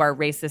ones who are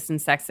racist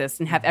and sexist,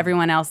 and have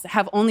everyone else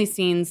have only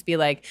scenes be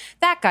like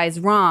that guy's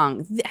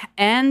wrong,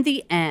 and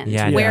the end.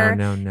 Where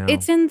no.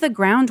 it's in the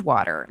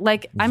groundwater.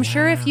 Like I'm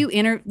sure if you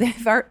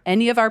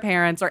any of our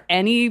parents or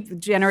any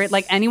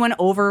like anyone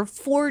over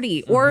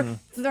 40 or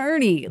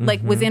 30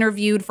 like was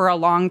interviewed for a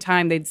long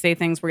time, they'd say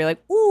things where you're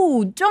like,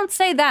 ooh, don't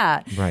say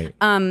that. Right.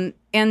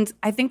 And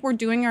I think we're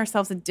doing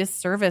ourselves a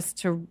disservice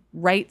to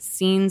write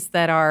scenes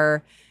that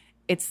are,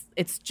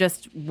 it's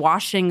just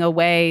washing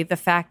away the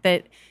fact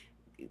that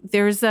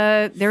there's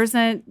a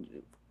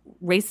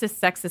racist,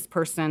 sexist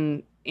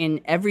person in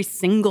every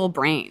single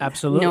brain.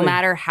 Absolutely. No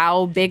matter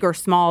how big or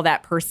small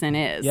that person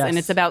is. Yes. And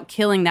it's about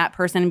killing that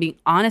person and being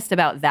honest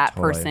about that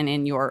person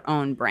in your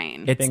own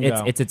brain.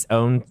 It's its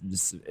own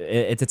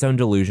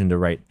delusion to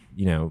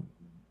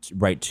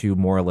write two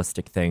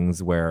moralistic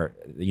things where,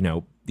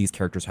 these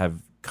characters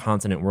have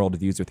consonant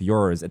worldviews with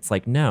yours. It's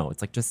like, no,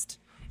 it's like just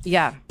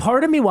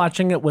part of me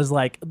watching it was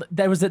like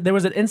there was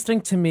an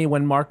instinct to me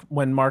when Mark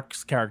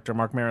Maron's character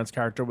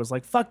was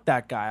like, fuck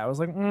that guy. I was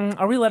like,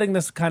 are we letting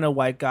this kind of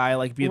white guy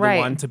like be the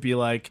one to be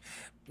like,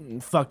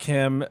 fuck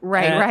him?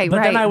 But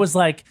then I was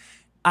like,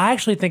 I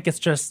actually think it's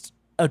just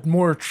a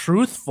more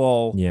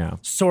truthful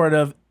sort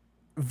of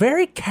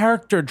very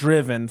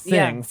character-driven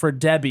thing for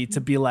Debbie to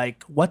be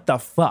like, what the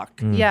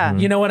fuck? Yeah.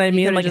 You know what I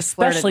mean? could've Like, just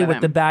flirted especially with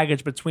him. the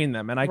baggage between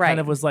them. And I kind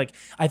of was like,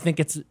 I think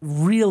it's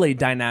really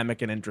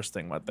dynamic and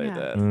interesting what they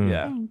did.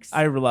 Yeah. Thanks.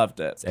 I loved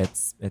it.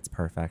 it's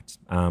perfect.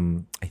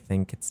 I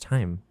think it's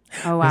time.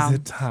 Oh, wow. Is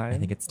it time? I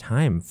think it's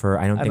time for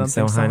I don't think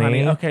so,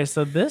 honey. Okay,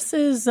 so this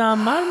is I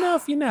don't know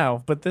if you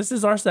know, but this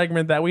is our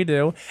segment that we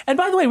do. And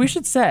by the way, we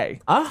should say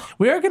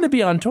we are going to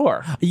be on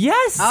tour.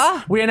 Yes.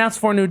 We announced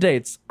 4 new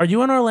dates. Are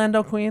you in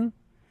Orlando, Queen?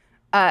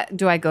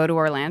 Do I go to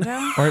Orlando?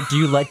 Or do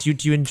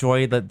you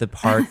enjoy the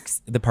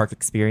parks, the park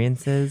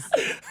experiences?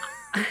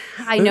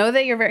 I know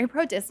that you're very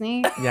pro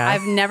Disney. Yeah.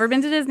 I've never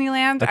been to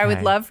Disneyland. I would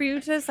Okay. love for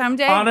you to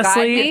someday guide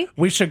Honestly, me.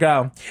 we should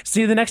go.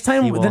 See, the next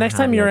time will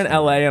have you're your in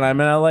time. LA and I'm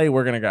in LA,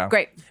 we're gonna go.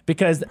 Great.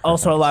 Because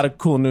also a lot of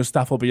cool new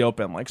stuff will be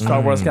open, like Star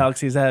Wars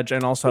Galaxy's Edge,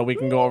 and also we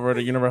can go over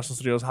to Universal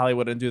Studios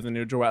Hollywood and do the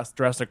new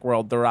Jurassic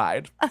World: The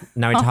Ride,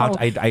 Now I talked.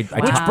 I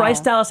which talked.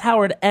 Bryce Dallas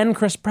Howard and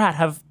Chris Pratt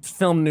have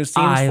filmed new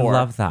scenes I for.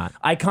 love that.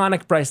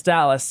 Iconic Bryce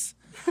Dallas,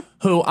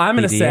 who I'm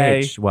gonna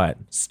say BDH, what?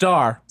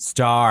 star,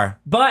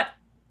 But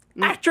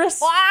actress.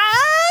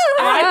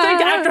 I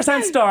think actress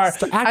and star.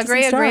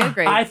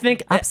 Agree. I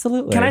think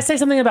Absolutely. Can I say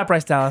something about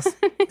Bryce Dallas?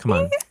 Come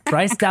on.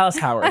 Bryce Dallas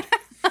Howard.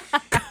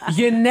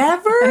 You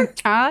never.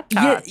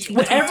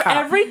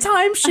 Every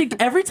time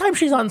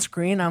she's on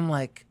screen, I'm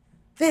like,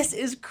 this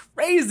is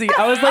crazy.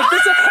 I was like,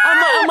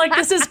 I'm like,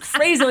 this is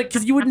crazy. Like,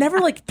 because you would never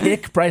like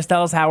pick Bryce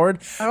Dallas Howard,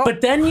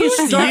 but then you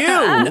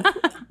start.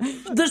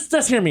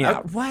 Just hear me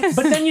out. What?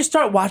 But then you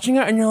start watching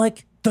her, and you're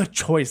like, the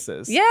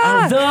choices.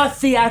 Yeah. The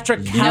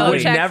theatricality. No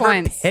would never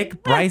checkpoints.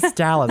 pick Bryce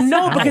Dallas.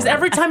 No, because Howard.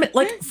 every time,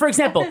 for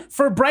example,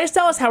 for Bryce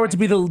Dallas Howard to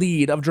be the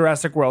lead of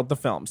Jurassic World, the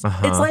films,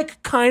 it's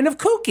like kind of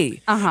kooky.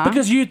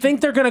 Because you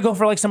think they're going to go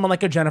for like someone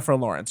like a Jennifer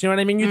Lawrence. You know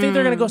what I mean? You think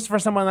they're going to go for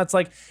someone that's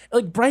like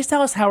Bryce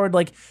Dallas Howard,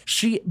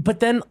 but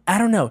then, I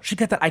don't know, she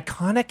got that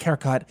iconic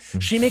haircut.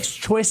 She makes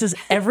choices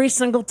every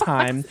single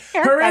time.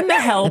 Her and The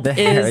Help The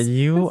hair. is...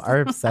 You are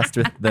obsessed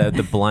with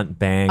the blunt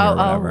bang or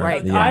whatever.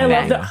 right. Yeah, I love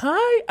yeah.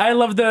 the I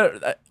love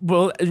the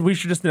well. We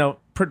should just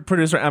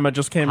producer Emma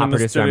just came Hot in the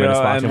producer Emma studio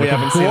just walked and in we with a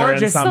haven't seen her in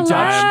gorgeous some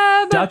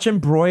time. Dutch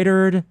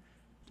embroidered.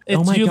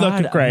 Oh my You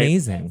God, look great.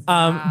 amazing.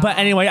 But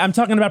anyway, I'm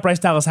talking about Bryce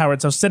Dallas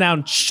Howard. So sit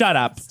down, shut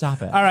up,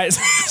 Stop it. All right.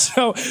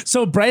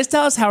 So Bryce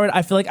Dallas Howard.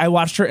 I feel like I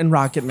watched her in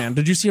Rocket Man.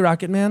 Did you see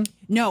Rocket Man?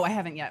 No, I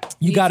haven't yet.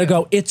 You got to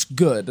go. It's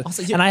good.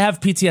 Also, and I have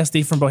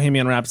PTSD from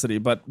Bohemian Rhapsody,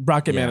 but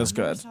Rocket Man is I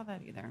good. saw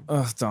that either.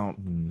 Ugh,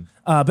 don't.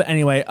 But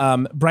anyway,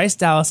 Bryce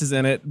Dallas is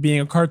in it,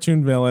 being a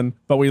cartoon villain,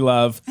 but we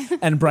love.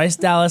 And Bryce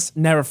Dallas,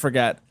 never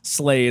forget,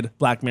 Slade,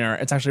 Black Mirror.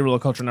 It's actually Rule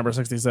of Culture number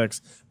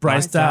 66.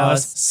 Bryce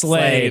Dallas,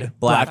 Slade,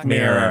 Black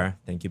Mirror.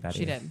 Thank you, Betty.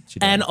 She did.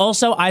 And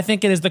also, I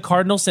think it is the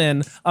cardinal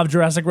sin of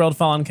Jurassic World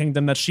Fallen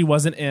Kingdom that she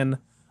wasn't in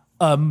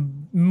a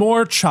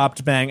more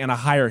chopped bang and a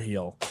higher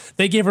heel.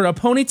 They gave her a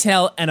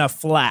ponytail and a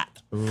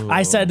flat. Ooh.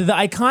 I said the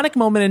iconic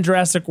moment in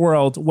Jurassic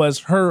World was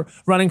her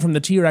running from the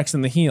T-Rex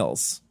in the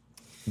heels.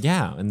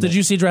 Yeah. Did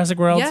you see Jurassic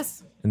World?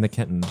 Yes. And the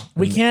kitten.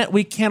 We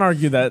can't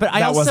argue that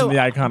wasn't the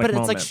iconic moment. But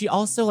it's like she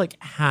also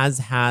like has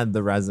had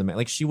the resume.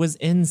 Like she was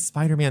in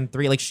Spider-Man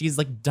 3. Like she's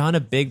like done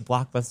a big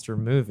blockbuster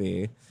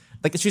movie.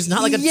 Like she's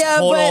not like a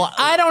total. But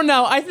I don't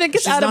know. I think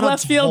it's out of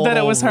left field that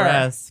it was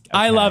her. Risk. Okay.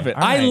 I love it.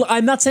 Right.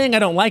 I'm not saying I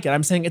don't like it.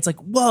 I'm saying it's like,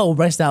 whoa,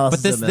 Bryce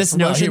Dallas. But this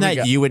notion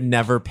that you would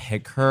never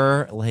pick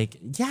her, like,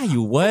 yeah,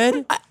 you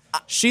would.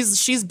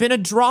 She's been a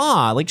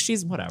draw. Like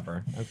she's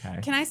whatever. Okay.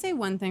 Can I say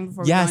one thing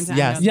before we go into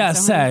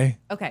Yes, say.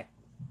 Okay.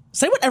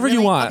 Say whatever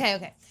you want.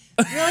 Okay.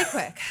 Really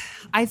quick.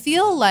 I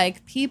feel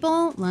like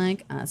people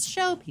like us,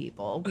 show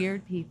people,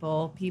 weird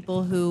people,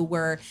 people who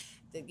were,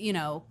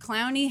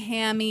 clowny,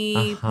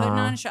 hammy, putting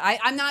on a show.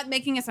 I'm not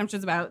making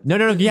assumptions about. No.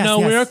 Yes, no,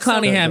 we're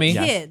clowny, hammy.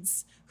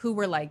 Kids who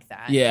were like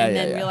that. Yeah, and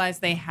then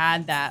realized they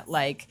had that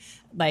like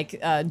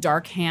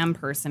dark ham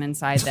person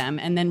inside them,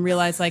 and then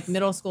realized like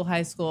middle school,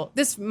 high school.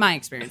 This is my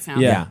experience now.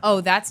 Yeah. Oh,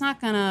 that's not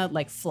gonna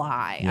like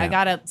fly. Yeah. I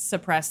gotta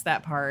suppress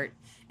that part.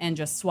 And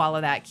just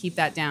swallow that, keep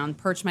that down,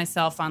 perch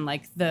myself on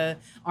like the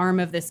arm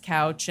of this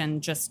couch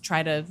and just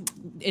try to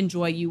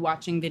enjoy you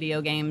watching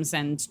video games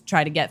and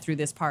try to get through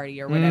this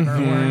party or whatever.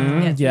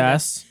 Or get through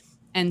this.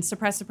 And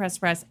suppress.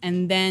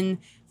 And then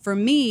for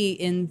me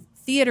in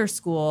theater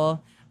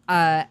school,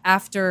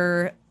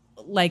 after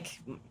like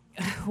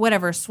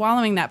whatever,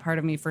 swallowing that part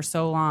of me for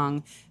so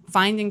long,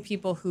 finding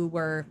people who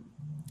were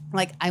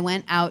like, I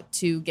went out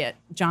to get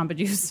Jamba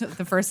Juice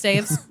the first day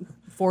of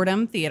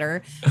Fordham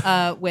Theater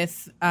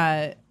with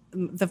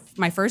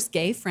my first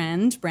gay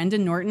friend,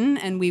 Brendan Norton,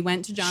 and we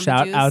went to Jamba Juice.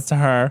 Shout out to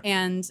her.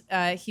 And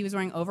he was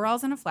wearing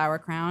overalls and a flower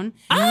crown.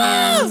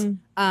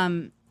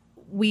 And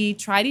we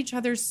tried each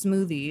other's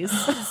smoothies.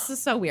 This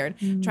is so weird.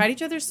 Tried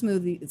each other's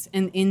smoothies,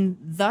 and in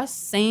the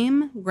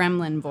same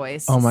gremlin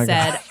voice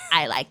said,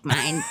 I like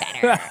mine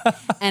better.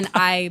 And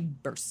I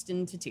burst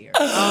into tears.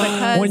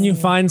 Because when you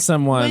find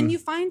someone.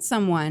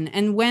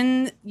 And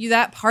when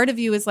that part of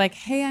you is like,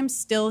 hey, I'm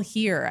still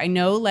here. I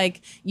know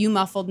like you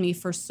muffled me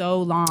for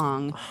so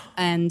long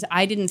and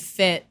I didn't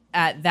fit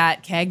at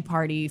that keg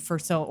party for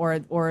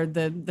or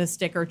the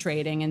sticker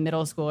trading in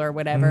middle school or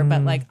whatever,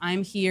 but like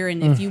I'm here,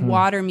 and if you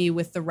water me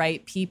with the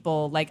right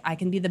people, like I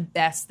can be the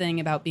best thing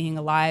about being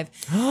alive.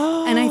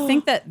 And I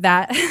think that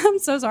I'm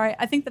so sorry.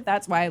 I think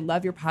that's why I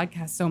love your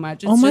podcast so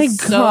much.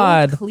 It's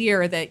so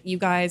clear that you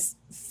guys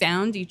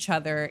found each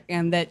other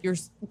and that you're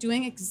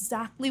doing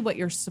exactly what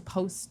you're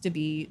supposed to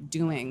be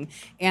doing.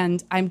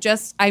 And I'm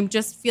just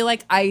feel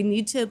like I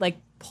need to like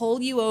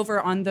pull you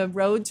over on the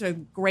road to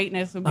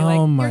greatness and be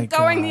you're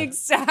going the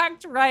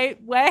exact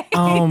right way.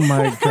 Oh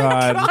my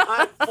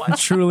God.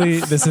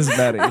 Truly, this is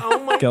Betty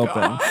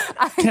Gilpin.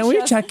 Can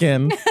we check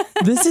in?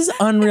 This is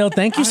unreal.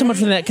 Thank you so much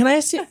for that. Can I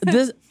ask you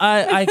this?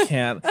 I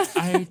can't.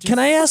 Can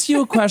I ask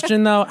you a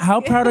question though? How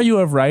proud are you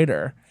of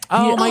Ryder?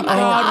 Oh my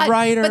God,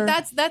 Ryder.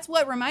 But that's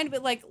what reminded me.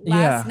 Like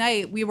last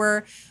night, we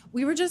were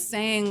just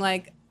saying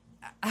like,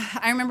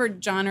 I remember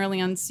John early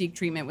on Seek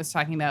Treatment was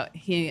talking about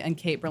he and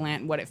Kate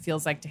Berlant, what it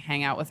feels like to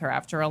hang out with her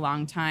after a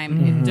long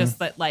time. Just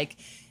that like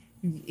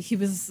he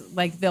was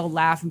like, they'll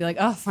laugh and be like,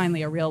 oh,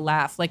 finally a real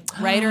laugh. Like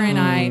Ryder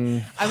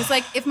and I was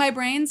like, if my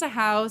brain's a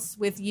house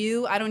with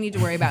you, I don't need to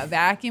worry about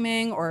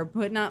vacuuming or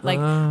putting up like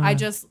I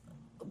just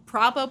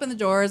prop open the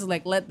doors,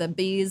 like let the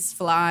bees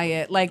fly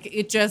it. Like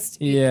it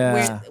just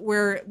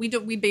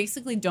we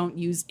basically don't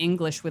use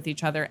English with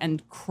each other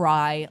and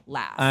cry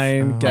laugh.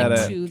 I get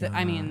it.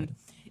 I mean,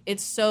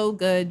 it's so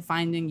good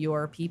finding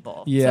your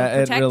people. Yeah, so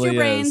protect it really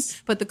your brains.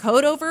 is. Put the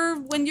coat over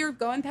when you're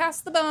going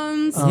past the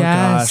bones. Oh,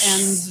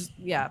 yes.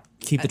 And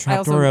keep the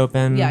trap door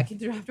open. Yeah, keep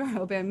the trap door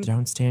open.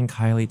 Don't stay in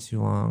Kylie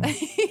too long.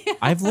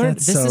 I've learned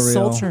That's this so is real.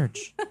 Soul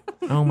Church.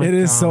 Oh my God. It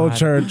is Soul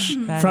Church.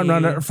 Front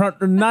runner,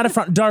 not a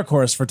front, dark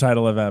horse for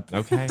title of ep.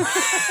 Okay.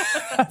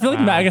 I feel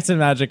like Maggots and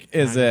Magic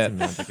is it.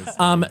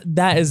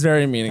 That is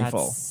very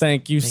meaningful.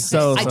 Thank you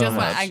so much.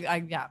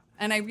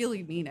 And I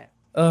really mean it.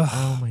 Ugh.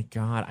 Oh my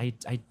God.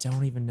 I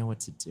don't even know what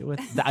to do with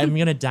that. I'm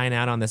going to dine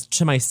out on this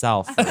to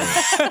myself.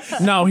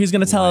 No, he's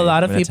going to tell a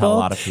lot of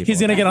people. He's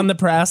going to get on the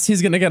press.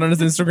 He's going to get on his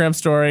Instagram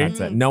story. That's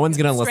it. No one's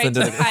going to listen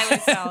to the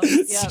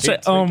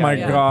Kylie Oh my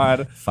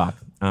God. Fuck.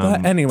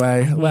 But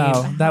anyway,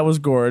 wow, that was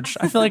gorge.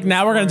 I feel like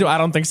now we're going to do I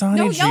Don't Think So,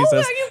 Honey. Jesus. No,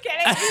 are you kidding?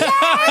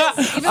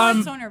 Yes! Even though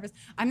I'm so nervous.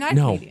 I'm not a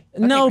comedian.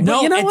 No,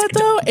 but you know what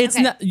though? It's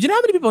not. You know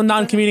how many people,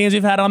 non-comedians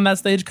we've had on that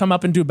stage, come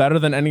up and do better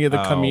than any of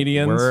the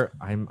comedians?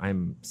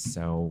 I'm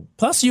so.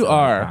 Plus, you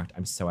are.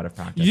 I'm so out of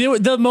practice.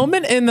 The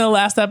moment in the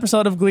last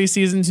episode of Glee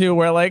season 2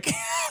 where like, Glee.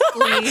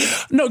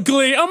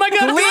 Oh my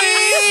God,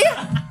 Glee.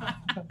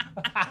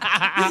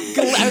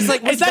 I was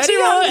like, it's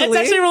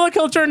actually roller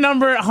coaster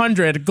number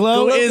 100.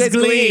 Glow is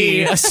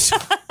Glee.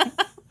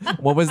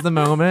 What was the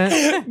moment?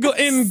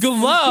 In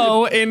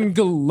Glow.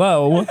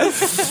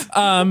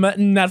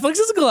 Netflix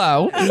is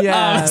Glow.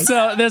 Yeah.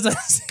 So there's a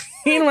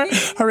scene where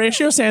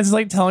Horatio Sands is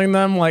like telling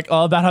them like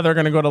all about how they're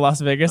going to go to Las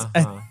Vegas.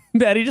 And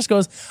Betty just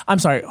goes, I'm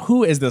sorry,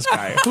 who is this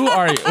guy? Who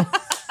are you?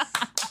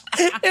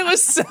 It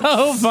was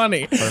so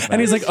funny. Perfect.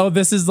 And he's like, oh,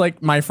 this is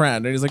like my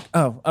friend. And he's like,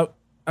 oh,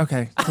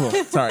 Okay, cool.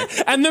 Sorry.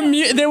 And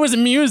there was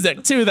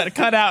music too that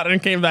cut out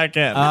and came back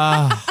in.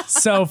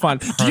 So fun.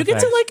 Do you get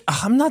to like?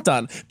 I'm not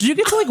done. Do you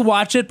get to like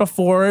watch it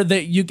before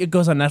it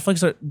goes on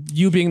Netflix, or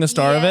you being the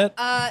star of it?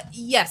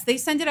 Yes, they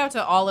sent it out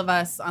to all of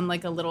us on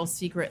like a little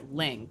secret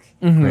link.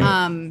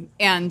 Mm-hmm.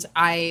 And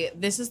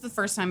this is the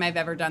first time I've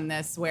ever done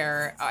this,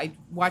 where I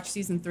watched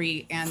season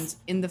 3, and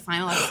in the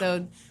final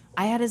episode,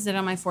 I had a zit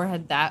on my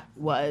forehead that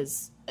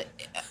was.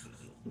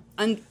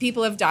 And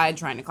people have died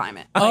trying to climb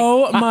it.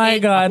 Oh my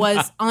God.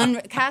 Was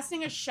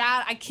casting a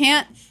shadow.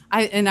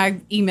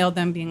 I emailed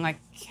them being like,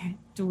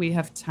 do we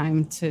have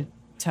time to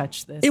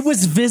touch this? It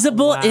was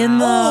visible in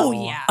the. Oh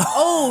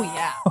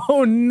yeah.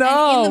 Oh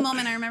no. And in the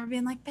moment, I remember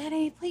being like,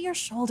 Betty, put your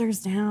shoulders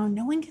down.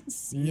 No one can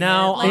see it.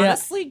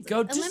 Honestly, go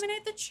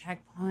eliminate the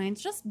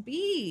checkpoints. Just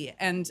be.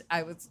 And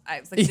I was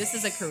like, this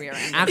is a career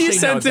ender. Actually, you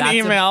sent an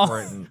email.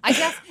 Important. I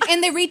guess.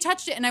 And they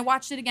retouched it, and I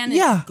watched it again, and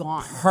it's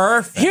gone.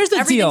 Perfect. Here's the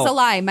deal. Everything's a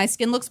lie. My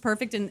skin looks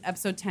perfect in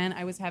episode 10.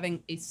 I was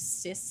having a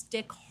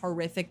cystic,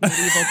 horrific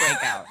medieval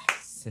breakout.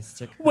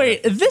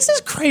 Wait, this is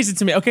crazy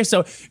to me. Okay,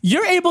 so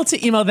you're able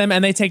to email them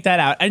and they take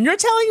that out, and you're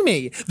telling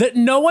me that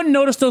no one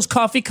noticed those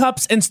coffee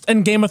cups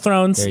in Game of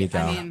Thrones? There you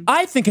go.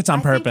 I think it's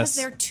on purpose.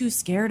 They're too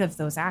scared of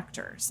those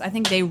actors. I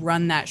think they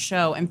run that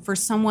show, and for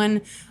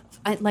someone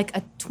like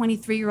a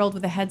 23-year-old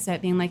with a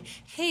headset being like,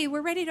 "Hey,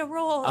 we're ready to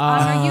roll.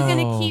 Are you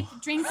gonna keep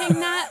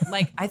drinking that?"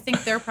 Like, I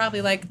think they're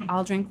probably like,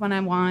 "I'll drink when I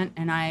want,"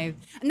 and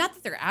not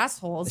that they're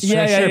assholes.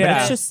 Yeah.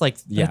 But it's just like,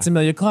 It's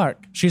Emilia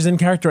Clarke. She's in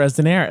character as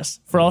Daenerys.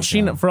 For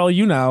all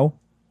you know,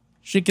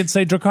 she could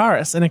say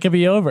Dracarys and it could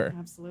be over.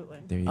 Absolutely.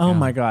 There you Oh go.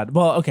 my God.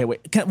 Well, okay,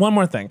 wait. One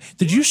more thing.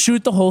 Did you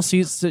shoot the whole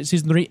season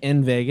 3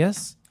 in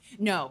Vegas?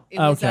 No, it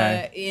was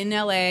Okay. in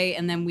LA,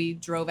 and then we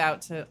drove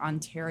out to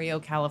Ontario,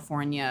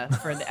 California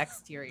for the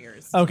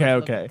exteriors. Okay.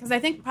 Because I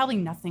think probably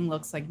nothing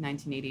looks like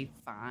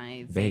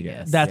 1985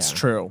 Vegas. That's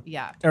true.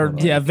 Yeah.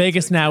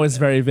 Vegas now is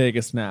very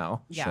Vegas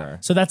now. Yeah. Sure.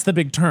 So that's the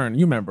big turn.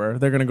 You remember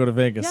they're gonna go to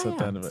Vegas at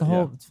the end of It's it. the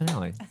whole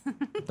finale.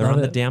 They're on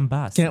the damn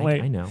bus. Can't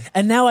wait. I know.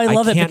 And now I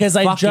love it can't because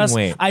I fucking just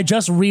wait.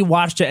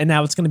 rewatched it, and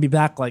now it's gonna be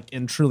back like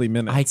in truly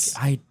minutes.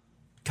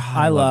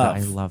 I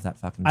love that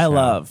fucking show. I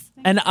love.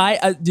 And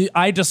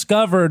I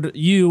discovered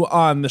you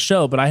on the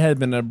show, but I had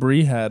been a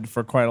Brie head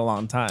for quite a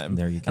long time.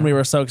 There you go. And we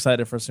were so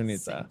excited for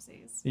Sunita.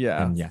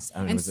 Yeah. And yes.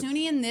 And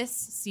Suni in this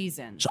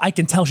season. I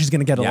can tell she's going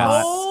to get a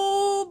lot.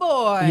 Oh,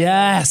 boy.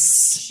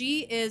 Yes.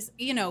 She is,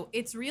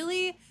 it's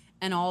really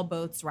an all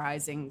boats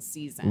rising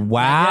season.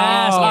 Wow.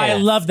 Yes, I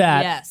love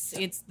that. Yes.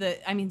 It's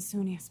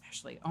Suni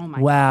especially. Oh,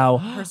 my Wow.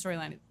 God. Her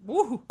storyline is,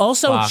 woo.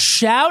 Also,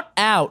 shout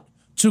out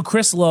to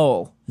Chris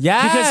Lowell.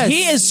 Yes. Because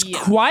he is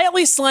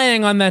quietly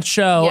slaying on that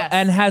show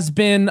and has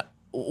been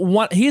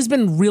he's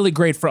been really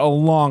great for a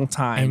long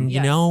time.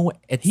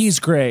 And he's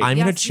great. I'm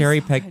gonna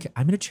cherry pick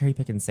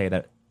and say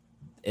that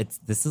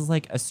this is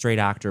like a straight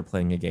actor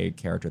playing a gay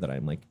character that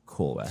I'm like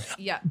cool with.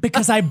 Yeah.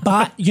 Because I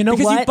buy because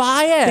you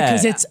buy it.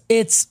 Because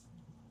it's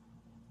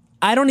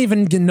I don't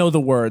even know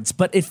the words,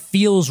 but it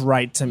feels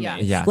right to me.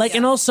 Yeah.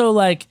 And also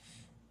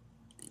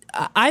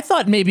I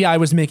thought maybe I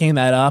was making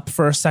that up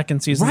for a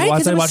second season. Right,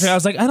 Once I watched it, I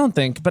was like, I don't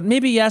think, but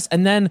maybe yes.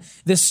 And then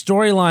this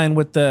storyline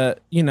with the,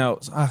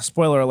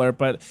 spoiler alert,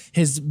 but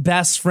his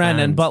best friend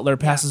and butler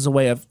passes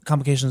away of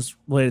complications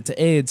related to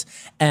AIDS.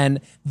 And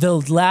the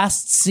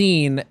last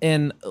scene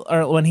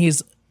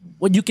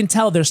when you can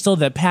tell there's still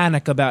the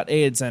panic about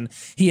AIDS, and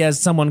he has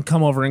someone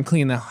come over and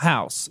clean the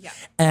house. Yeah.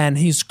 And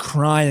he's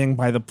crying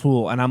by the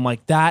pool. And I'm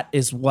like, that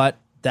is what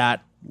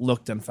that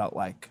looked and felt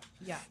like.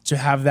 Yeah. To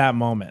have that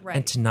moment. Right.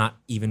 And to not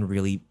even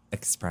really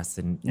express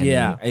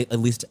at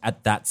least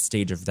at that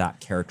stage of that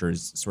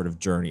character's sort of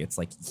journey. It's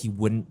like he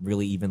wouldn't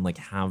really even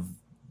have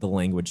the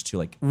language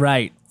to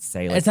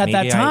say it's at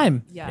that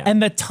time.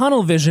 And the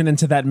tunnel vision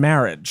into that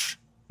marriage.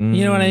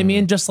 You know what I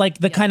mean? Just like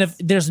the kind of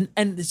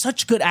and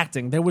such good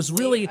acting. There was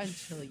really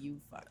until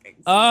you fucking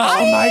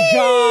my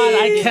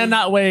God, I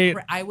cannot wait.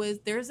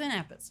 There's an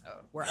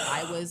episode where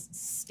I was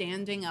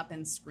standing up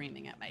and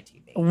screaming at my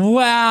TV.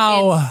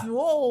 Wow.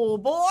 Oh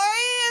boy,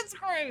 it's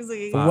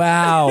crazy.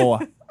 Wow.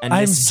 And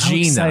I'm Miss so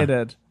Gina.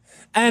 excited.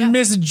 And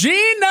Miss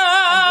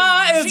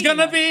Gina is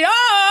gonna be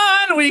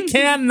on. We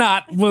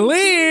cannot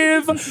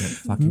believe.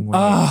 Fucking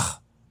wait.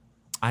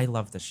 I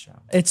love this show.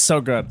 It's so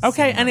good.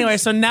 Okay, anyway,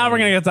 so now we're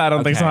gonna get to I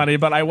Don't Think So, Honey,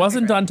 but I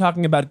wasn't done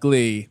talking about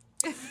Glee.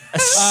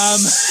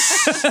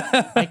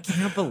 I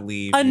can't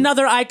believe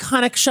another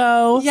iconic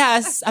show.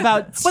 Yes,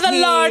 about with a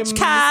large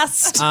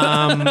cast.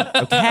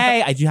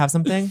 Okay, I do have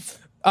something.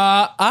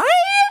 I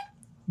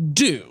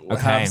do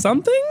have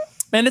something.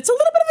 And it's a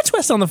little bit of a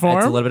twist on the form.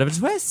 It's a little bit of a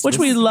twist. Which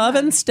we love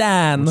and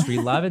stan.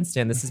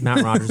 This is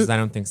Matt Rogers' I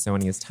Don't Think So,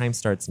 and his time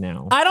starts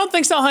now. I don't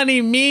think so,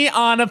 honey. Me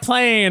on a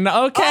plane.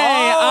 Okay.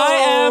 I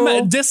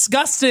am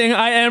disgusting.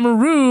 I am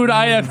rude.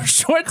 I am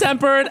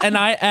short-tempered. And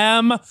I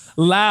am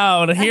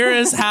loud. Here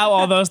is how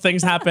all those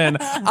things happen.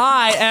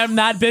 I am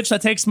that bitch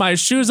that takes my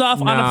shoes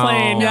off on a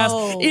plane. Yes.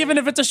 Even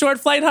if it's a short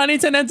flight, honey,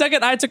 to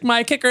Nantucket, I took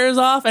my kickers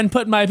off and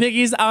put my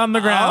piggies on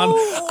the ground.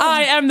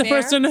 I am the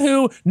person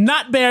who,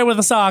 not bear with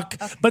a sock,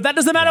 but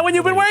that doesn't matter when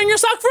you've been wearing wearing your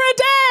sock for a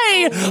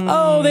day.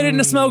 Oh, they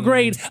didn't smell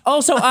great.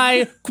 Also,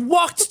 I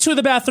walked to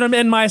the bathroom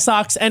in my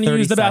socks and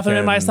used the bathroom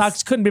in my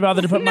socks. Couldn't be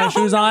bothered to put my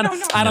shoes on.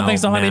 I don't think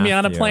so, honey. Me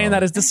on a plane,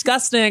 that is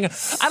disgusting.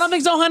 I don't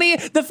think so, honey.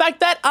 The fact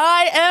that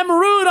I am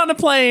rude on a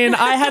plane.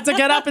 I had to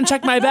get up and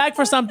check my bag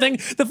for something.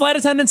 The flight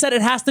attendant said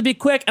it has to be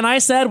quick, and I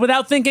said,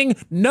 without thinking,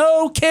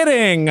 no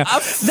kidding. That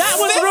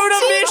was rude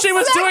of me. She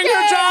was doing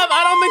her job.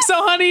 I don't think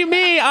so, honey.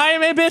 Me, I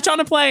am a bitch on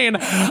a plane.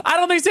 I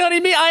don't think so, honey.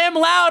 Me, I am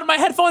loud. My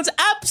headphones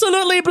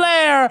absolutely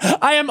blare.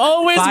 I am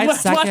always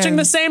watching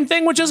the same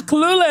thing, which is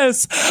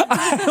Clueless.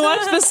 I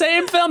watch the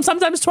same film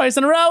sometimes twice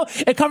in a row.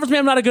 It comforts me.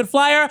 I'm not a good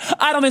flyer.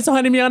 I don't think so,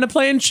 honey. Me on a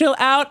plane. Chill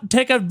out.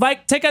 Take a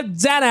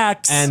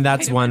Xanax. And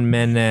that's 1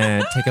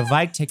 minute. Take a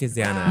Vike. Take a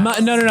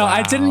Xanax. No. Wow.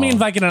 I didn't mean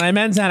Vicodin. I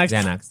meant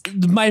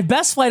Xanax. My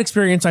best flight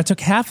experience. I took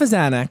half a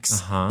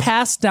Xanax,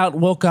 passed out,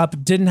 woke up,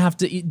 didn't have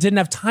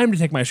time to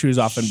take my shoes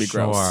off and be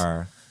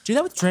gross. Do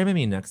that with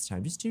Dramamine next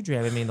time. Just do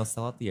Dramamine. They'll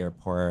sell at the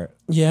airport.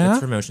 Yeah. It's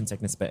for motion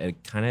sickness, but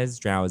it kind of is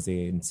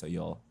drowsy, and so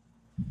you'll.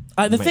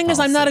 The thing is,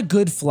 I'm not a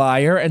good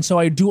flyer, and so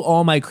I do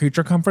all my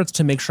creature comforts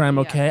to make sure I'm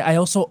okay. I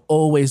also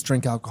always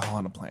drink alcohol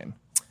on a plane.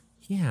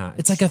 Yeah,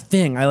 it's like a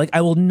thing. I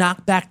will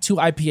knock back 2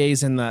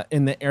 IPAs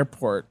in the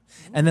airport,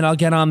 and then I'll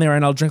get on there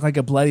and I'll drink like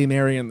a Bloody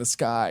Mary in the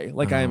sky,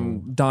 like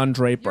I'm Don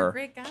Draper. You're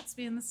Great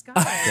Gatsby in the sky.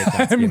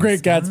 I'm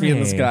Great Gatsby in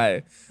the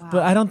sky,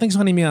 but I don't think so,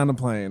 honey. Me on a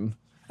plane.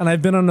 And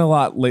I've been on a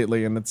lot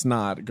lately, and it's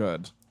not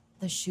good.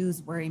 The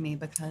shoes worry me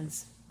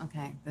because,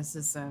 this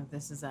is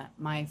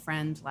my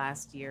friend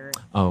last year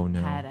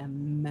had a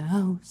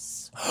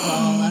mouse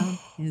crawl up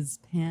his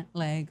pant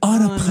leg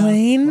on a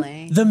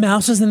plane. The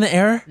mouse was in the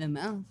air? The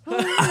mouse.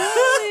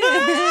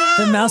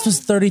 The mouse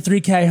was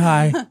 33K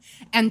high.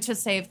 And to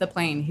save the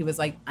plane, he was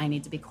like, I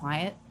need to be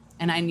quiet,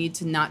 and I need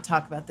to not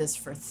talk about this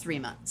for 3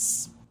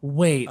 months.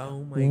 Wait.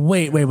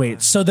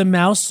 Wait. So the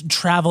mouse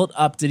traveled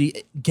up. Did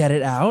he get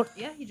it out?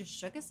 Yeah, he just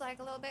shook his leg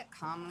a little bit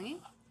calmly,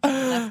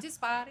 left his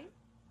body.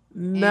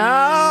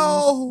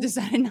 No.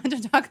 Decided not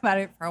to talk about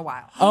it for a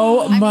while.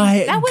 Oh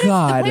my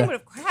God. The plane would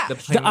have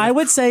crashed. I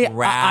would say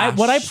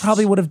what I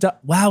probably would have done.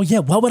 Wow, yeah.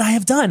 What would I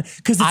have done?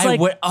 Because it's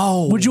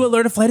would you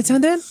alert a flight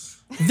attendant?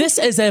 This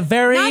is a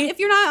very... Not if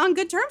you're not on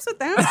good terms with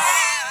them.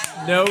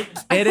 No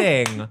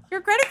kidding. Your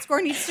credit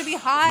score needs to be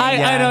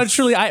high. I know,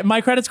 truly.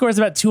 My credit score is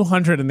about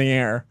 200 in the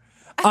air.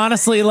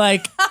 Honestly,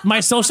 like my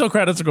social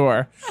credit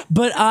score.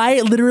 But I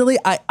literally,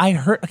 I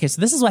heard... Okay,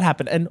 so this is what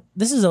happened. And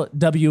this is a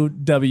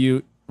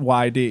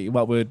WWYD.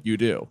 What would you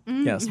do?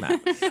 Yes, Matt.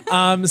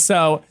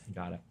 So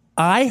got it.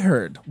 I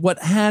heard what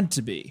had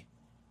to be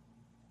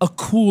a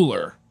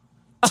cooler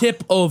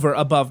tip over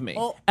above me.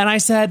 And I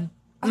said...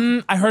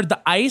 I heard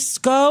the ice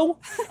go,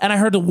 and I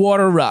heard the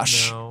water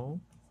rush. No.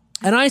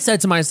 And I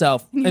said to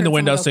myself in the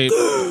window seat,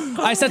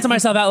 I said to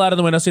myself out loud in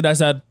the window seat, I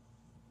said,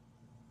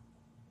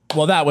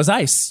 well, that was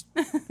ice.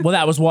 Well,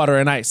 that was water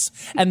and ice.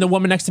 And the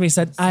woman next to me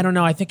said, I don't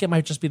know, I think it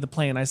might just be the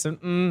plane. I said,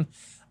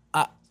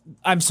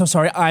 I'm so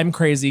sorry, I'm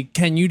crazy.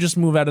 Can you just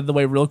move out of the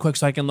way real quick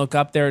so I can look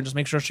up there and just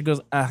make sure? She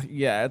goes,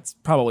 yeah, it's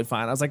probably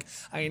fine. I was like,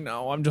 I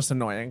know, I'm just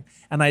annoying.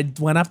 And I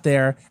went up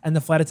there and the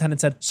flight attendant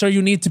said, sir,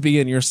 you need to be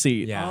in your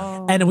seat.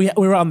 Yeah. And we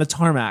were on the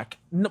tarmac,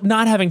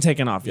 not having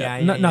taken off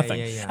yet, nothing.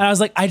 Yeah. And I was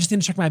like, I just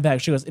need to check my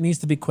bag. She goes, it needs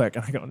to be quick.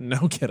 And I go,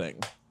 no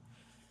kidding.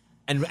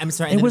 And I'm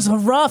sorry. It was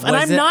rough, and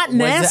I'm not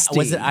nasty.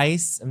 Was it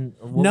ice?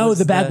 No,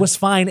 the bag was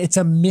fine. It's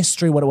a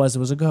mystery what it was. It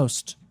was a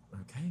ghost.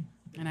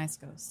 An ice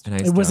ghost.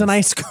 It was an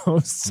ice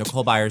ghost.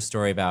 Nicole Byer's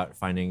story about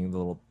finding the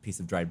little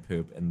piece of dried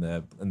poop in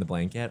the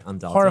blanket on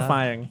Delta.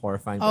 Horrifying.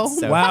 Oh,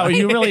 so wow,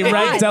 you really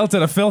ranked Delta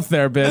to filth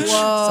there, bitch.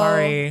 Whoa.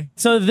 Sorry.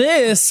 So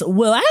this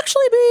will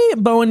actually be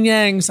Bowen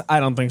Yang's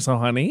I Don't Think So,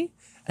 Honey.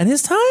 And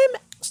his time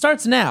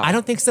starts now. I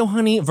don't think so,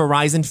 honey.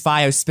 Verizon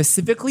Fios,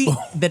 specifically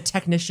the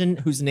technician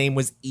whose name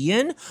was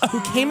Ian, who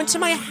came into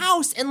my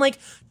house and like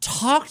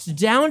talked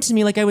down to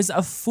me like I was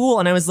a fool.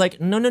 And I was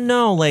like,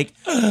 no, like,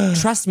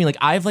 trust me, like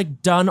I've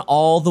like done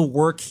all the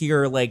work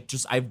here. Like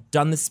just I've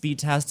done the speed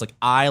test. Like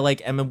I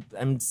like I'm like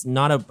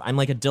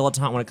a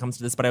dilettante when it comes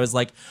to this. But I was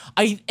like,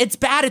 it's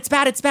bad.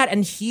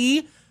 And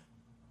he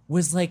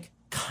was like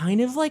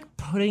kind of like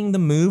putting the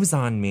moves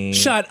on me.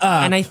 Shut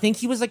up. And I think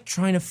he was like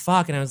trying to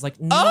fuck, and I was like,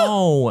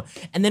 no.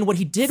 And then what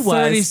he did was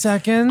 30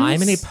 seconds.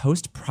 I'm in a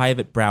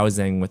post-private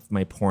browsing with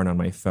my porn on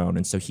my phone.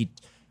 And so he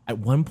at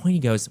one point he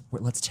goes,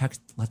 let's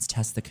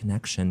test the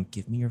connection.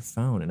 Give me your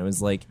phone. And I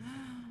was like,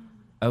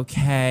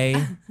 okay.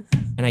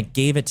 And I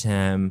gave it to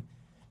him.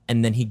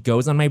 And then he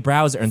goes on my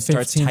browser and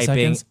starts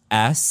typing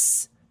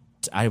seconds.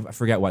 I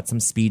forget what, some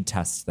speed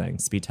test thing,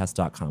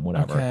 speedtest.com,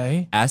 whatever.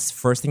 Okay.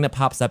 First thing that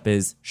pops up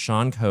is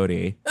Sean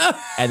Cody.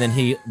 And then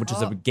which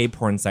is a gay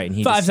porn site. And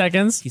he 5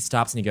 seconds. He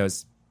stops and he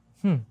goes,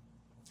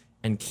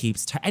 and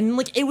keeps, and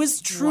like, it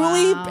was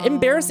truly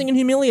embarrassing and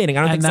humiliating.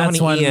 I don't think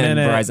so, honey, Ian,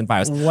 Verizon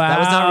Fios. Wow.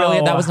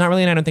 That was not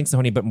really, and I don't think so,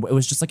 honey, but it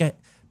was just like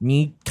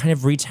me kind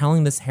of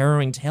retelling this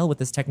harrowing tale with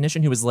this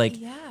technician who was like,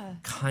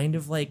 kind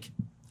of like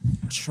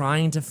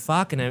trying to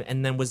fuck,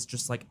 and then was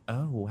just like,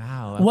 oh,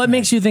 wow. Okay. What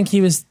makes you think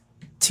he was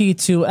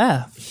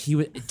T2F? He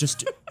was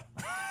just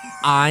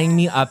eyeing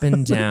me up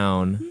and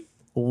down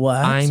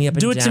What? Eye me up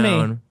and Do it down.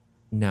 to me.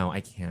 No, I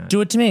can't. Do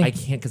it to me. I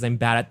can't because I'm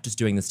bad at just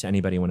doing this to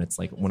anybody when it's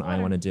like when I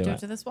want to do Do it. it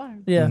to this water.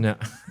 Yeah. No,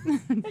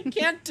 I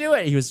can't do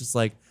it. He was just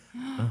like,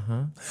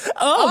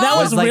 Oh, that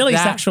was like really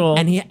that. sexual.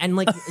 And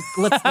like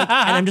let's like,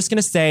 and I'm just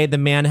gonna say the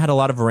man had a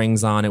lot of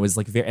rings on. It was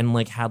like very and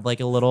like had like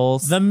a little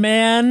the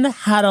man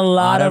had a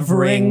lot of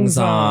rings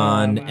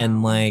on.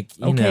 and like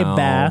you Okay, know,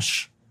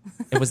 bash.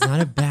 It was not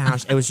a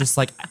bash. It was just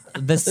like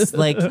this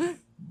like.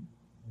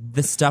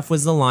 The stuff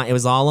was it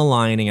was all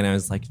aligning, and I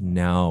was like,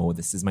 "No,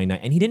 this is my night."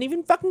 And he didn't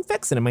even fucking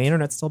fix it, and my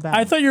internet's still bad.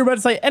 I thought you were about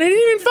to say, and he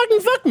didn't even fucking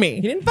fuck me.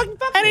 he didn't fucking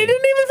fuck And me. he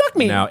didn't even fuck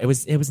me. No, it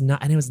was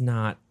not, and it was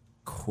not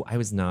cool. I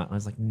was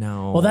like,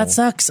 no. Well, that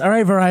sucks. All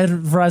right,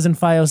 Verizon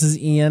Fios is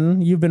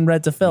Ian. You've been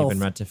read to filth. You've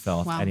been read to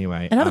filth. Wow.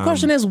 Anyway, Another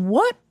question is,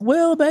 what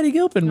will Betty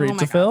Gilpin read Oh my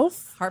to God.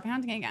 filth? Heart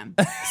pounding again.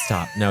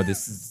 stop. No,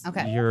 this is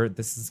Okay.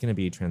 This is gonna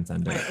be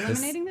transcendent. Right, This-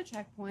 eliminating the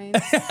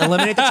checkpoints,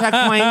 eliminate the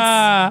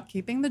checkpoints.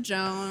 keeping the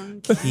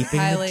Joan, Keeping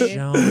Kylie. the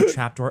Joan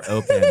trapdoor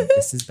open.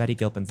 This is Betty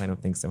Gilpin's I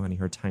Don't Think So, Honey.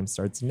 Her time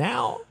starts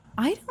now.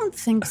 I don't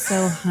think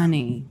so,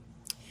 honey.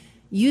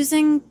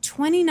 Using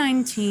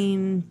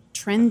 2019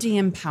 trendy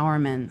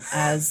empowerment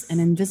as an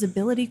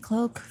invisibility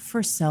cloak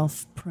for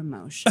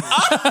self-promotion.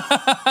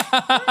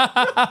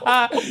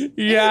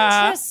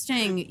 Yeah.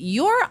 Interesting.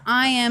 Your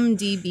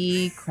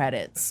IMDb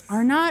credits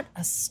are not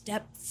a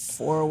step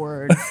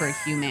forward for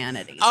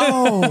humanity.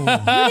 Oh.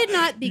 You did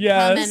not become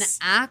Yes.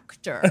 an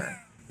actor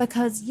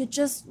because you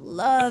just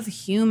love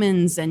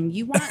humans and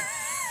you want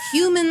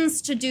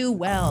humans to do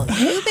well.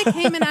 You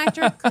became an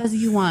actor because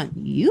you want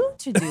you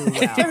to do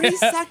well. 30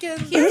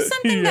 seconds. Here's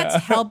something that's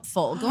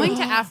helpful. Going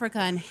to Africa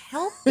and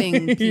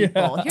helping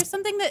people. Here's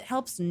something that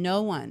helps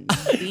no one.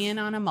 Being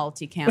on a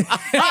multicam.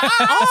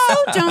 I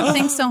also don't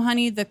think so,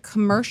 honey. The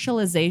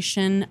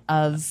commercialization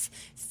of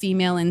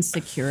female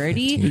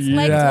insecurity.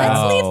 Like,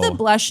 let's leave the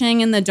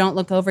blushing and the don't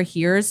look over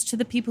here's to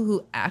the people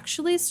who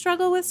actually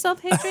struggle with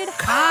self-hatred.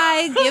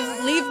 Hi,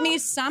 leave me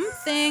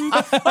something.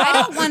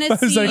 I don't want to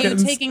see you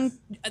taking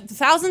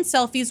 1,000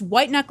 selfies,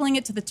 white knuckling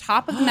it to the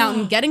top of the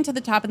mountain, getting to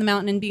the top of the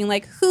mountain and being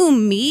like, who,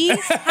 me?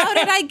 How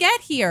did I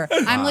get here?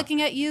 I'm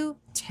looking at you,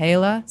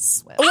 Taylor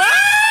Swift.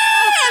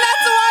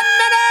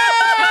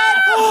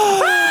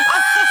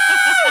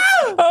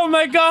 Oh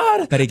my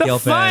God. Betty the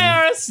Gilpin.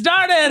 fire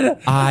started.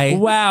 I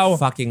Wow.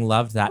 fucking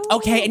loved that.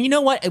 Okay, and you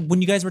know what?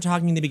 When you guys were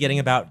talking in the beginning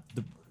about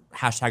the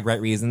hashtag right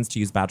reasons to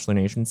use Bachelor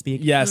Nation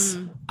speak, Yes.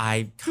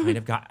 I kind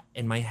of got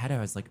in my head. I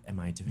was like, "Am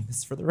I doing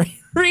this for the right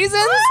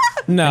reasons?"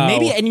 No. And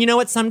maybe, and you know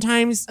what?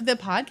 Sometimes, The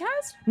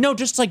podcast? no,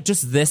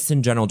 just this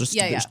in general, just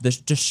Yeah.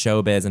 just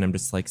showbiz, and I'm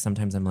just like,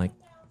 sometimes I'm like,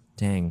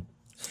 "Dang,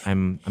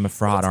 I'm a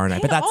fraud, aren't I?"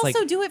 But that's also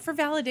like, do it for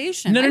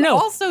validation. No. I'm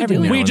also Every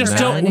doing now We and just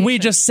then. don't. We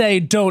just say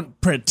don't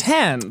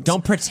pretend.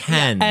 don't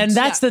pretend. And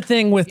that's the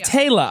thing with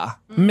Taylor,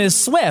 Ms.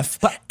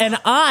 Swift. And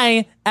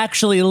I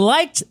actually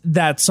liked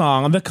that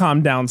song, the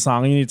Calm Down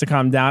song, You Need to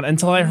Calm Down,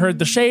 until I heard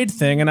the Shade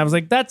thing. And I was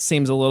like, that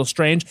seems a little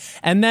strange.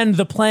 And then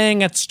the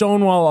playing at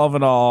Stonewall of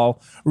it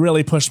all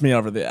really pushed me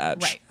over the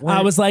edge. Right.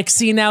 I was like,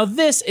 see, now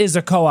this is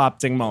a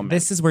co-opting moment.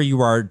 this is where you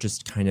are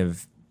just kind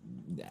of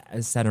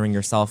centering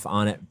yourself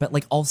on it, but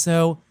like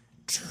also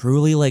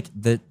truly like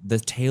the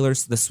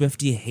Taylor's the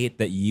Swiftie hate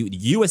that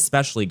you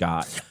especially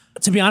got.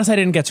 To be honest, I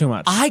didn't get too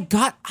much. I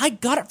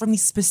got it from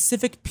these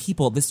specific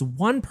people. This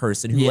one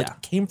person who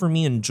like came for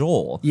me and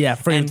Joel. yeah,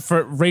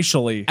 for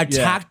racially.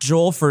 Attacked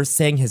Joel for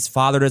saying his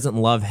father doesn't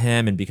love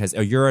him and because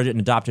you're an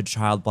adopted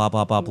child, blah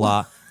blah blah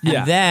blah. Yeah.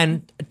 And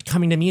then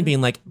coming to me and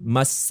being like,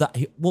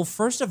 well,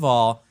 first of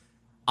all,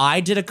 I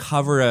did a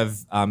cover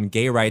of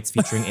Gay Rights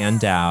featuring Ann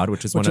Dowd,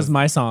 which is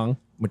my song.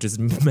 which is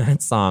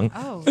Matt's song.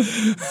 Oh,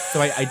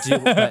 So I do,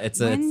 but it's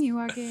when you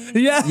are gay.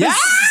 Yes.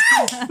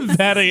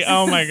 Betty,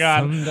 oh my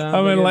God. I'm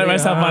going to light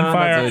myself on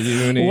fire.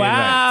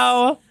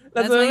 Wow.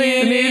 That's what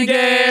we need.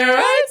 Gay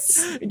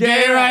rights.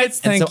 Gay rights.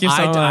 Thank you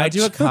so much. I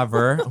do a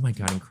cover. Oh my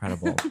God,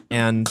 incredible.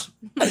 And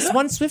this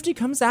one Swiftie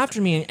comes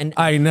after me and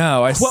I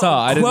know. I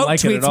saw. I didn't quote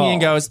like it tweets at all. me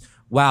and goes,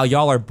 "Wow,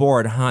 y'all are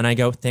bored, huh?" And I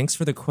go, "Thanks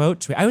for the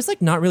quote tweet." I was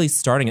like not really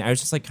starting it. I was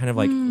just like kind of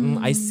like,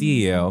 I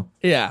see you.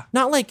 Yeah.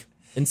 Not like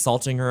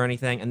insulting her or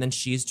anything. And then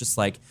she's just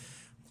like,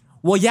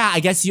 well, yeah, I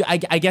guess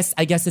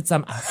it's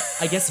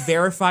I guess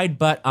verified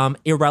but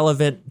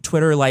irrelevant.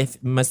 Twitter life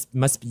must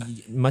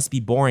be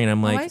boring. And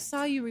I'm I like,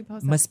 saw you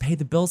repost that. must pay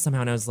the bill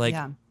somehow. And I was like,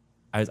 Yeah.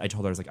 I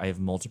told her, I was like, I have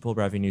multiple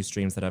revenue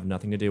streams that have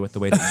nothing to do with the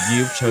way that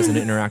you've chosen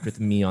to interact with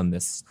me on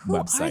this Who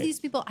website. are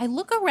these people? I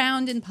look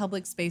around in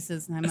public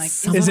spaces and I'm like,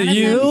 Is one it of them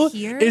you?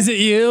 here? Is it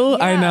you?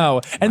 I Yeah.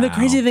 know. And the Wow.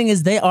 crazy thing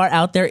is they are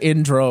out there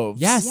in droves.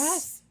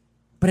 Yes.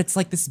 But it's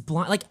like this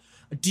blind, like,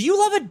 do you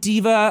love a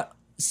diva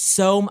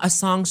a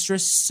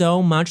songstress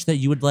so much that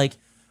you would like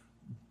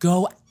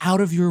go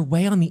out of your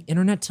way on the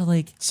internet to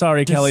like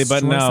sorry Kelly,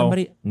 but no.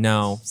 Somebody?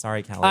 No,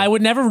 sorry Kelly. I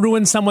would never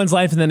ruin someone's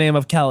life in the name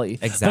of Kelly.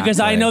 Exactly. Because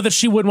I know that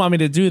she wouldn't want me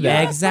to do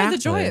that. Yeah, exactly.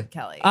 the joy of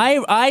Kelly.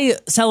 I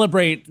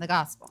celebrate the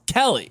gospel.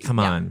 Kelly. Come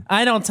on.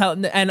 I don't tell,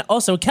 and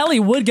also Kelly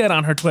would get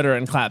on her Twitter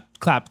and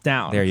clap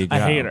down. There you go. I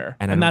hate her,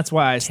 and that's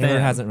why I stand.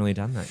 Taylor hasn't really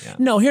done that yet.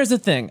 No, here's the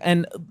thing,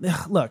 and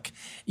look,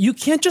 you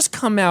can't just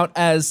come out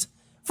as.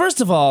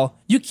 First of all,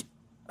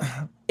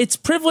 it's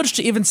privileged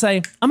to even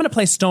say I'm going to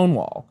play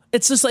Stonewall.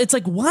 It's just it's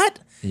like what?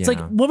 It's like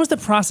what was the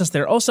process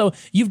there? Also,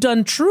 you've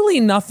done truly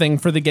nothing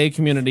for the gay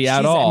community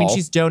at all. I mean,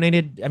 she's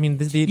donated. I mean,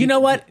 you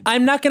know what?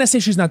 I'm not going to say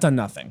she's not done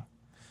nothing.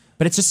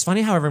 But it's just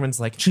funny how everyone's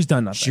like, she's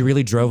done nothing. She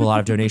really drove a lot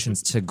of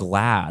donations to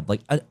GLAAD.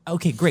 Like,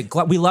 okay, great.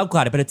 We love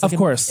GLAAD, but it's like of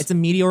course it's a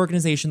media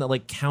organization that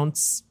like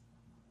counts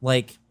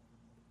like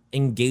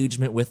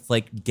engagement with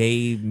like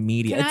gay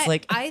media.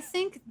 I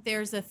think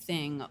there's a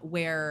thing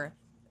where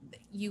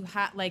you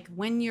have like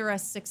when you're a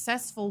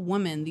successful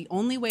woman, the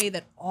only way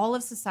that all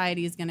of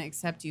society is going to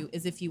accept you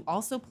is if you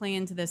also play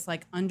into this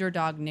like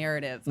underdog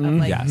narrative of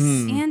like,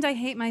 and I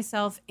hate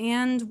myself,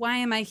 and why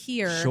am I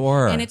here?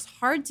 Sure. And it's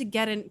hard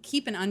to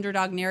keep an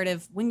underdog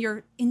narrative when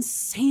you're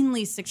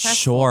insanely successful.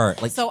 Sure.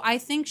 Like, so I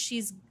think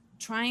she's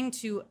trying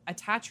to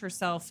attach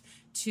herself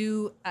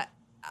to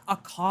a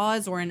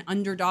cause or an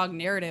underdog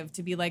narrative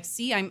to be like,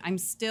 see, I'm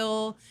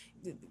still.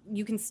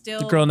 You can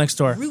still the girl next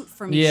door root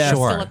for me. Yeah, There's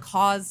still a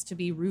cause to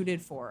be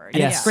rooted for.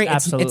 And it's great.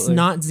 Absolutely. It's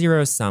not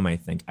zero sum. I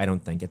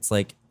don't think it's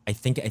like. I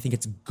think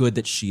it's good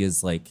that she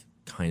is like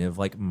kind of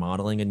like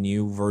modeling a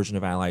new version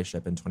of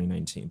allyship in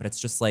 2019. But it's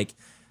just like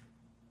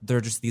there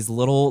are just these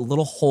little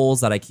holes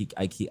that I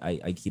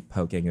keep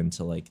poking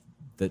into like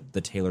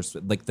the Taylor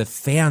Swift, like the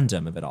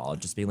fandom of it all,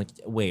 just being like,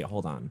 wait,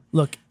 hold on.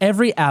 Look,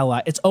 every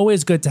ally, it's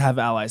always good to have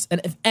allies.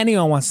 And if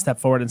anyone wants to step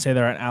forward and say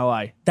they're an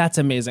ally, that's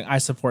amazing. I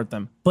support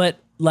them. But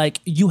like,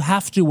 you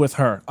have to, with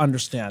her,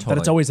 understand that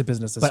it's always a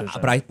business decision.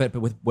 But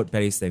with what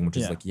Betty's saying, which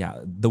is like,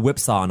 the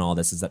whipsaw in all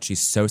this is that she's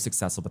so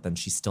successful, but then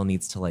she still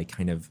needs to like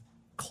kind of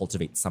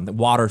cultivate something,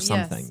 water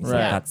something. Yes.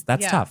 So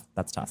that's tough.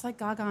 That's tough. It's like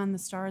Gaga on the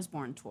Star Is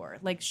Born tour.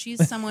 Like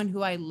she's someone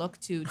who I look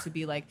to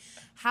be like,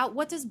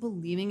 what does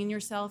believing in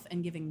yourself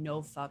and giving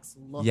no fucks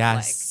look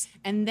like?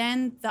 And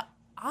then the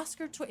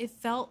Oscar tour, it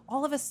felt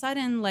all of a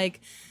sudden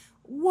like,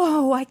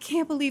 whoa, I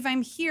can't believe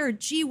I'm here.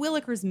 G.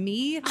 Willikers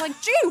me. I'm like,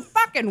 G.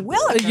 fucking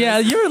Willikers. Yeah,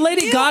 you're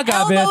Lady Gaga,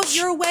 bitch.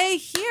 You your way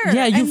here.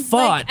 Yeah, you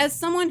fought. Like, as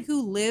someone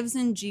who lives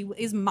in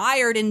is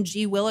mired in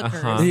G.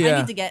 Willikers, I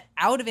need to get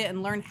out of it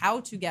and learn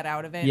how to get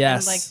out of it.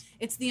 Yes. And like,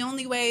 it's the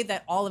only way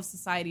that all of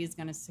society is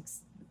going to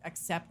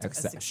accept a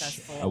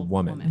successful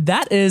woman.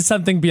 That is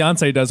something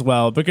Beyonce does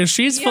well because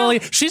she's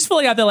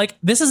fully out there like,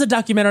 this is a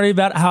documentary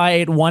about how I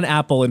ate one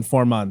apple in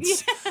 4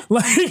 months.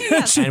 Like,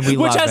 and we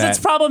which love has it. its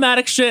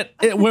problematic shit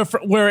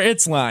where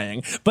it's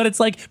lying. But it's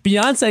like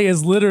Beyonce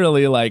is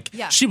literally like,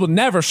 she will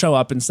never show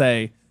up and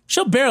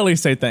she'll barely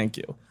say thank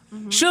you.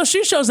 Mm-hmm.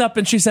 She shows up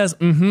and she says,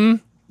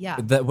 yeah,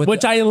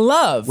 which I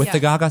love. With the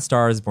Gaga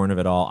Star Is Born of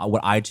it all,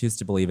 what I choose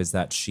to believe is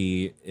that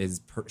she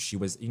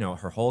was,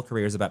 her whole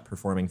career is about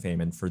performing fame,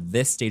 and for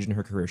this stage in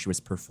her career, she was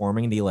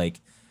performing the like,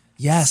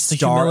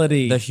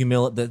 the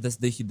humility,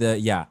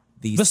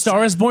 the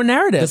Star Is Born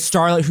narrative. The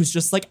starlet who's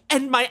just like,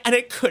 and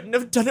I couldn't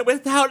have done it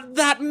without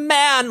that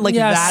man. Like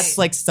that's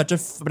like such a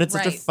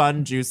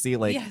fun, juicy,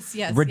 like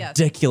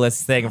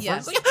ridiculous thing.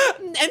 Yes. Like,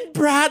 and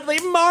Bradley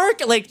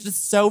Mark, like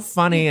just so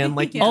funny and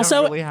like you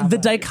also don't really have the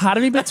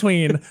dichotomy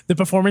between the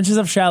performances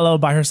of Shallow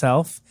by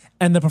herself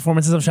and the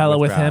performances of Shallow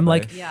with him,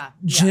 like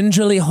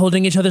gingerly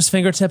holding each other's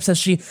fingertips as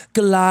she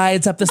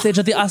glides up the stage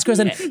at the Oscars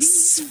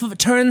and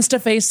turns to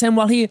face him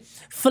while he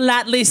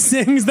flatly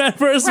sings that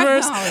first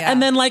verse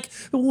and then like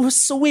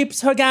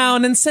sweeps her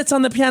gown and sits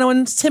on the piano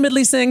and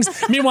timidly sings.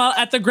 Meanwhile,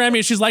 at the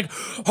Grammy, she's like,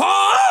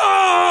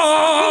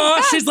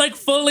 she's like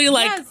fully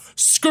like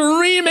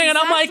screaming, and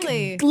I'm like,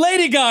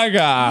 Lady Gaga.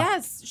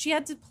 Yes, she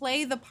had to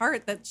play the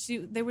part that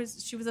she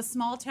was a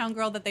small town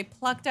girl that they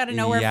plucked out of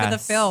nowhere for the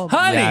film.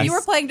 Honey, you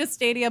were playing to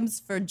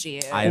stadiums for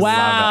G. I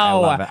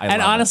love it.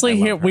 And honestly,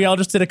 here we all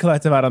just did a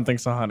collective I don't think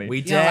so, honey.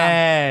 We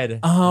did.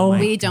 Oh,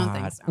 we don't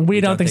think so.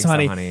 We don't think so,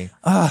 honey.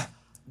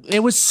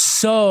 It was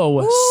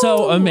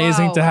so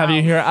amazing to have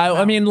you here.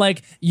 I mean,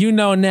 like, you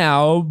know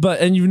now,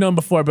 and you've known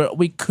before, but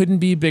we couldn't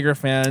be bigger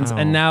fans.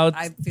 And now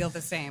I feel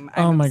the same.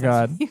 Oh my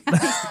God.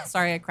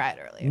 Sorry, I cried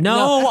earlier.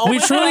 No, we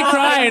truly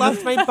cried. I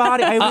left my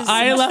body.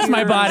 I left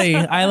my body.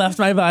 I left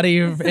my body.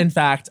 In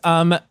fact,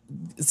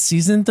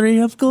 season 3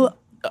 of Glow.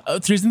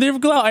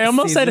 I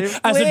almost said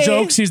as a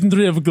joke season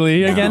 3 of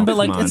Glee again, but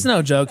like it's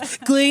no joke.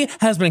 Glee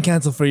has been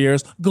canceled for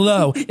years.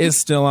 Glow is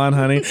still on,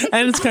 honey,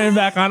 and it's coming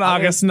back on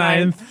August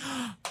 9th.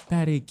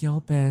 Betty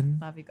Gilpin.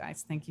 Love you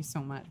guys. Thank you so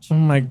much. Oh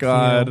my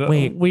God.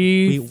 Wait,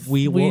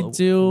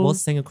 we'll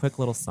sing a quick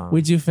little song.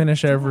 We do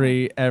finish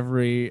every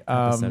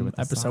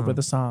episode with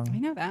a song. I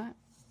know that.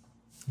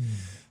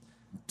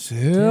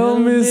 Tell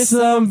me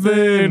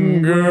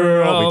something,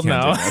 girl.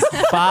 No.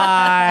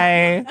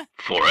 Bye.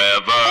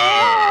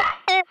 Forever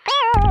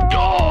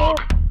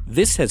Dog.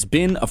 This has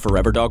been a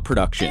Forever Dog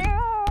production.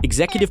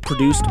 Executive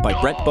produced by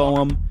Brett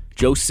Boehm,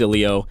 Joe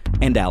Cilio,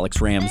 and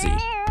Alex Ramsey.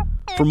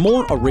 For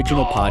more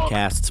original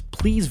podcasts,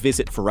 please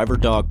visit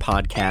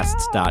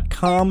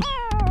foreverdogpodcasts.com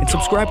and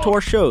subscribe to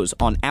our shows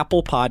on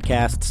Apple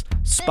Podcasts,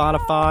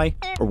 Spotify,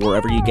 or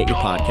wherever you get your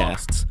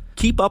podcasts.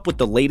 Keep up with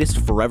the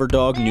latest Forever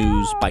Dog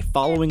news by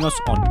following us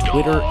on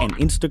Twitter and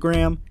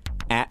Instagram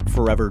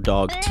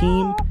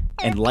 @ForeverDogTeam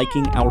and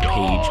liking our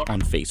page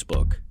on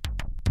Facebook.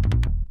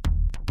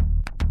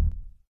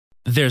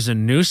 There's a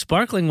new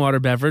sparkling water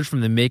beverage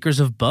from the makers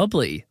of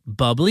Bubbly,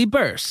 Bubbly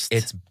Burst.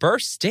 It's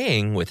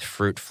bursting with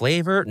fruit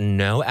flavor,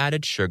 no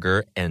added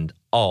sugar, and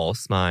all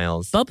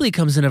smiles. Bubbly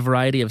comes in a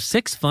variety of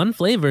 6 fun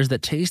flavors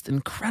that taste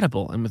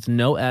incredible. And with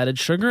no added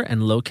sugar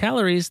and low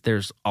calories,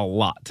 there's a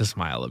lot to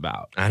smile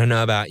about. I don't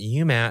know about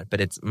you, Matt,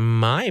 but it's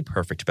my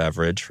perfect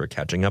beverage for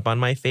catching up on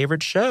my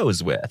favorite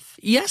shows with.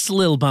 Yes,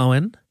 Lil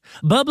Bowen.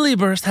 Bubbly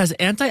Burst has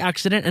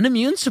antioxidant and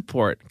immune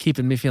support,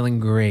 keeping me feeling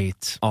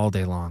great all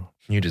day long.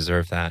 You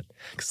deserve that.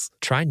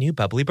 Try new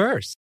Bubbly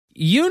Burst.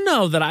 You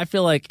know that I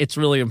feel like it's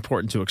really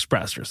important to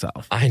express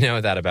yourself. I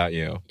know that about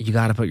you. You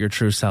got to put your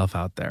true self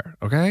out there,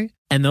 okay?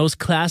 And those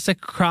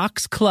classic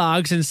Crocs,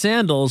 clogs, and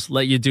sandals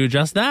let you do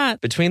just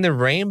that. Between the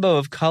rainbow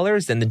of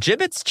colors and the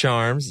Jibbitz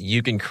charms,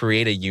 you can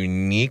create a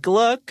unique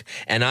look.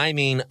 And I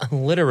mean,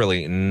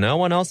 literally, no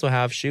one else will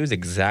have shoes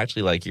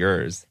exactly like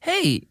yours.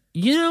 Hey,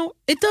 you know,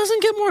 it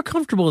doesn't get more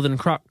comfortable than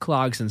Croc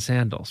clogs and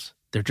sandals.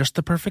 They're just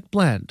the perfect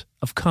blend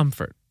of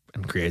comfort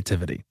and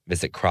creativity.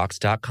 Visit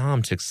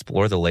Crocs.com to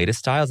explore the latest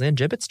styles and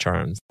Jibbitz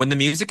charms. When the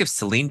music of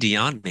Celine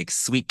Dion makes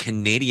sweet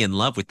Canadian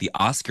love with the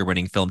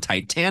Oscar-winning film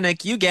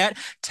Titanic, you get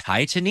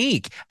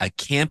Titanic, a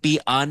campy,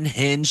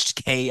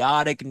 unhinged,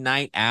 chaotic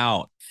night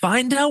out.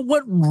 Find out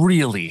what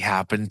really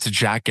happened to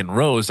Jack and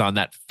Rose on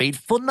that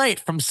fateful night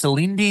from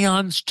Celine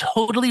Dion's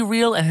totally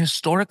real and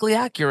historically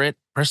accurate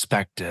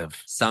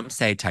perspective. Some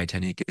say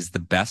Titanic is the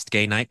best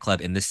gay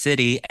nightclub in the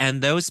city,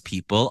 and those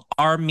people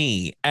are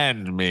me.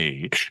 And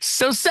me.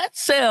 So set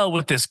sail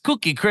with this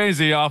kooky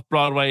crazy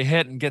off-Broadway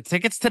hit and get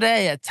tickets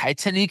today at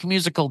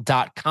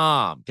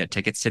TitanicMusical.com. Get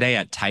tickets today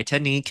at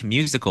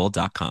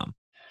TitanicMusical.com.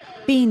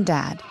 Bean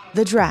Dad,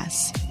 The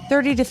Dress,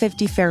 30 to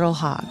 50 Feral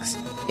Hogs.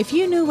 If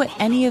you knew what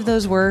any of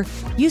those were,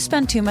 you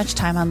spend too much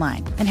time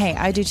online. And hey,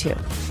 I do too.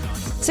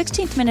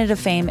 16th Minute of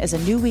Fame is a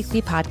new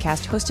weekly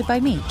podcast hosted by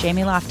me,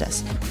 Jamie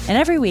Loftus. And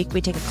every week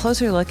we take a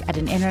closer look at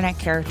an internet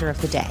character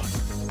of the day.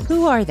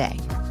 Who are they?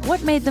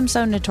 What made them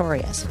so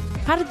notorious?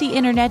 How did the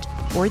internet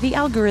or the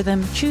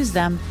algorithm choose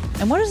them?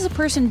 And what does a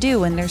person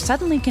do when they're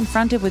suddenly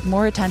confronted with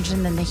more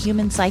attention than the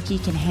human psyche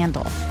can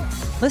handle?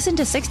 Listen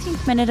to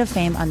 16th Minute of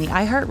Fame on the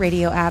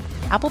iHeartRadio app,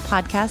 Apple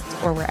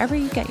Podcasts, or wherever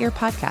you get your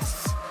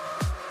podcasts.